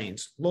 different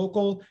planes: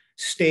 local,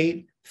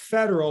 state,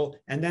 federal,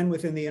 and then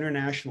within the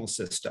international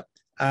system.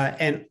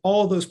 And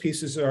all those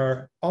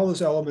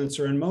elements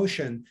are in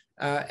motion.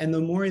 And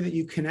the more that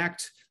you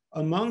connect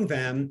among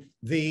them,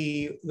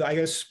 the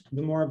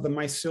more of the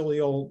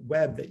mycelial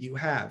web that you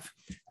have.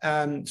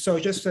 So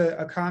just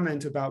a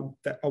comment about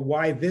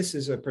why this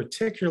is a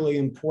particularly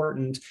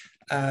important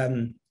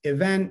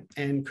event.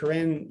 And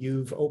Corinne,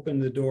 you've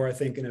opened the door, I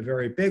think, in a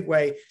very big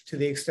way, to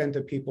the extent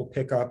that people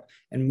pick up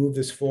and move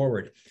this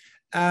forward.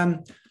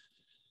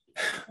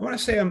 I want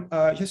to say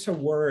just a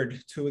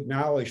word to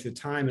acknowledge the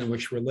time in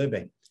which we're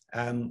living.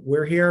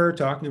 We're here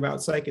talking about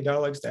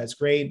psychedelics. That's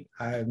great.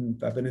 I've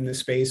been in this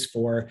space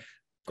for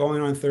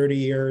going on 30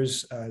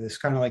 years. It's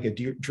kind of like a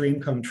dream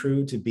come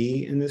true to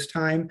be in this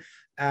time.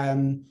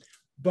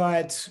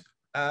 But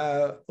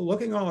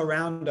looking all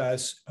around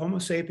us, Homo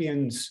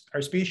sapiens,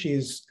 our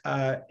species,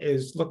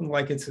 is looking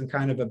like it's in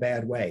kind of a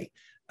bad way.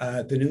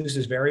 The news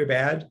is very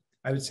bad,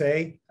 I would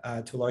say,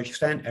 to a large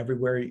extent,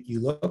 everywhere you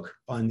look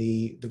on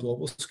the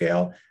global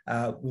scale.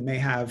 We may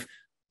have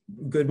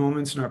good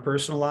moments in our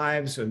personal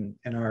lives and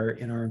in our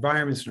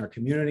environments, in our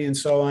community, and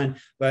so on,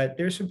 but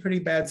there's some pretty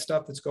bad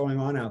stuff that's going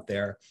on out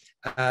there.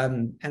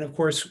 And of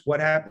course,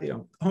 what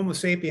happened, Homo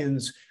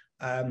sapiens,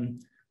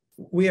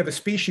 we have a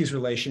species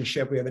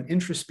relationship. We have an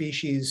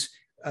intraspecies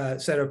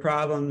set of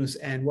problems,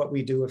 and what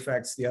we do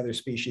affects the other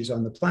species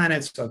on the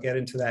planet. So I'll get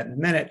into that in a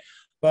minute.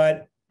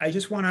 But I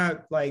just want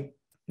to like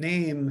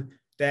name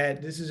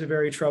that this is a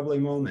very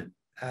troubling moment.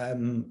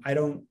 I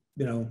don't,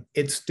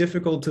 it's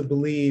difficult to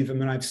believe. I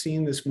mean, I've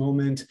seen this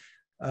moment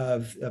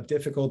of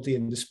difficulty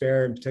and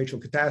despair and potential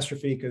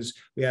catastrophe because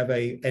we have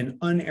an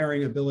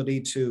unerring ability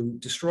to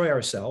destroy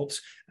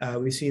ourselves.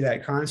 We see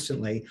that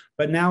constantly,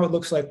 but now it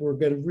looks like we're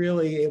going to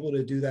really able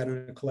to do that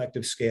on a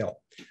collective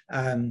scale.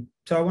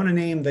 So I want to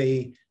name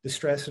the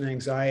stress and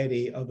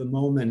anxiety of the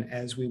moment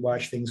as we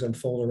watch things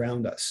unfold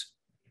around us.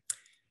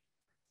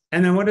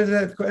 And then what is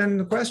that? And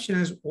the question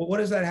is, well, what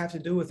does that have to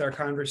do with our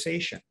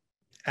conversation?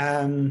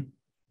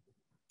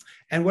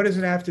 And what does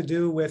it have to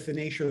do with the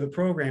nature of the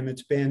program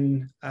it's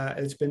been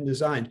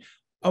designed?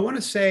 I want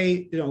to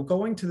say,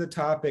 going to the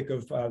topic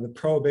of the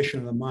prohibition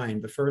of the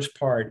mind, the first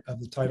part of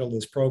the title of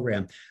this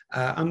program,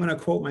 I'm going to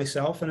quote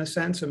myself in a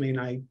sense. I mean,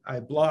 I've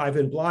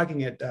been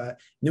blogging at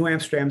New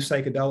Amsterdam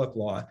Psychedelic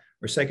Law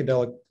or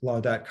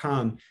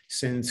psychedeliclaw.com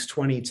since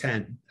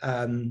 2010.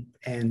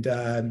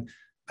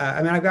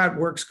 I mean, I've got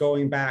works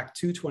going back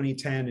to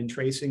 2010 and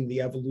tracing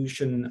the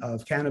evolution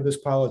of cannabis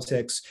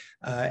politics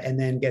and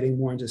then getting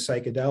more into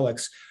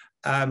psychedelics.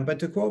 But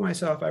to quote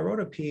myself, I wrote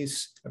a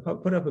piece, I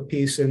put up a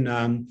piece in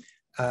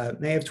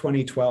May of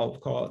 2012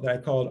 that I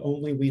called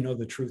Only We Know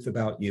the Truth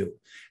About You.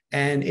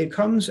 And it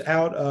comes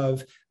out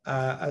of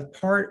a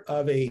part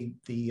of a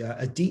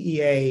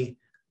DEA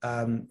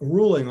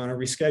ruling on a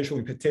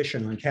rescheduling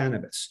petition on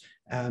cannabis.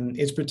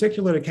 It's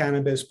particular to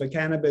cannabis, but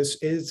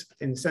cannabis is,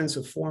 in a sense,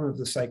 a form of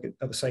a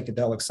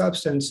psychedelic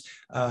substance.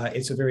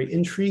 It's a very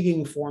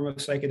intriguing form of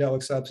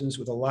psychedelic substance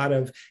with a lot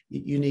of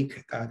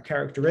unique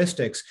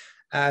characteristics.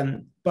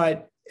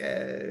 But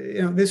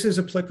this is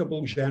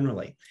applicable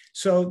generally.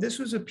 So this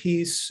was a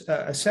piece,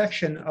 a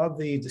section of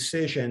the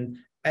decision,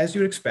 as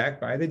you'd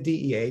expect, by the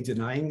DEA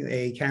denying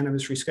a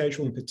cannabis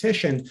rescheduling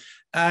petition,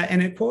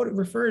 and it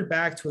referred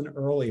back to an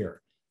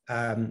earlier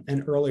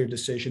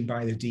decision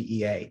by the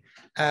DEA.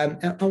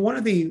 And one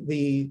of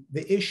the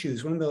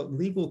issues, one of the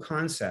legal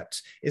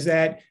concepts is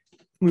that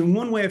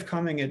one way of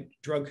coming at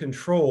drug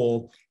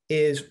control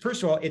is,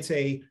 first of all, it's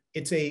a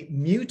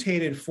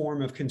mutated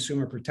form of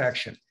consumer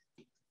protection.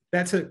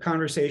 That's a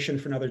conversation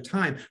for another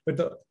time. But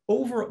the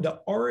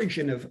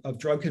origin of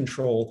drug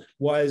control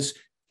was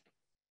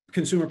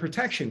consumer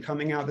protection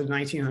coming out of the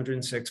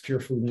 1906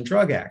 Pure Food and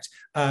Drug Act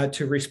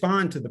to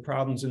respond to the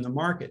problems in the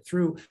market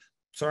through,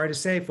 sorry to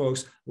say,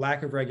 folks,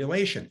 lack of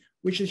regulation,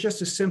 which is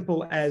just as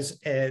simple as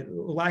a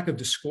lack of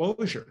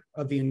disclosure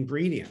of the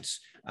ingredients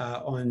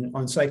on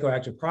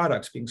psychoactive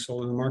products being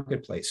sold in the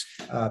marketplace,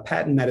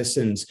 patent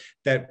medicines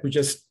that were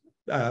just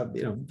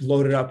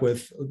loaded up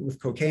with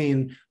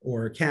cocaine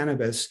or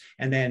cannabis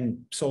and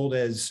then sold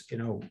as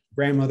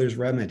grandmother's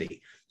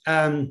remedy.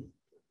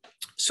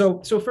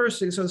 So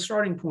the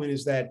starting point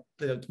is that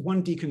the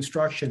one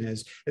deconstruction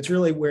is it's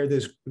really where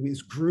this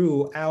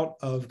grew out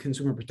of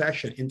consumer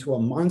protection into a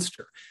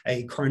monster,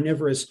 a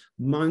carnivorous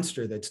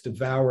monster that's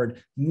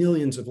devoured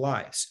millions of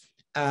lives.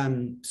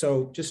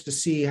 So just to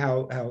see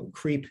how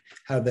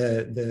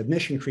the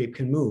mission creep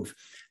can move.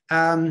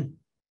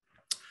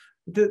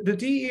 The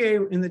DEA,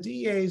 in the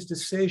DEA's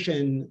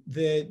decision,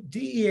 the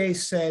DEA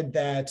said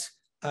that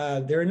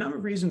there are a number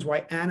of reasons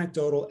why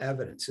anecdotal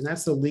evidence, and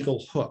that's the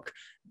legal hook,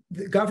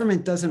 the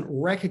government doesn't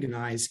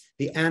recognize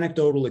the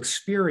anecdotal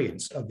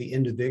experience of the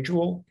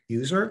individual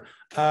user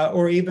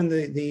or even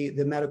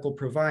the medical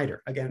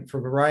provider, again, for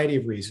a variety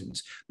of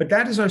reasons. But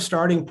that is our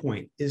starting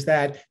point, is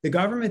that the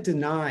government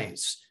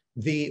denies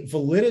the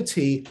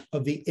validity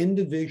of the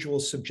individual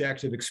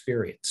subjective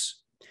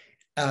experience.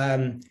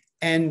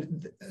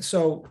 And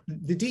so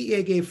the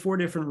DEA gave 4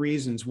 different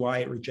reasons why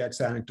it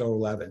rejects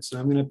anecdotal evidence, and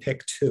I'm going to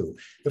pick 2.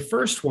 The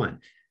first one,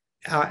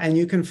 and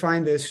you can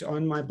find this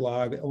on my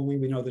blog, Only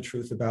We Know the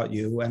Truth About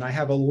You, and I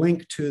have a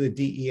link to the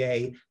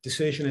DEA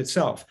decision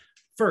itself.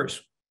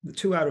 First,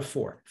 2 out of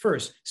 4.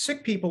 First,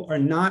 sick people are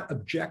not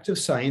objective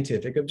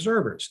scientific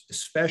observers,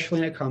 especially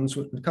when it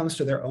comes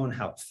to their own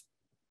health.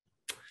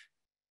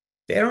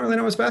 They don't really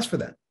know what's best for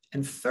them.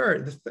 And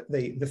third,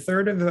 the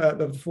third of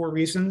the 4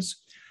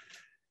 reasons,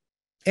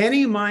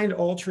 any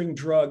mind-altering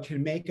drug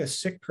can make a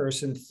sick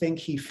person think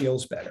he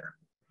feels better.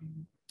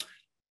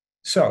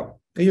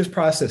 So they just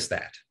process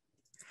that.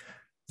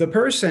 The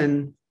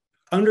person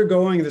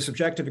undergoing the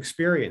subjective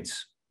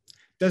experience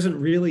doesn't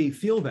really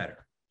feel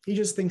better. He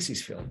just thinks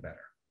he's feeling better.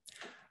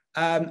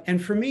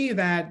 And for me,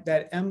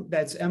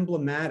 that's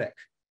emblematic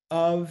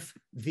of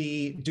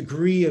the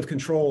degree of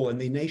control and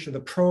the nature of the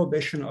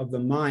prohibition of the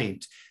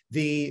mind,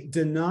 the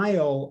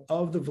denial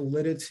of the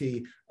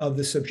validity of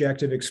the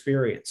subjective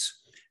experience.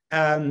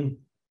 I'm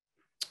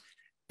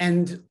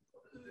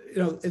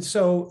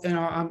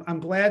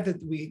glad that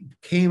we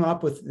came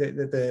up with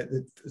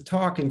the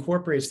talk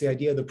incorporates the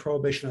idea of the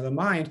prohibition of the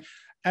mind.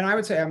 And I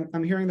would say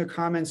I'm hearing the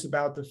comments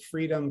about the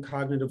freedom,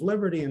 cognitive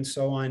liberty, and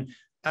so on.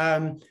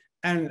 And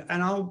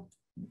I'll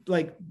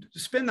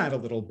spin that a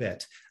little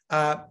bit.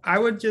 I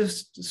would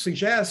just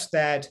suggest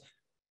that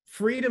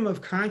freedom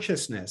of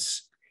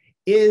consciousness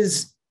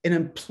is an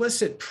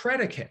implicit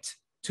predicate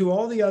to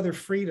all the other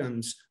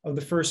freedoms of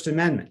the First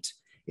Amendment.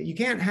 you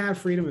can't have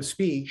freedom of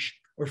speech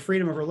or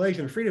freedom of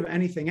religion or freedom of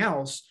anything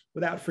else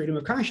without freedom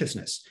of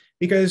consciousness.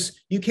 Because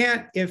you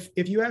can't, if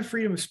you have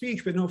freedom of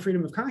speech but no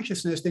freedom of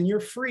consciousness, then you're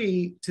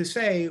free to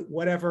say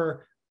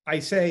whatever I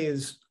say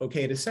is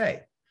okay to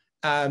say.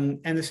 And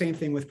the same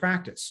thing with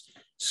practice.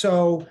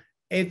 So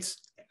it's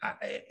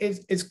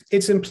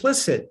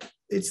implicit.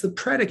 It's the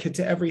predicate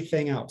to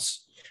everything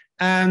else.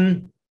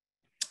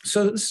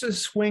 So this is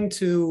swing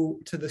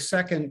to the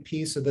second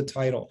piece of the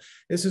title.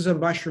 This is a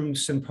mushroom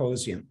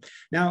symposium.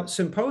 Now,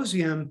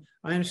 symposium,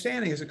 my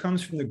understanding is it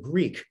comes from the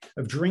Greek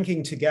of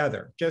drinking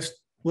together. Just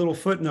little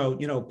footnote,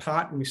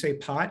 pot, when we say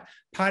pot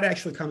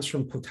actually comes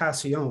from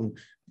potation,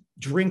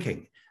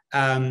 drinking.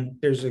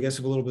 There's, I guess,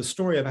 a little bit of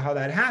story of how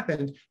that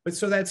happened, but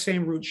so that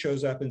same root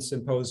shows up in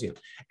symposium.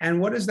 And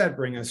what does that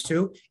bring us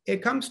to?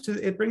 It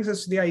brings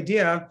us to the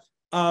idea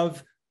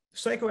of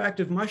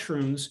psychoactive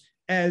mushrooms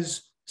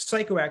as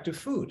psychoactive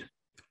food.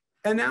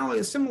 And now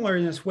it's similar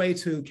in this way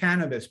to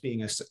cannabis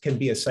can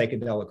be a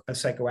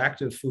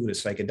psychoactive food, a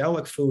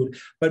psychedelic food,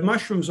 but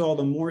mushrooms all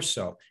the more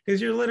so,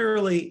 because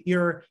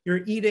you're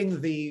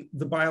eating the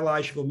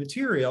biological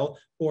material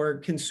or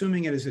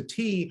consuming it as a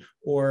tea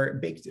or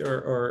baked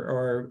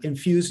or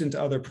infused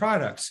into other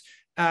products.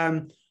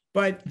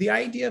 But the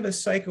idea of a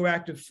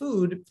psychoactive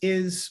food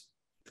is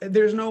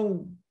there's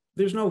no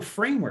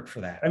framework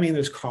for that. I mean,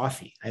 there's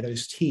coffee,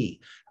 there's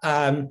tea,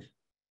 I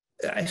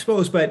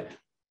suppose, but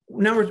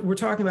now we're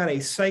talking about a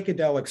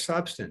psychedelic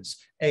substance,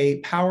 a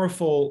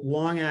powerful,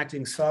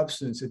 long-acting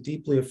substance that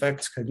deeply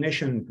affects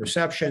cognition,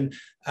 perception,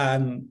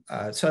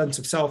 sense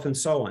of self, and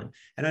so on.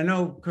 And I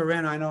know,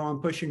 Corinne, I'm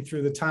pushing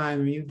through the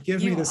time. You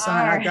give me the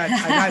sign.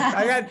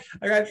 I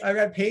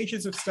got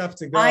pages of stuff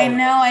to go. I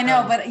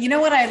know. But you know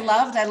what I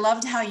loved? I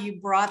loved how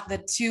you brought the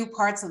two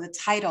parts of the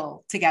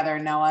title together,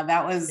 Noah.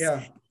 That was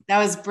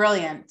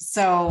brilliant.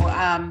 So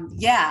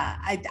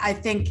I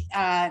think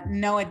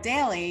Noah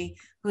Daly,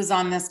 who's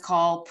on this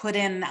call, put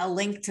in a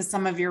link to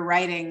some of your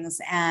writings.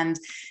 And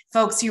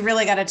folks, you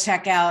really got to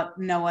check out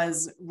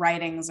Noah's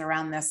writings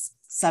around this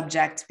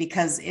subject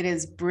because it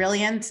is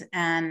brilliant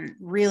and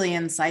really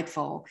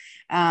insightful.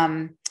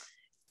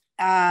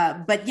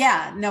 But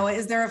yeah, Noah,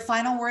 is there a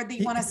final word that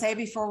you want to say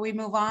before we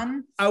move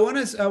on? I want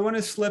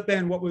to slip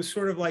in what was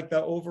sort of like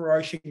the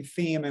overarching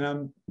theme, and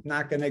I'm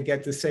not going to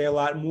get to say a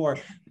lot more,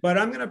 but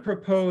I'm going to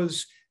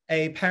propose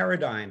a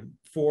paradigm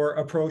for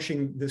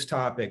approaching this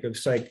topic of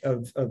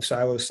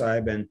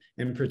psilocybin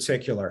in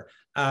particular.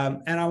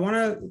 And I want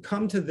to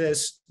come to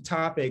this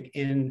topic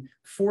in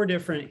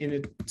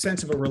a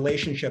sense of a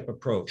relationship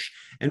approach,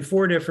 and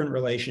 4 different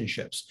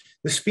relationships.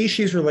 The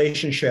species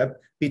relationship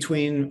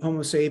between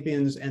Homo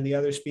sapiens and the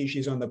other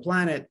species on the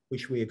planet,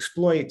 which we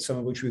exploit, some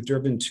of which we've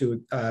driven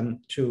to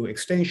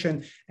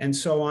extinction, and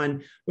so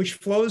on, which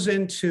flows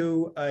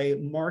into a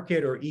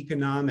market or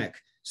economic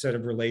set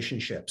of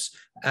relationships.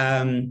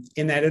 In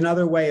that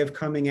another way of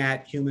coming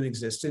at human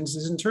existence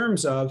is in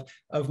terms of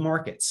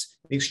markets,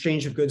 the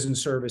exchange of goods and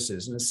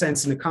services. In a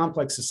sense, in a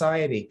complex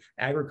society,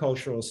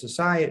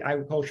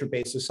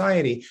 agriculture-based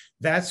society,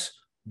 that's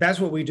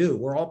what we do.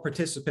 We're all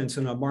participants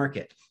in a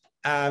market,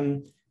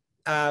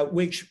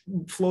 which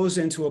flows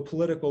into a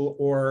political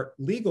or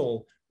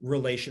legal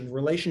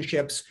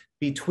relationships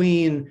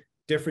between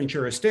different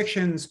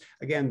jurisdictions,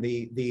 again,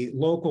 the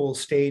local,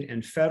 state,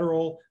 and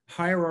federal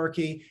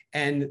hierarchy,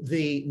 and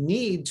the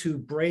need to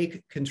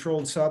break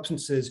controlled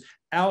substances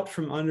out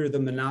from under the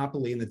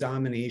monopoly and the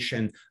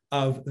domination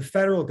of the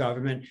federal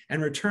government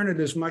and return it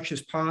as much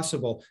as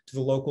possible to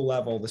the local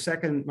level. My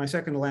second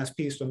to last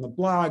piece on the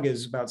blog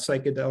is about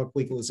psychedelic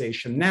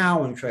legalization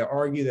now, and I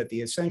argue that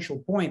the essential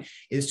point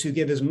is to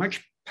give as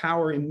much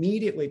power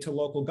immediately to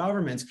local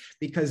governments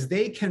because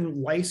they can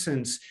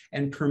license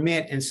and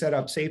permit and set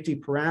up safety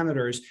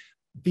parameters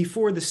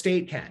before the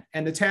state can.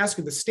 And the task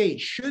of the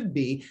state should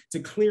be to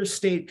clear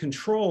state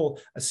control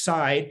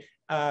aside,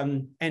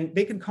 and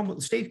the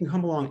state can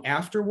come along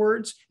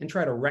afterwards and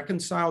try to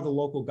reconcile the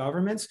local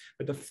governments.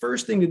 But the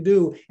first thing to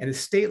do in a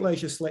state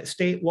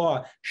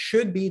law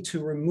should be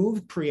to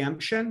remove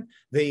preemption,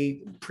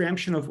 the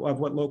preemption of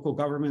what local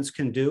governments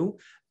can do,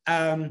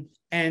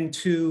 and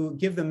to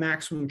give them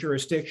maximum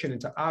jurisdiction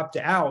and to opt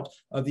out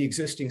of the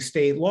existing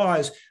state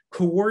laws,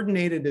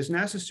 coordinated as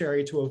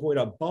necessary to avoid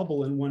a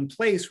bubble in one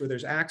place where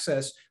there's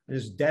access,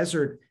 there's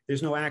desert,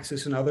 there's no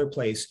access in other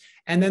place.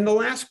 And then the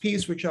last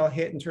piece, which I'll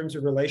hit in terms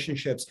of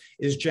relationships,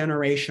 is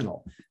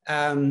generational.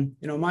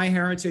 My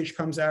heritage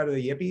comes out of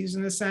the yippies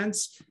in a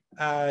sense.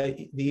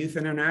 The Youth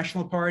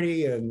International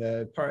Party and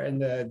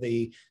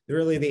the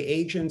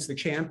agents, the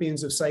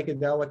champions of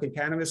psychedelic and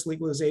cannabis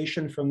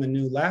legalization from the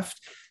New Left.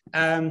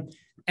 And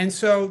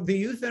so the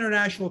Youth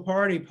International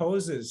Party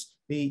poses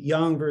the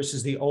young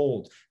versus the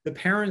old. The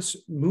parents'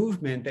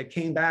 movement that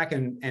came back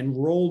and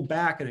rolled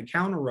back in a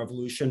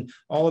counter-revolution,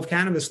 all of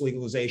cannabis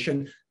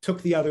legalization,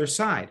 took the other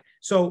side.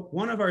 So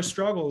one of our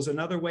struggles,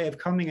 another way of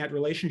coming at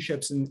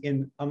relationships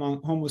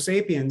among Homo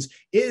sapiens,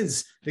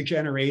 is the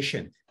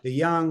generation, the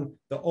young,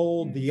 the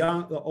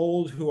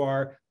old who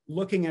are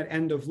looking at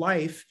end of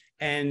life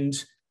and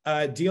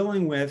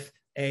dealing with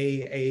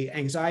a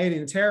anxiety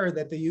and terror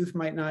that the youth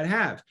might not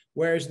have.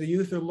 Whereas the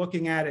youth are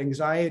looking at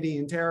anxiety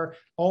and terror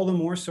all the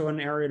more so in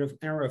an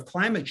era of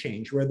climate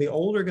change, where the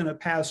old are going to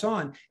pass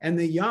on and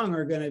the young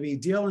are going to be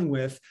dealing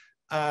with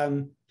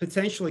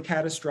potentially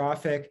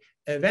catastrophic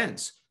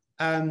events.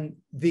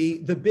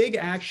 The big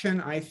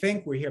action, I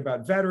think, we hear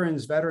about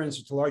veterans are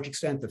to a large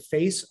extent the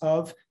face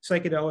of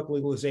psychedelic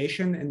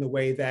legalization in the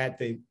way that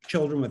the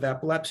children with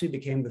epilepsy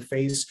became the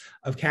face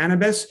of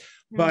cannabis.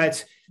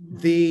 But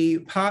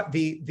the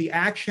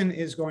action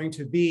is going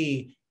to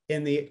be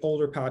in the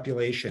older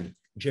population,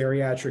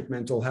 geriatric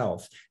mental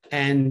health,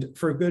 and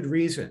for good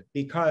reason,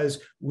 because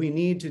we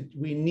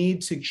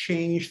need to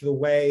change the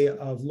way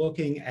of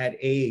looking at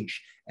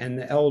age and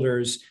the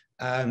elders.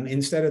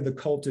 Instead of the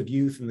cult of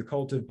youth and the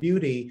cult of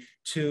beauty,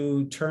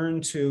 to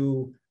turn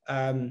to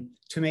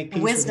make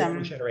peace with the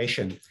older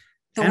generation.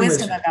 The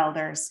wisdom of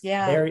elders.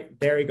 Yeah.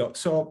 There you go.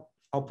 So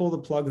I'll pull the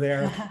plug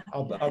there.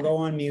 I'll go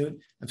on mute.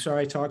 I'm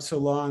sorry I talked so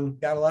long.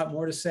 Got a lot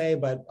more to say,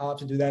 but I'll have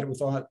to do that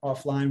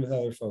offline with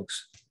other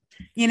folks.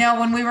 You know,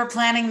 when we were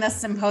planning this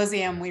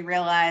symposium, we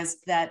realized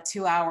that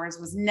 2 hours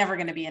was never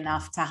going to be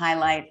enough to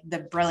highlight the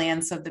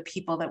brilliance of the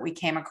people that we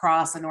came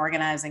across in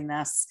organizing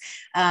this.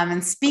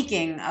 And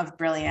speaking of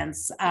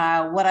brilliance,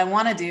 what I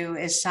want to do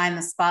is shine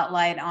the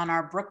spotlight on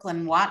our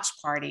Brooklyn watch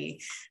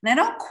party. And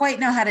I don't quite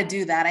know how to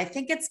do that. I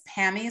think it's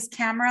Pammy's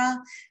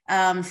camera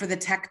for the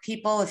tech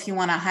people. If you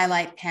want to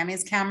highlight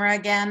Pammy's camera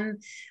again,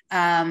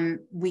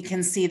 we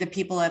can see the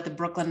people at the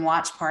Brooklyn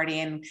watch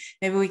party, and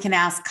maybe we can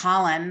ask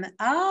Colin.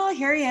 Oh,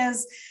 here he is.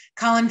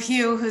 Colin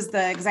Pugh, who's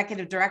the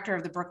executive director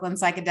of the Brooklyn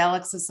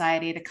Psychedelic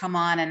Society, to come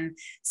on and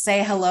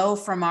say hello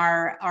from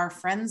our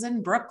friends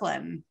in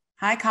Brooklyn.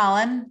 Hi,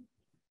 Colin.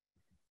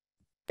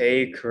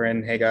 Hey,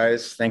 Corinne. Hey,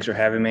 guys. Thanks for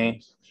having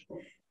me.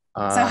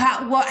 So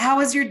how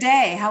was your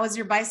day? How was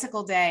your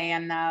bicycle day?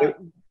 And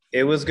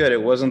it was good.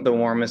 It wasn't the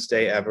warmest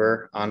day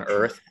ever on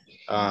Earth.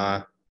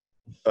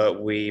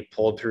 But we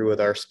pulled through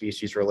with our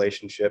species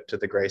relationship to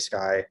the gray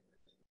sky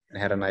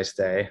and had a nice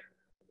day.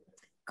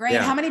 Great.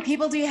 Yeah. How many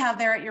people do you have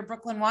there at your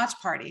Brooklyn watch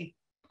party?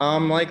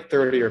 Like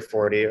 30 or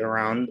 40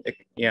 around.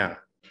 Yeah.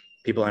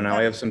 People I know.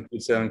 I have some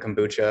pizza and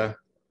kombucha.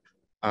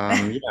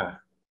 Yeah.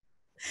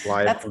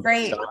 Live. That's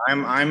great.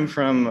 I'm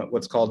from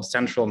what's called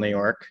Central New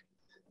York.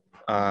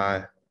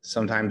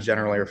 Sometimes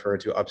generally referred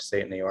to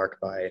upstate New York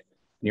by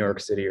New York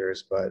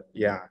Cityers, but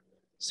yeah,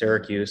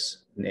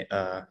 Syracuse,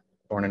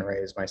 born and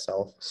raised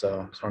myself.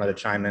 So just wanted to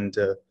chime in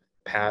to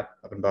Pat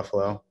up in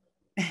Buffalo.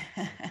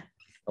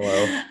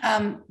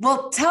 Hello.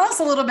 Well, tell us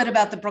a little bit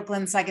about the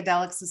Brooklyn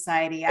Psychedelic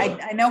Society.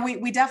 I know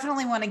we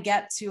definitely want to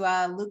get to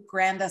Luke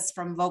Grandis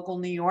from Vocal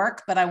New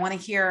York, but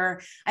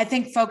I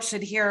think folks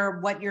should hear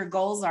what your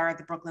goals are at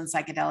the Brooklyn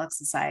Psychedelic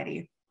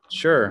Society.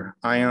 Sure.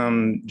 I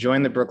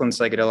joined the Brooklyn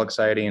Psychedelic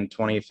Society in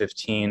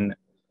 2015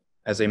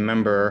 as a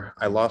member.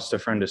 I lost a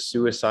friend to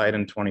suicide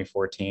in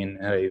 2014,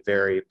 had a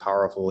very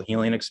powerful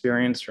healing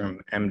experience from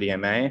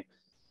MDMA.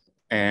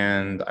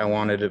 And I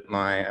wondered if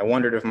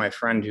my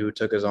friend who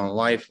took his own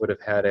life would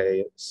have had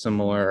a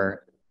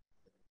similar,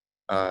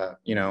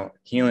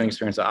 healing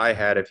experience that I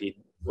had if he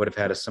would have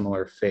had a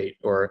similar fate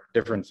or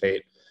different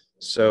fate.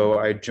 So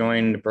I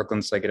joined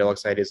Brooklyn Psychedelic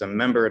Society as a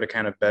member to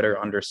kind of better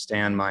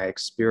understand my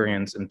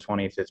experience in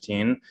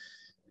 2015.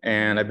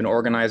 And I've been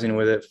organizing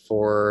with it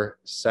for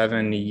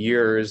 7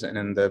 years. And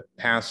in the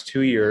past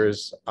 2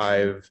 years,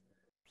 I've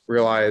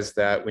realized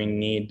that we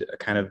need a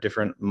kind of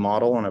different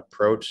model and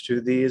approach to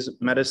these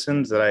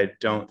medicines that I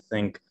don't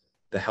think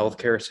the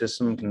healthcare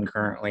system can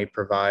currently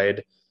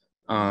provide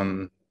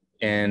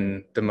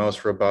in the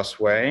most robust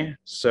way.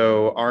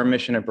 So our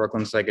mission at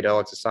Brooklyn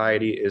Psychedelic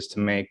Society is to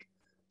make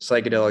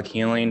psychedelic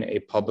healing a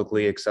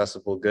publicly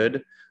accessible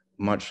good,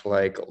 much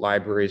like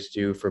libraries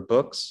do for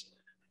books,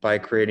 by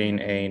creating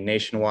a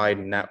nationwide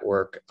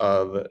network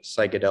of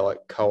psychedelic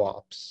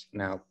co-ops.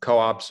 Now,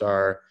 co-ops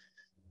are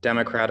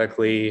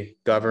democratically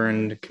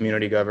governed,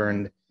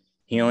 community-governed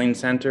healing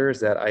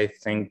centers that I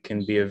think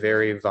can be a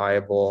very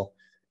viable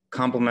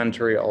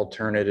complementary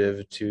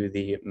alternative to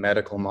the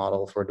medical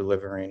model for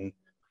delivering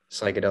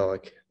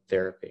psychedelic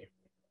therapy.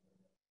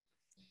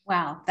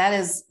 Wow, that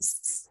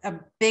is a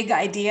big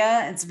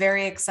idea. It's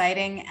very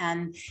exciting.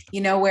 And you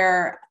know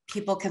where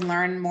people can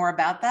learn more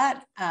about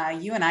that?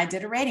 You and I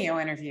did a radio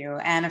interview.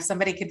 And if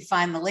somebody could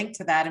find the link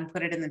to that and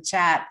put it in the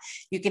chat,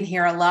 you can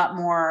hear a lot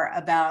more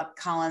about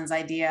Colin's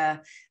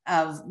idea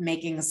of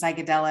making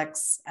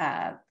psychedelics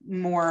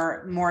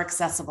more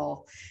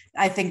accessible.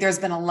 I think there's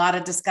been a lot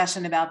of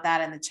discussion about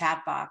that in the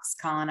chat box,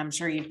 Colin. I'm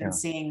sure you've been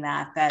seeing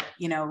that,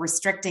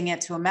 restricting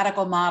it to a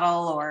medical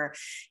model or,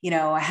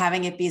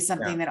 having it be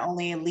something that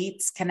only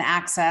elites can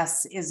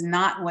access is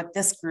not what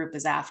this group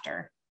is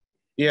after.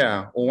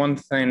 Yeah, well, one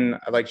thing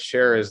I'd like to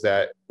share is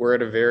that we're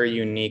at a very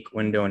unique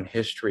window in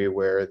history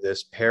where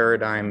this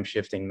paradigm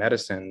shifting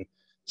medicine,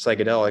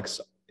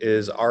 psychedelics,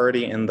 is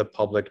already in the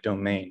public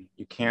domain.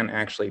 You can't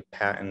actually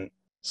patent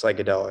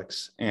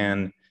psychedelics,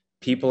 and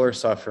people are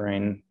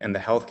suffering, and the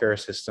healthcare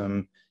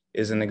system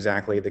isn't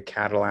exactly the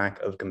Cadillac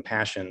of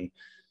compassion.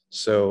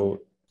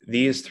 So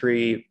these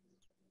three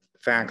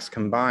facts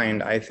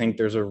combined, I think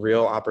there's a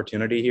real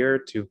opportunity here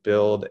to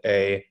build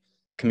a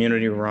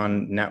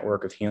community-run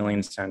network of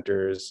healing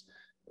centers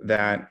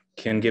that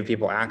can give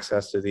people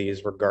access to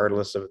these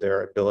regardless of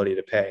their ability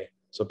to pay.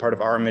 So part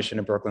of our mission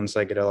at Brooklyn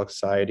Psychedelic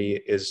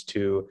Society is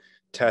to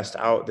test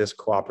out this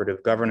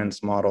cooperative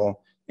governance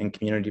model and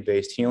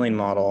community-based healing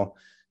model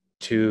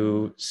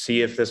to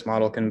see if this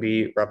model can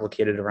be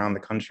replicated around the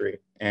country.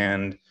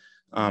 And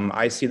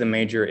I see the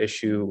major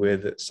issue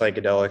with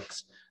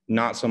psychedelics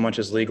not so much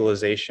as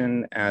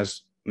legalization,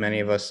 as many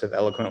of us have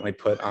eloquently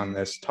put on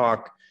this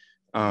talk.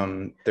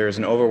 There's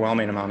an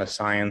overwhelming amount of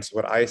science.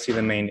 What I see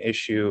the main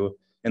issue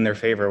in their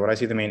favor, what I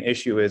see the main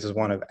issue is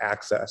one of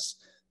access.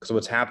 Because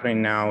what's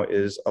happening now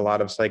is a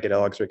lot of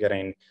psychedelics are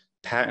getting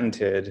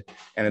patented,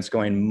 and it's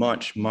going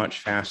much, much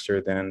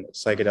faster than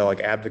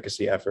psychedelic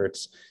advocacy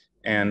efforts.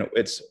 And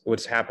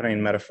what's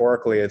happening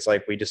metaphorically, it's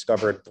like we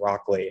discovered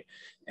broccoli.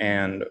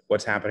 And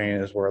what's happening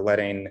is we're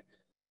letting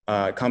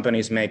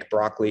companies make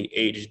broccoli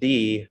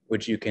HD,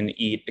 which you can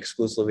eat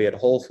exclusively at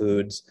Whole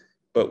Foods,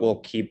 but will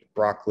keep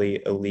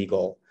broccoli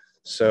illegal.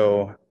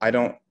 So I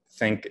don't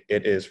think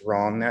it is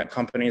wrong that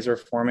companies are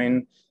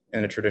forming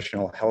in a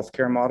traditional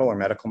healthcare model or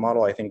medical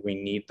model. I think we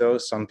need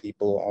those. Some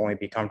people will only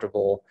be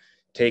comfortable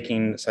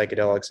taking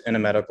psychedelics in a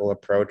medical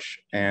approach,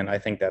 and I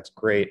think that's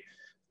great.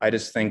 I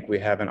just think we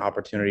have an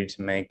opportunity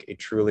to make a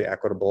truly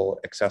equitable,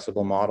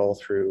 accessible model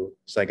through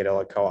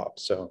psychedelic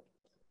co-ops. So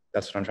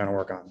that's what I'm trying to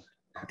work on.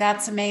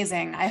 That's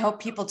amazing. I hope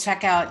people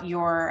check out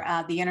your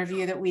the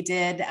interview that we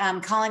did.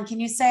 Colin, can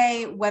you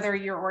say whether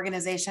your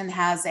organization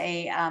has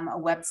a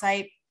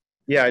website?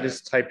 Yeah, I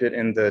just typed it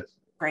in the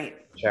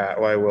chat.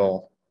 Well, I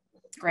will.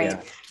 Great.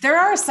 Yeah. There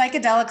are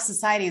psychedelic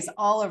societies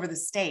all over the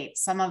state.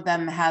 Some of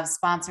them have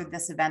sponsored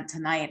this event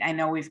tonight. I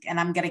know and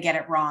I'm going to get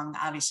it wrong,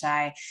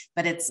 Avishai,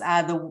 but it's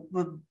the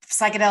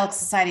Psychedelic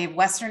Society of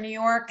Western New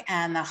York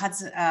and the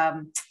Hudson.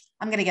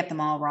 I'm going to get them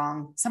all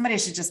wrong. Somebody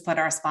should just put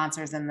our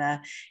sponsors in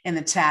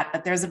the chat,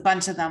 but there's a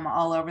bunch of them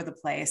all over the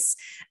place.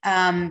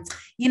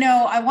 You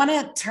know, I want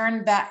to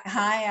turn back.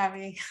 Hi,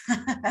 Avi.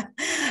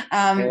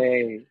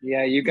 Hey,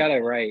 yeah, you got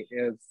it right.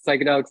 It's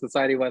Psychedelic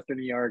Society, Western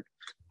New York,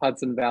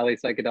 Hudson Valley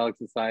Psychedelic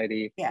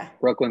Society,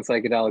 Brooklyn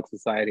Psychedelic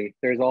Society.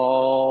 There's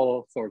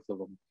all sorts of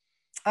them.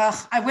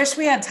 I wish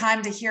we had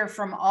time to hear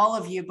from all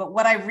of you, but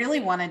what I really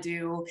want to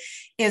do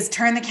is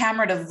turn the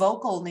camera to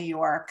Vocal New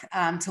York,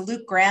 to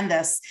Luke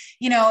Grandis.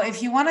 You know,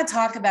 if you want to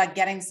talk about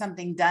getting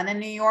something done in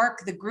New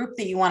York, the group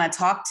that you want to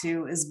talk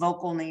to is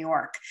Vocal New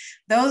York.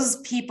 Those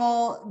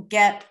people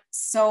get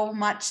so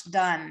much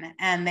done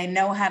and they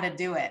know how to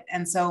do it.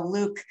 And so,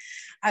 Luke,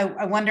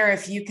 I wonder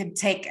if you could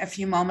take a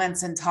few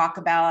moments and talk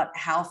about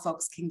how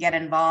folks can get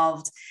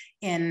involved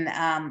in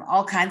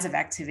all kinds of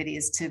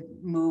activities to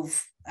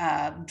move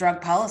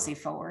drug policy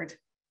forward.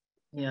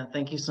 Yeah,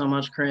 thank you so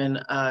much, Corinne.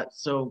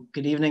 So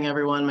good evening,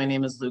 everyone. My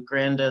name is Luke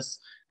Grandis.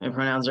 My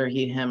pronouns are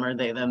he, him, or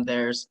they, them,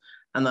 theirs.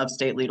 I'm the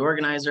upstate lead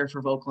organizer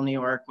for Vocal New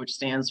York, which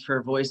stands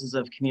for Voices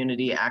of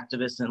Community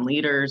Activists and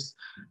Leaders.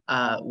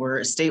 We're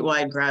a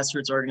statewide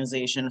grassroots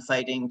organization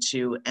fighting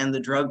to end the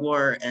drug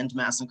war, end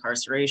mass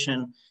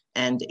incarceration,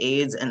 end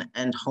AIDS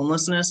and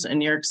homelessness in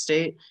New York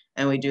State.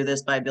 And we do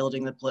this by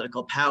building the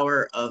political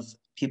power of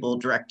people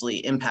directly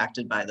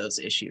impacted by those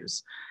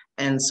issues.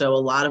 And so a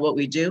lot of what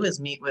we do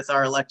is meet with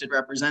our elected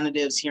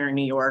representatives here in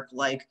New York,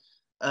 like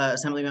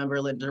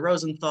Assemblymember Linda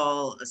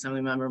Rosenthal,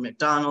 Assemblymember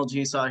McDonald,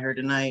 you saw here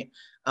tonight,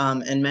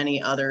 and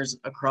many others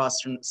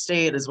across from the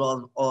state, as well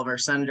as all of our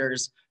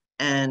senators,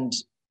 and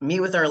meet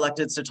with our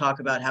electeds to talk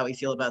about how we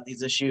feel about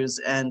these issues.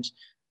 And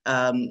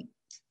I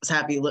was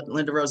happy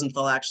Linda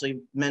Rosenthal actually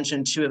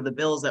mentioned two of the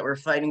bills that we're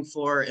fighting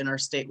for in our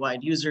statewide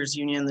users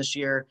union this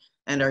year.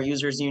 And our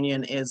users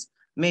union is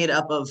made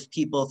up of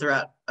people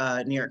throughout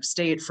New York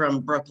State, from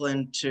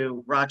Brooklyn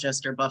to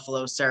Rochester,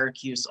 Buffalo,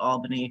 Syracuse,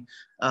 Albany,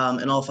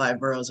 and all 5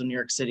 boroughs of New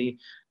York City.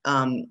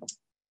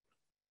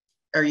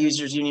 Our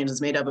users union is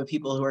made up of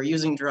people who are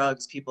using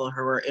drugs, people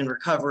who are in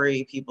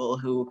recovery, people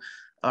who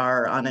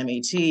are on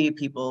MAT,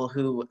 people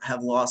who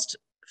have lost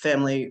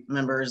family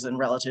members and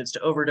relatives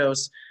to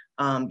overdose,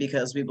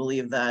 because we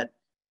believe that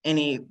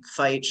any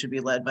fight should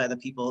be led by the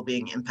people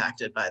being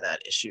impacted by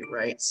that issue,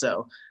 right?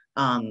 So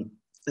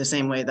the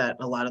same way that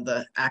a lot of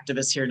the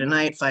activists here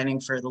tonight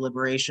fighting for the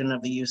liberation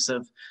of the use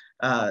of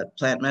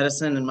plant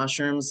medicine and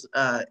mushrooms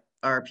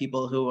are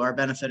people who are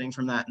benefiting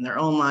from that in their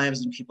own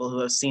lives and people who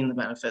have seen the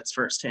benefits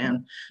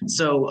firsthand.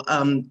 So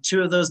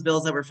 2 of those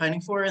bills that we're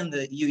fighting for in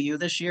the UU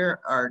this year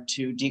are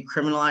to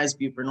decriminalize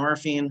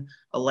buprenorphine,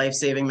 a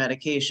life-saving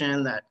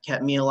medication that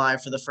kept me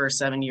alive for the first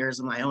 7 years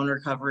of my own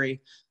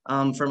recovery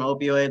from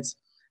opioids,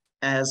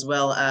 as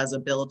well as a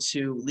bill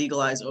to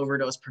legalize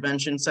overdose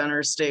prevention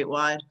centers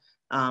statewide,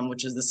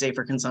 which is the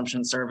Safer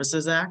Consumption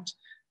Services Act.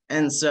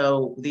 And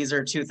so these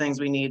are 2 things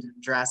we need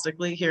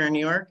drastically here in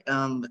New York.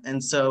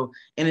 And so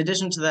in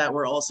addition to that,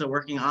 we're also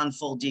working on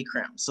full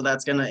decrim. So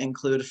that's gonna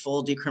include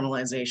full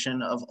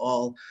decriminalization of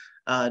all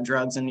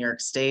drugs in New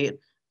York State.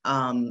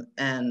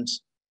 And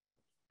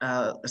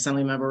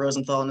Assemblymember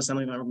Rosenthal and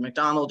Assemblymember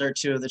McDonald are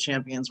two of the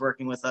champions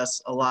working with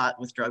us a lot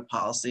with drug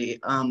policy.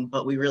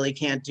 But we really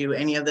can't do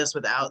any of this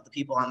without the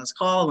people on this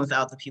call and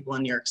without the people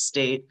in New York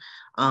State.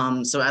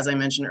 So as I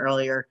mentioned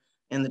earlier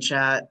in the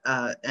chat,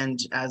 and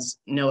as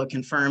Noah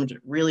confirmed,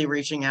 really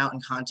reaching out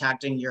and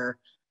contacting your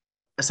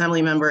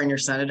assembly member and your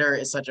senator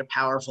is such a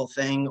powerful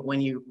thing.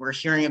 When you were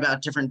hearing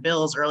about different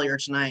bills earlier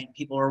tonight,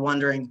 people were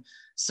wondering,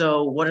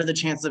 so what are the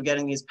chances of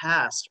getting these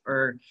passed?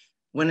 Or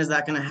when is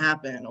that going to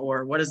happen?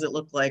 Or what does it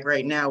look like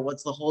right now?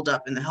 What's the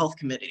holdup in the health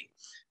committee?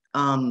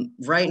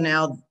 Right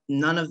now,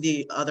 none of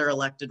the other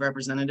elected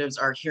representatives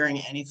are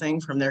hearing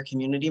anything from their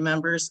community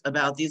members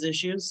about these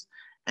issues.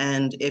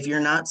 And if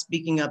you're not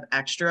speaking up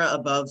extra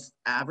above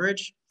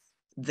average,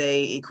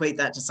 they equate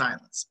that to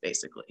silence,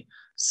 basically.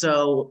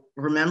 So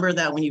remember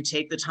that when you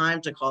take the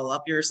time to call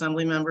up your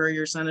assembly member or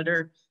your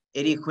senator,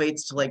 it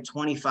equates to like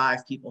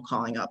 25 people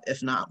calling up,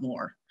 if not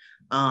more.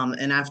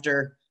 And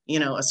after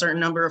a certain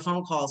number of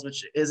phone calls,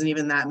 which isn't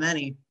even that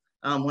many,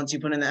 once you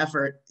put in the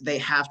effort, they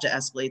have to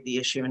escalate the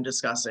issue and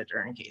discuss it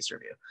during case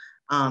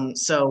review.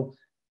 So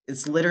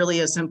it's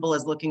literally as simple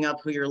as looking up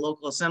who your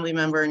local assembly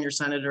member and your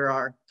senator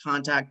are,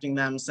 contacting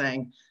them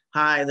saying,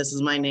 hi, this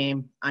is my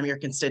name, I'm your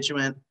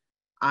constituent.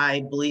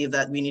 I believe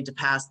that we need to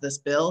pass this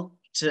bill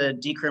to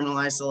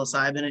decriminalize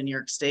psilocybin in New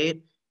York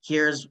State.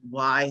 Here's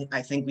why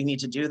I think we need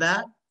to do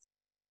that.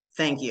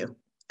 Thank you.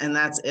 And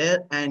that's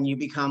it. And you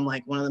become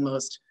like one of the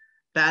most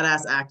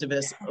badass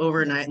activists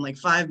overnight in like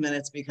 5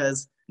 minutes,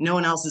 because no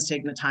one else is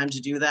taking the time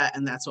to do that.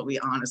 And that's what we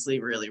honestly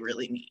really,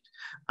 really need.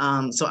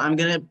 So I'm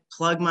going to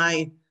plug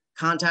my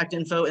contact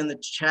info in the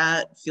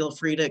chat. Feel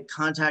free to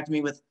contact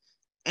me with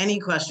any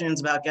questions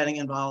about getting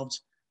involved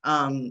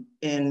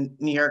in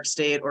New York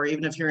State, or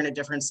even if you're in a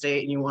different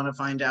state and you want to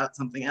find out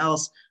something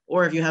else,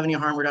 or if you have any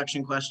harm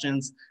reduction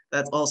questions,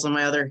 that's also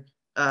my other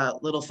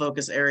little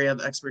focus area of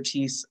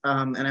expertise.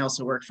 And I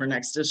also work for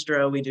Next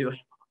Distro. We do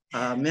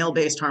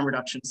mail-based harm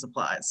reduction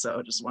supplies.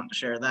 So just wanted to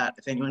share that.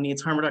 If anyone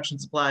needs harm reduction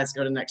supplies,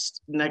 go to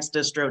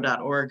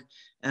nextdistro.org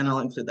and I'll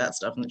include that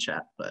stuff in the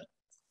chat. But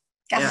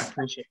yeah,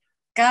 appreciate it.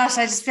 Gosh,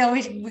 I just feel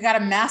we got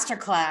a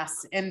masterclass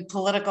in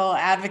political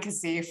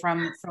advocacy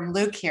from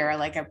Luke here,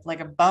 like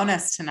a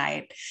bonus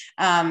tonight.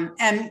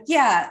 And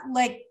yeah,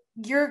 like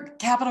your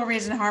Capital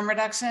Region Harm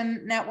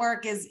Reduction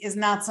Network is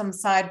not some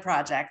side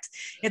project.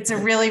 It's a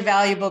really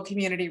valuable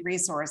community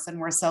resource, and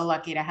we're so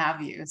lucky to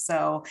have you.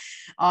 So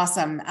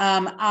awesome.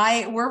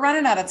 We're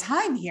running out of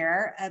time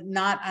here,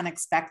 not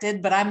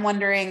unexpected, but I'm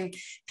wondering,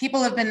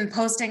 people have been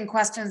posting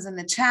questions in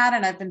the chat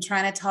and I've been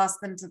trying to toss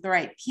them to the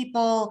right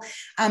people.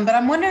 But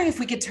I'm wondering if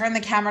we could turn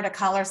the camera to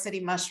Collar City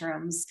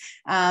Mushrooms.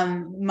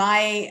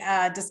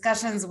 My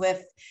discussions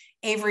with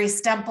Avery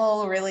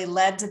Stemple really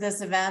led to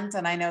this event,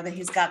 and I know that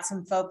he's got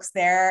some folks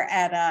there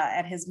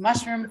at his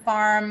mushroom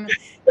farm.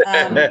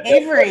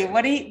 Avery,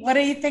 what do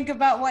you think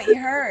about what you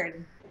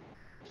heard?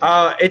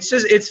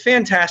 It's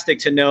fantastic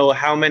to know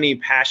how many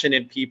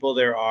passionate people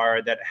there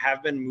are that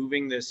have been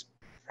moving this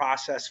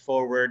process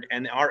forward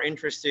and are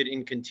interested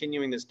in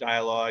continuing this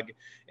dialogue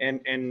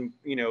and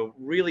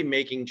really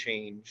making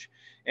change.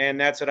 And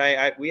that's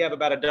what we have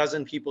about a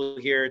dozen people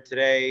here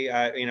today,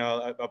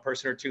 a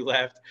person or two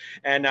left.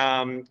 And,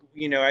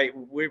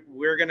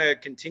 we're going to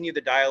continue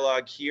the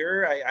dialogue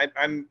here.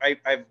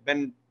 I've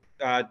been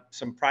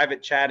some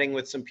private chatting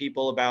with some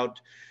people about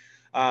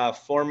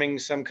forming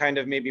some kind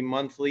of maybe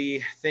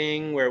monthly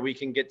thing where we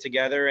can get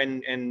together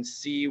and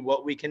see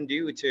what we can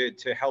do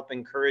to help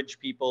encourage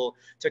people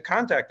to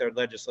contact their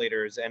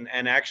legislators and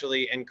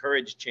actually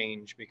encourage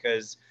change,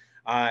 because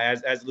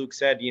as Luke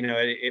said,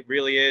 it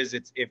really is.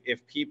 It's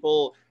if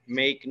people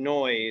make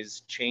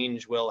noise,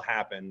 change will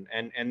happen.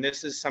 And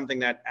this is something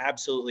that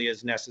absolutely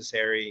is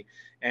necessary.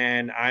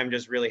 And I'm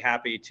just really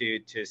happy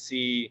to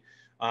see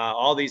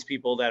all these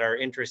people that are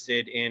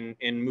interested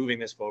in moving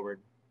this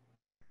forward.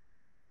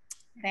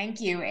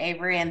 Thank you,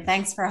 Avery, and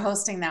thanks for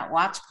hosting that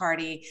watch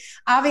party.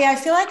 Avi, I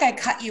feel like I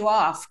cut you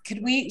off.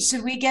 Should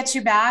we get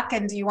you back?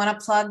 And do you want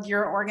to plug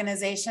your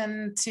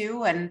organization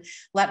too and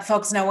let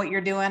folks know what you're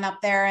doing up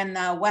there in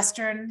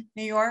Western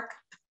New York?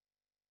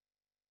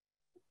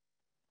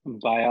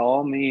 By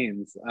all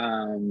means.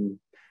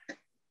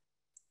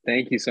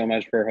 Thank you so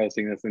much for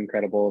hosting this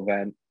incredible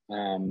event.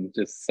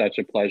 Just such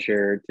a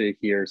pleasure to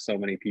hear so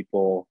many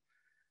people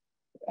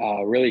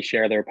really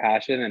share their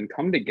passion and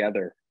come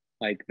together.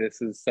 Like,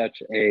 this is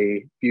such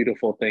a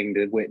beautiful thing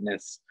to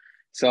witness.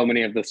 So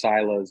many of the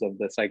silos of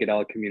the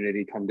psychedelic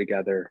community come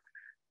together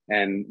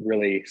and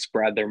really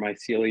spread their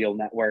mycelial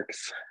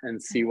networks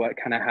and see what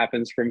kind of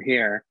happens from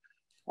here.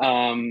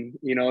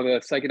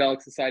 The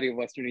Psychedelic Society of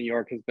Western New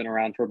York has been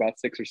around for about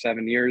 6 or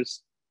 7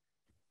 years.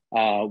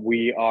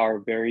 We are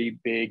very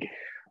big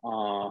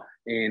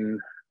in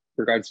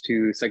regards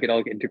to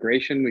psychedelic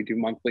integration. We do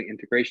monthly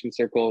integration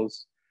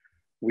circles.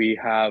 We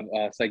have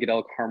a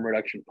psychedelic harm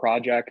reduction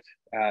project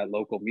at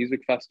local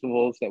music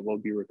festivals that we'll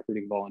be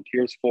recruiting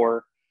volunteers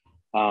for.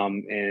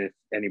 If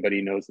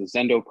anybody knows the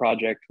Zendo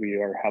project, we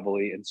are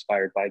heavily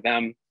inspired by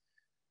them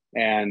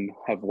and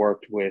have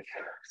worked with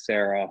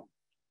Sarah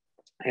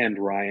and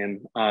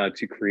Ryan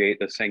to create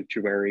the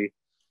Sanctuary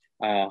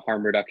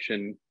harm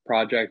reduction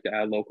project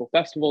at local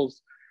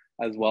festivals,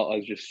 as well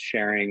as just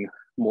sharing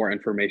more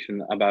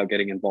information about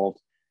getting involved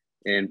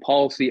in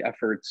policy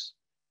efforts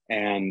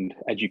and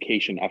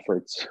education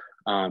efforts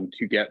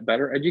to get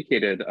better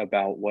educated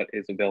about what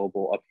is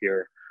available up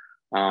here.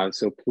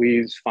 So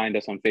please find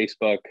us on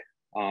Facebook,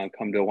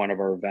 come to one of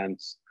our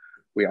events.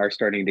 We are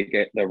starting to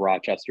get the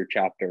Rochester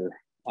chapter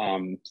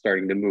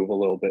starting to move a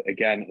little bit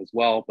again as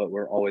well, but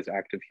we're always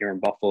active here in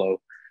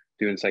Buffalo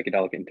doing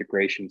psychedelic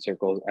integration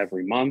circles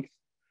every month.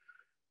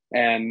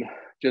 And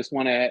just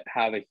want to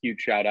have a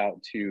huge shout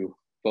out to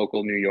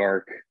Vocal New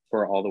York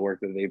for all the work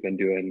that they've been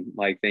doing.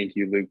 Like, thank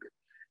you, Luke,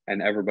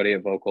 and everybody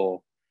at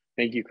Vocal.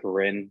 Thank you,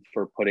 Corinne,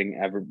 for putting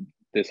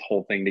this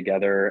whole thing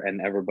together,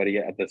 and everybody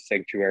at the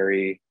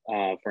Sanctuary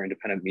for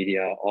Independent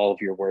Media. All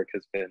of your work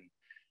has been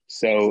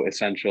so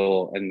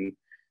essential and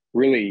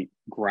really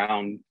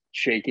ground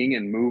shaking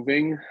and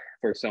moving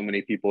for so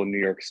many people in New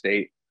York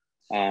State.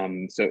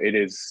 So it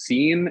is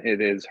seen,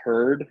 it is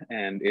heard,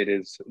 and it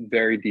is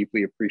very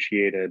deeply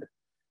appreciated.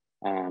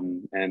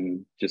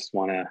 And just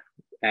want to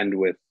end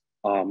with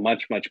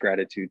much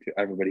gratitude to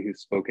everybody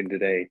who's spoken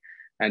today,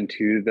 and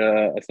to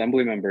the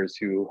assembly members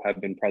who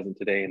have been present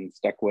today and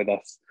stuck with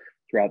us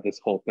throughout this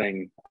whole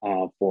thing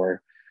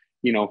for,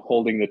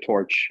 holding the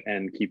torch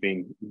and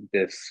keeping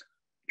this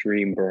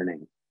dream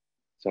burning.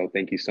 So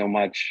thank you so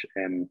much.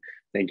 And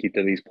thank you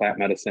to these plant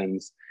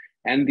medicines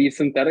and these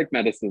synthetic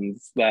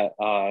medicines that,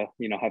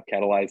 have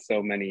catalyzed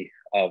so many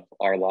of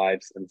our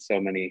lives and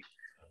so many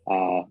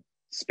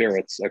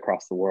spirits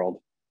across the world.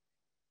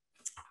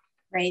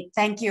 Great,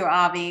 thank you,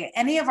 Avi.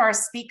 Any of our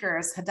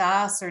speakers,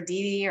 Hadass or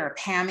Didi or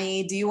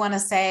Pammy, do you want to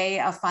say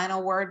a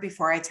final word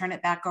before I turn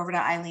it back over to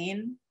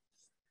Eileen?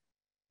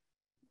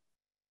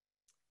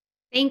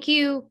 Thank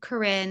you,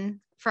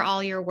 Corinne, for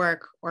all your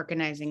work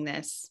organizing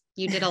this.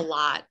 You did a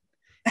lot,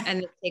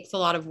 and it takes a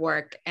lot of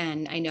work.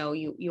 And I know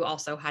you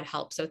also had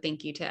help. So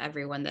thank you to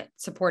everyone that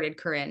supported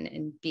Corinne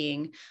in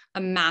being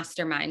a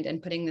mastermind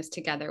and putting this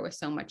together with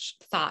so much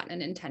thought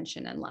and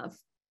intention and love.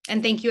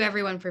 And thank you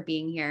everyone for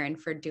being here and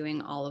for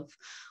doing all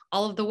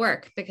of the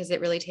work, because it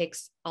really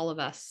takes all of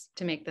us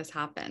to make this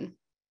happen.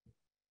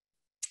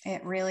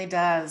 It really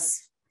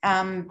does.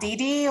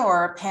 Didi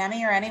or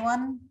Pammy or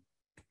anyone?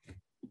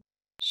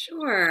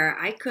 Sure,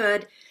 I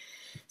could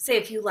say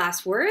a few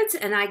last words.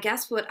 And I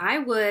guess what I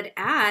would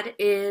add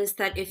is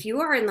that if you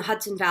are in the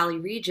Hudson Valley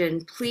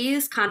region,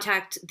 please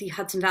contact the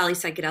Hudson Valley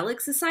Psychedelic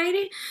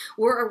Society.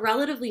 We're a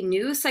relatively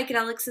new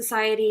psychedelic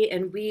society,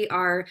 and we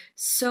are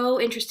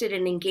so interested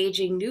in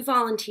engaging new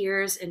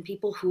volunteers and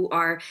people who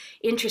are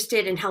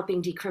interested in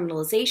helping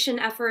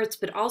decriminalization efforts,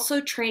 but also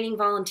training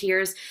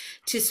volunteers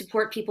to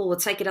support people with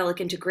psychedelic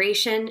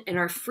integration in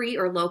our free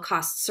or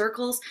low-cost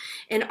circles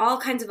and all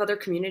kinds of other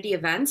community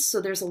events. So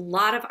there's a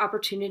lot of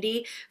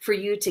opportunity for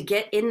you to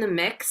get in the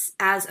mix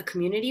as a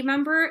community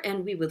member,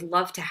 and we would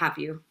love to have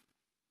you.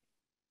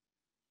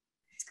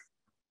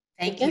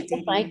 Thank you.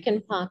 If I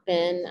can pop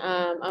in,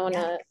 I want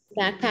to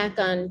backpack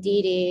on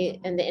Didi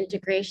and the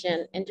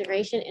integration.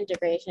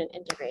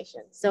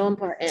 So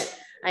important.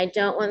 I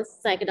don't want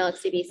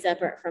psychedelics to be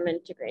separate from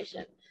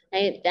integration.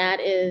 That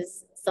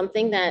is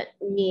something that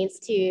needs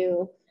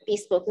to be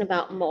spoken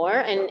about more,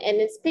 and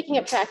it's picking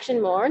up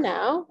traction more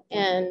now.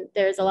 And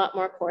there's a lot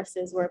more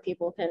courses where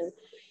people can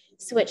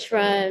switch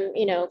from,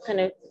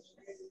 kind of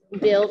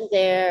build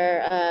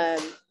their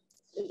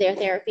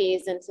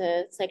therapies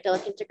into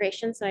psychedelic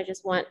integration. So I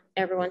just want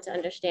everyone to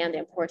understand the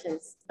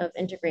importance of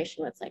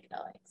integration with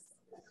psychedelics.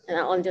 And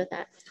I'll end with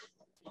that.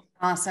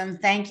 Awesome.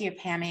 Thank you,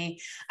 Pammy.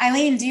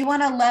 Eileen, do you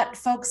want to let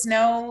folks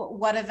know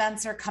what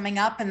events are coming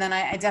up? And then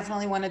I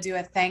definitely want to do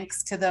a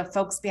thanks to the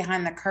folks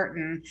behind the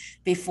curtain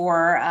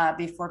before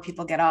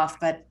people get off.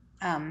 But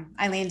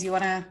Eileen, do you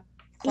want to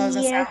close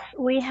us out? Yes,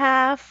 we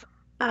have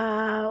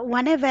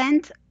one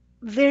event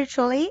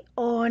virtually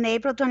on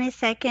April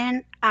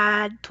 22nd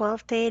at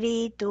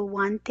 12:30 to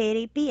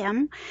 1:30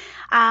 p.m.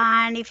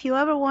 And if you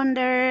ever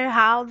wonder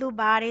how do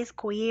bodies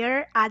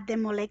queer at the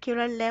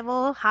molecular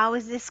level, how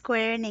is this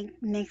square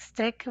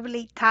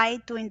inextricably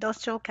tied to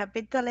industrial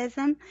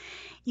capitalism,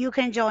 you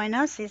can join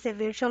us. It's a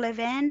virtual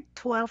event,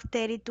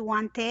 12:30 to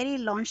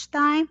 1:30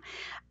 lunchtime.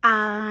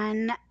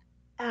 And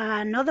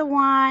another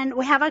one,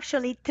 we have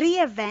actually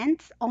 3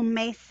 events on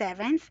May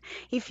 7th.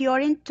 If you're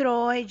in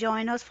Troy,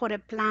 join us for a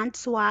plant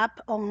swap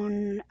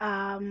on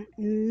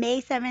May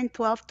 7th,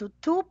 12 to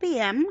 2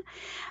 p.m.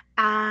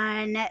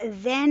 And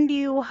then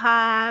you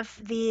have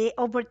the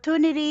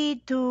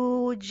opportunity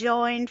to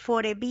join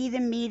for a Be the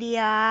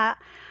Media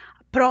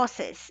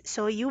process.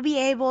 So you'll be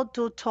able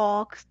to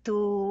talk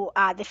to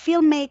the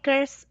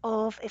filmmakers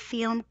of a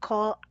film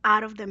called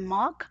Out of the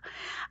Muck.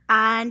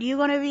 And you're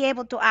going to be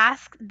able to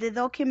ask the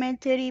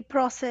documentary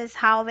process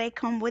how they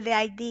come with the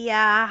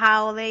idea,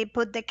 how they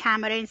put the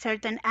camera in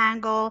certain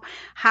angle,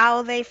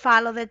 how they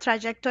follow the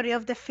trajectory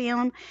of the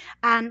film.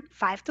 And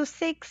 5 to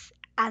 6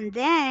 And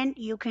then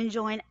you can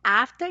join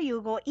after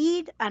you go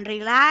eat and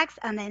relax.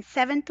 And then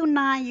 7 to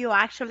 9, you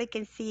actually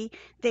can see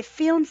the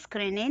film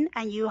screening,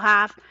 and you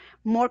have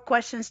more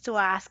questions to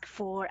ask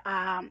for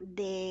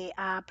the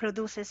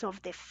producers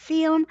of the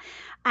film.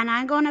 And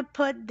I'm going to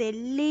put the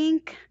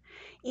link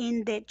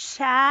in the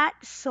chat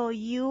so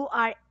you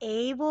are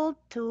able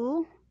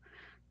to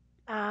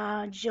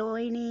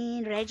join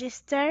in,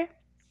 register.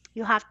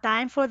 You have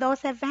time for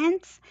those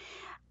events.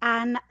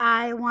 And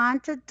I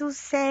wanted to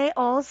say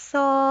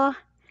also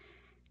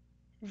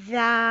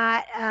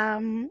that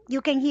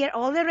you can hear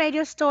all the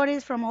radio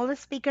stories from all the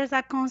speakers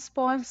that come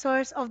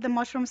sponsors of the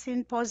Mushroom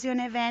Symposium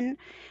event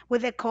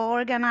with the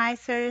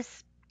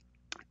co-organizers,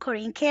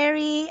 Corinne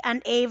Carey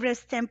and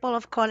Avery's Temple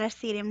of Color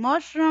City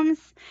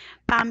Mushrooms,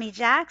 Pammy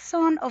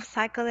Jackson of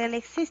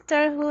Psychedelic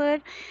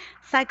Sisterhood,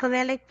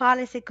 Psychedelic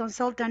Policy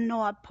Consultant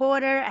Noah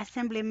Porter,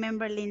 Assembly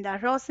Member Linda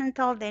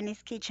Rosenthal,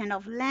 Dennis Kitchen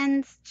of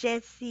Lens,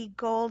 Jesse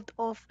Gold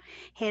of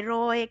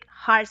Heroic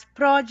Hearts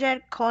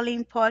Project,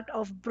 Colin Park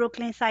of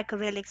Brooklyn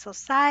Psychedelic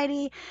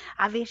Society,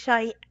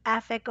 Avishai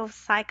Afek of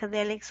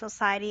Psychedelic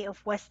Society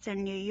of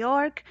Western New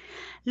York,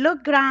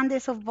 Luke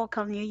Grandes of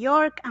Vocal New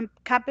York, and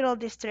Capital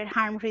District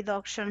Harm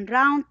Reduction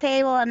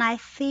Roundtable. And I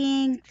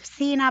think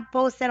Sina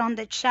posted on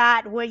the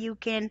chat where you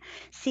can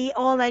see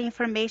all that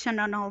information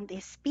on all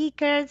these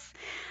speakers.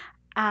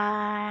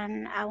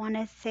 And I want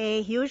to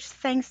say huge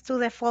thanks to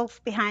the folks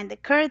behind the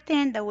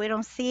curtain that we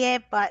don't see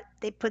it, but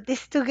they put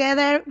this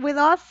together with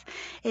us.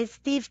 It's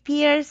Steve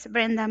Pierce,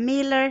 Brenda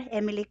Miller,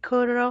 Emily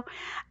Kudrow,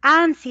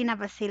 and Sina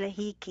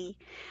Vasilihiki.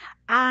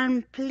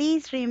 And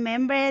please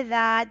remember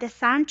that the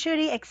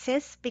sanctuary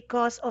exists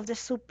because of the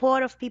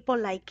support of people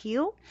like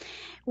you.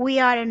 We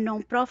are a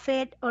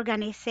nonprofit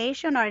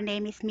organization. Our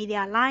name is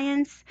Media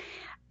Alliance.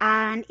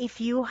 And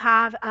if you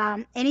have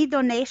any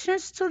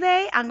donations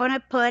today, I'm going to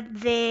put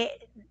the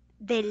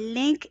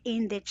link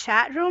in the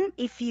chat room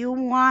if you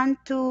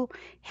want to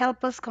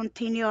help us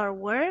continue our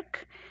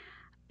work.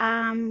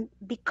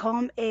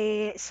 Become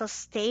a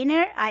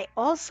sustainer. I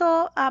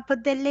also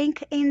put the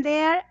link in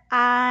there.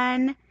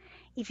 And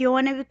if you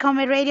want to become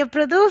a radio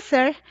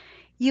producer,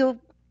 you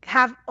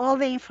have all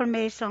the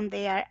information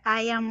there.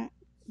 I am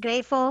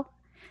grateful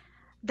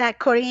that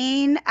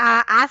Corinne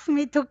asked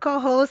me to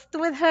co-host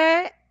with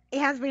her. It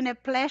has been a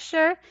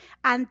pleasure,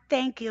 and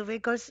thank you,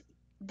 because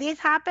this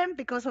happened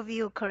because of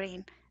you,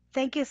 Corinne.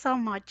 Thank you so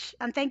much,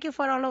 and thank you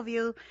for all of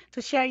you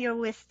to share your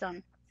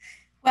wisdom.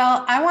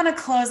 Well, I want to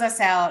close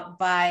us out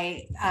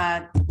by,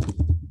 I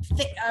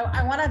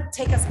want to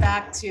take us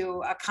back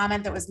to a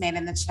comment that was made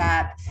in the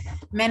chat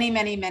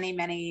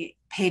many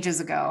pages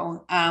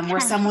ago, where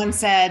someone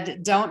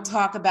said, don't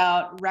talk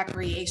about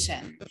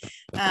recreation.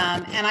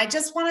 And I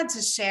just wanted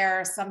to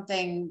share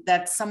something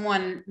that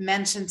someone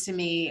mentioned to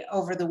me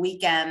over the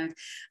weekend.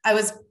 I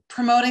was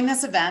promoting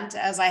this event,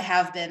 as I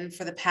have been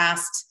for the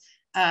past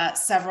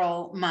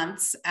several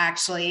months,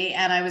 actually,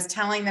 and I was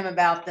telling them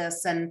about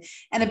this and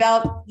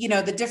about, you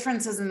know, the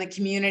differences in the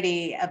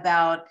community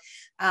about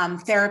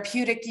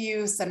therapeutic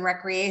use and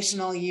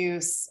recreational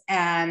use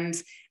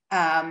and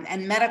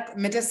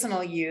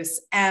medicinal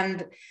use.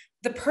 And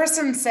the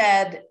person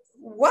said,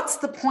 what's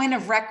the point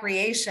of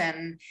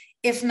recreation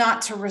if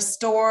not to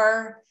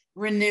restore,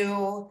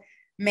 renew,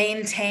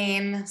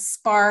 maintain,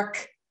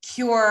 spark,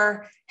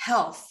 cure,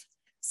 health?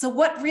 So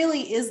what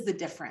really is the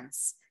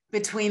difference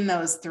between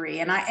those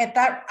three? And I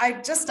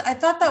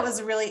thought that was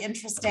a really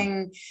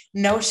interesting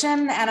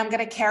notion, and I'm going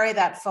to carry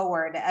that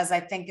forward as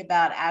I think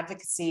about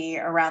advocacy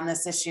around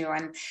this issue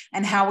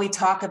and how we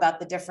talk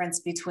about the difference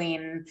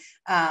between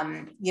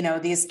you know,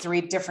 these three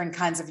different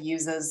kinds of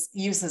uses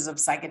of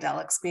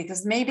psychedelics,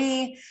 because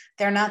maybe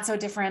they're not so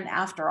different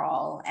after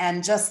all.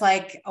 And just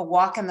like a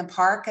walk in the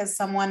park, as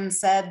someone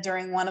said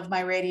during one of my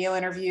radio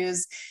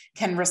interviews,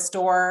 can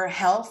restore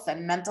health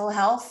and mental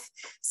health,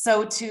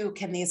 so too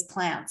can these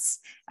plants.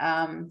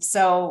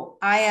 So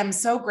I am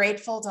so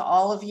grateful to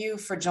all of you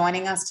for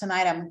joining us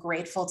tonight. I'm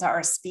grateful to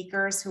our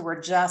speakers who were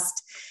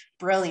just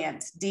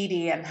brilliant, Dee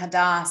Dee and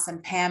Hadass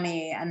and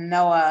Pammy and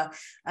Noah,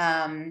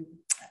 and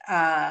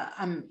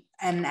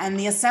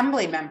the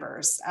assembly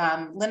members.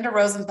 Linda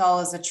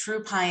Rosenthal is a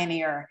true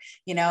pioneer.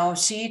 You know,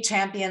 she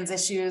champions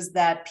issues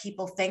that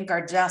people think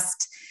are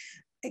just,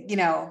 you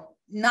know,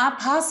 not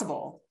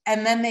possible.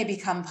 And then they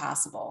become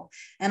possible.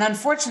 And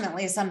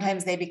unfortunately,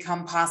 sometimes they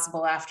become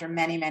possible after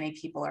many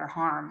people are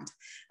harmed.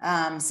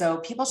 So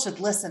people should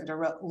listen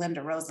to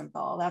Linda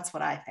Rosenthal. That's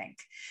what I think.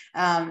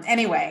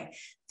 Anyway,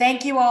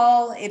 thank you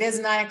all. It is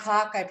 9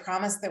 o'clock. I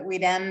promised that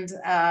we'd end,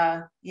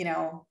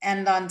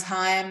 end on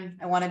time.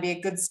 I want to be a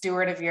good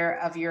steward of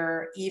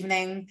your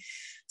evening.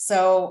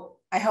 So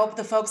I hope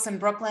the folks in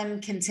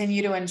Brooklyn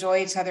continue to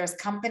enjoy each other's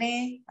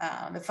company,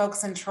 the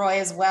folks in Troy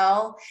as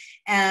well,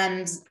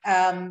 and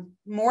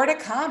more to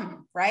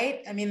come,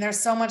 right? I mean, there's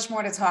so much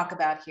more to talk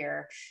about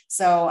here.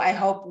 So I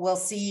hope we'll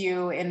see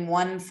you in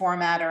one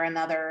format or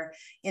another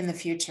in the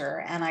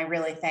future. And I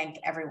really thank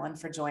everyone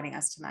for joining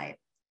us tonight.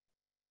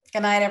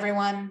 Good night,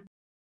 everyone.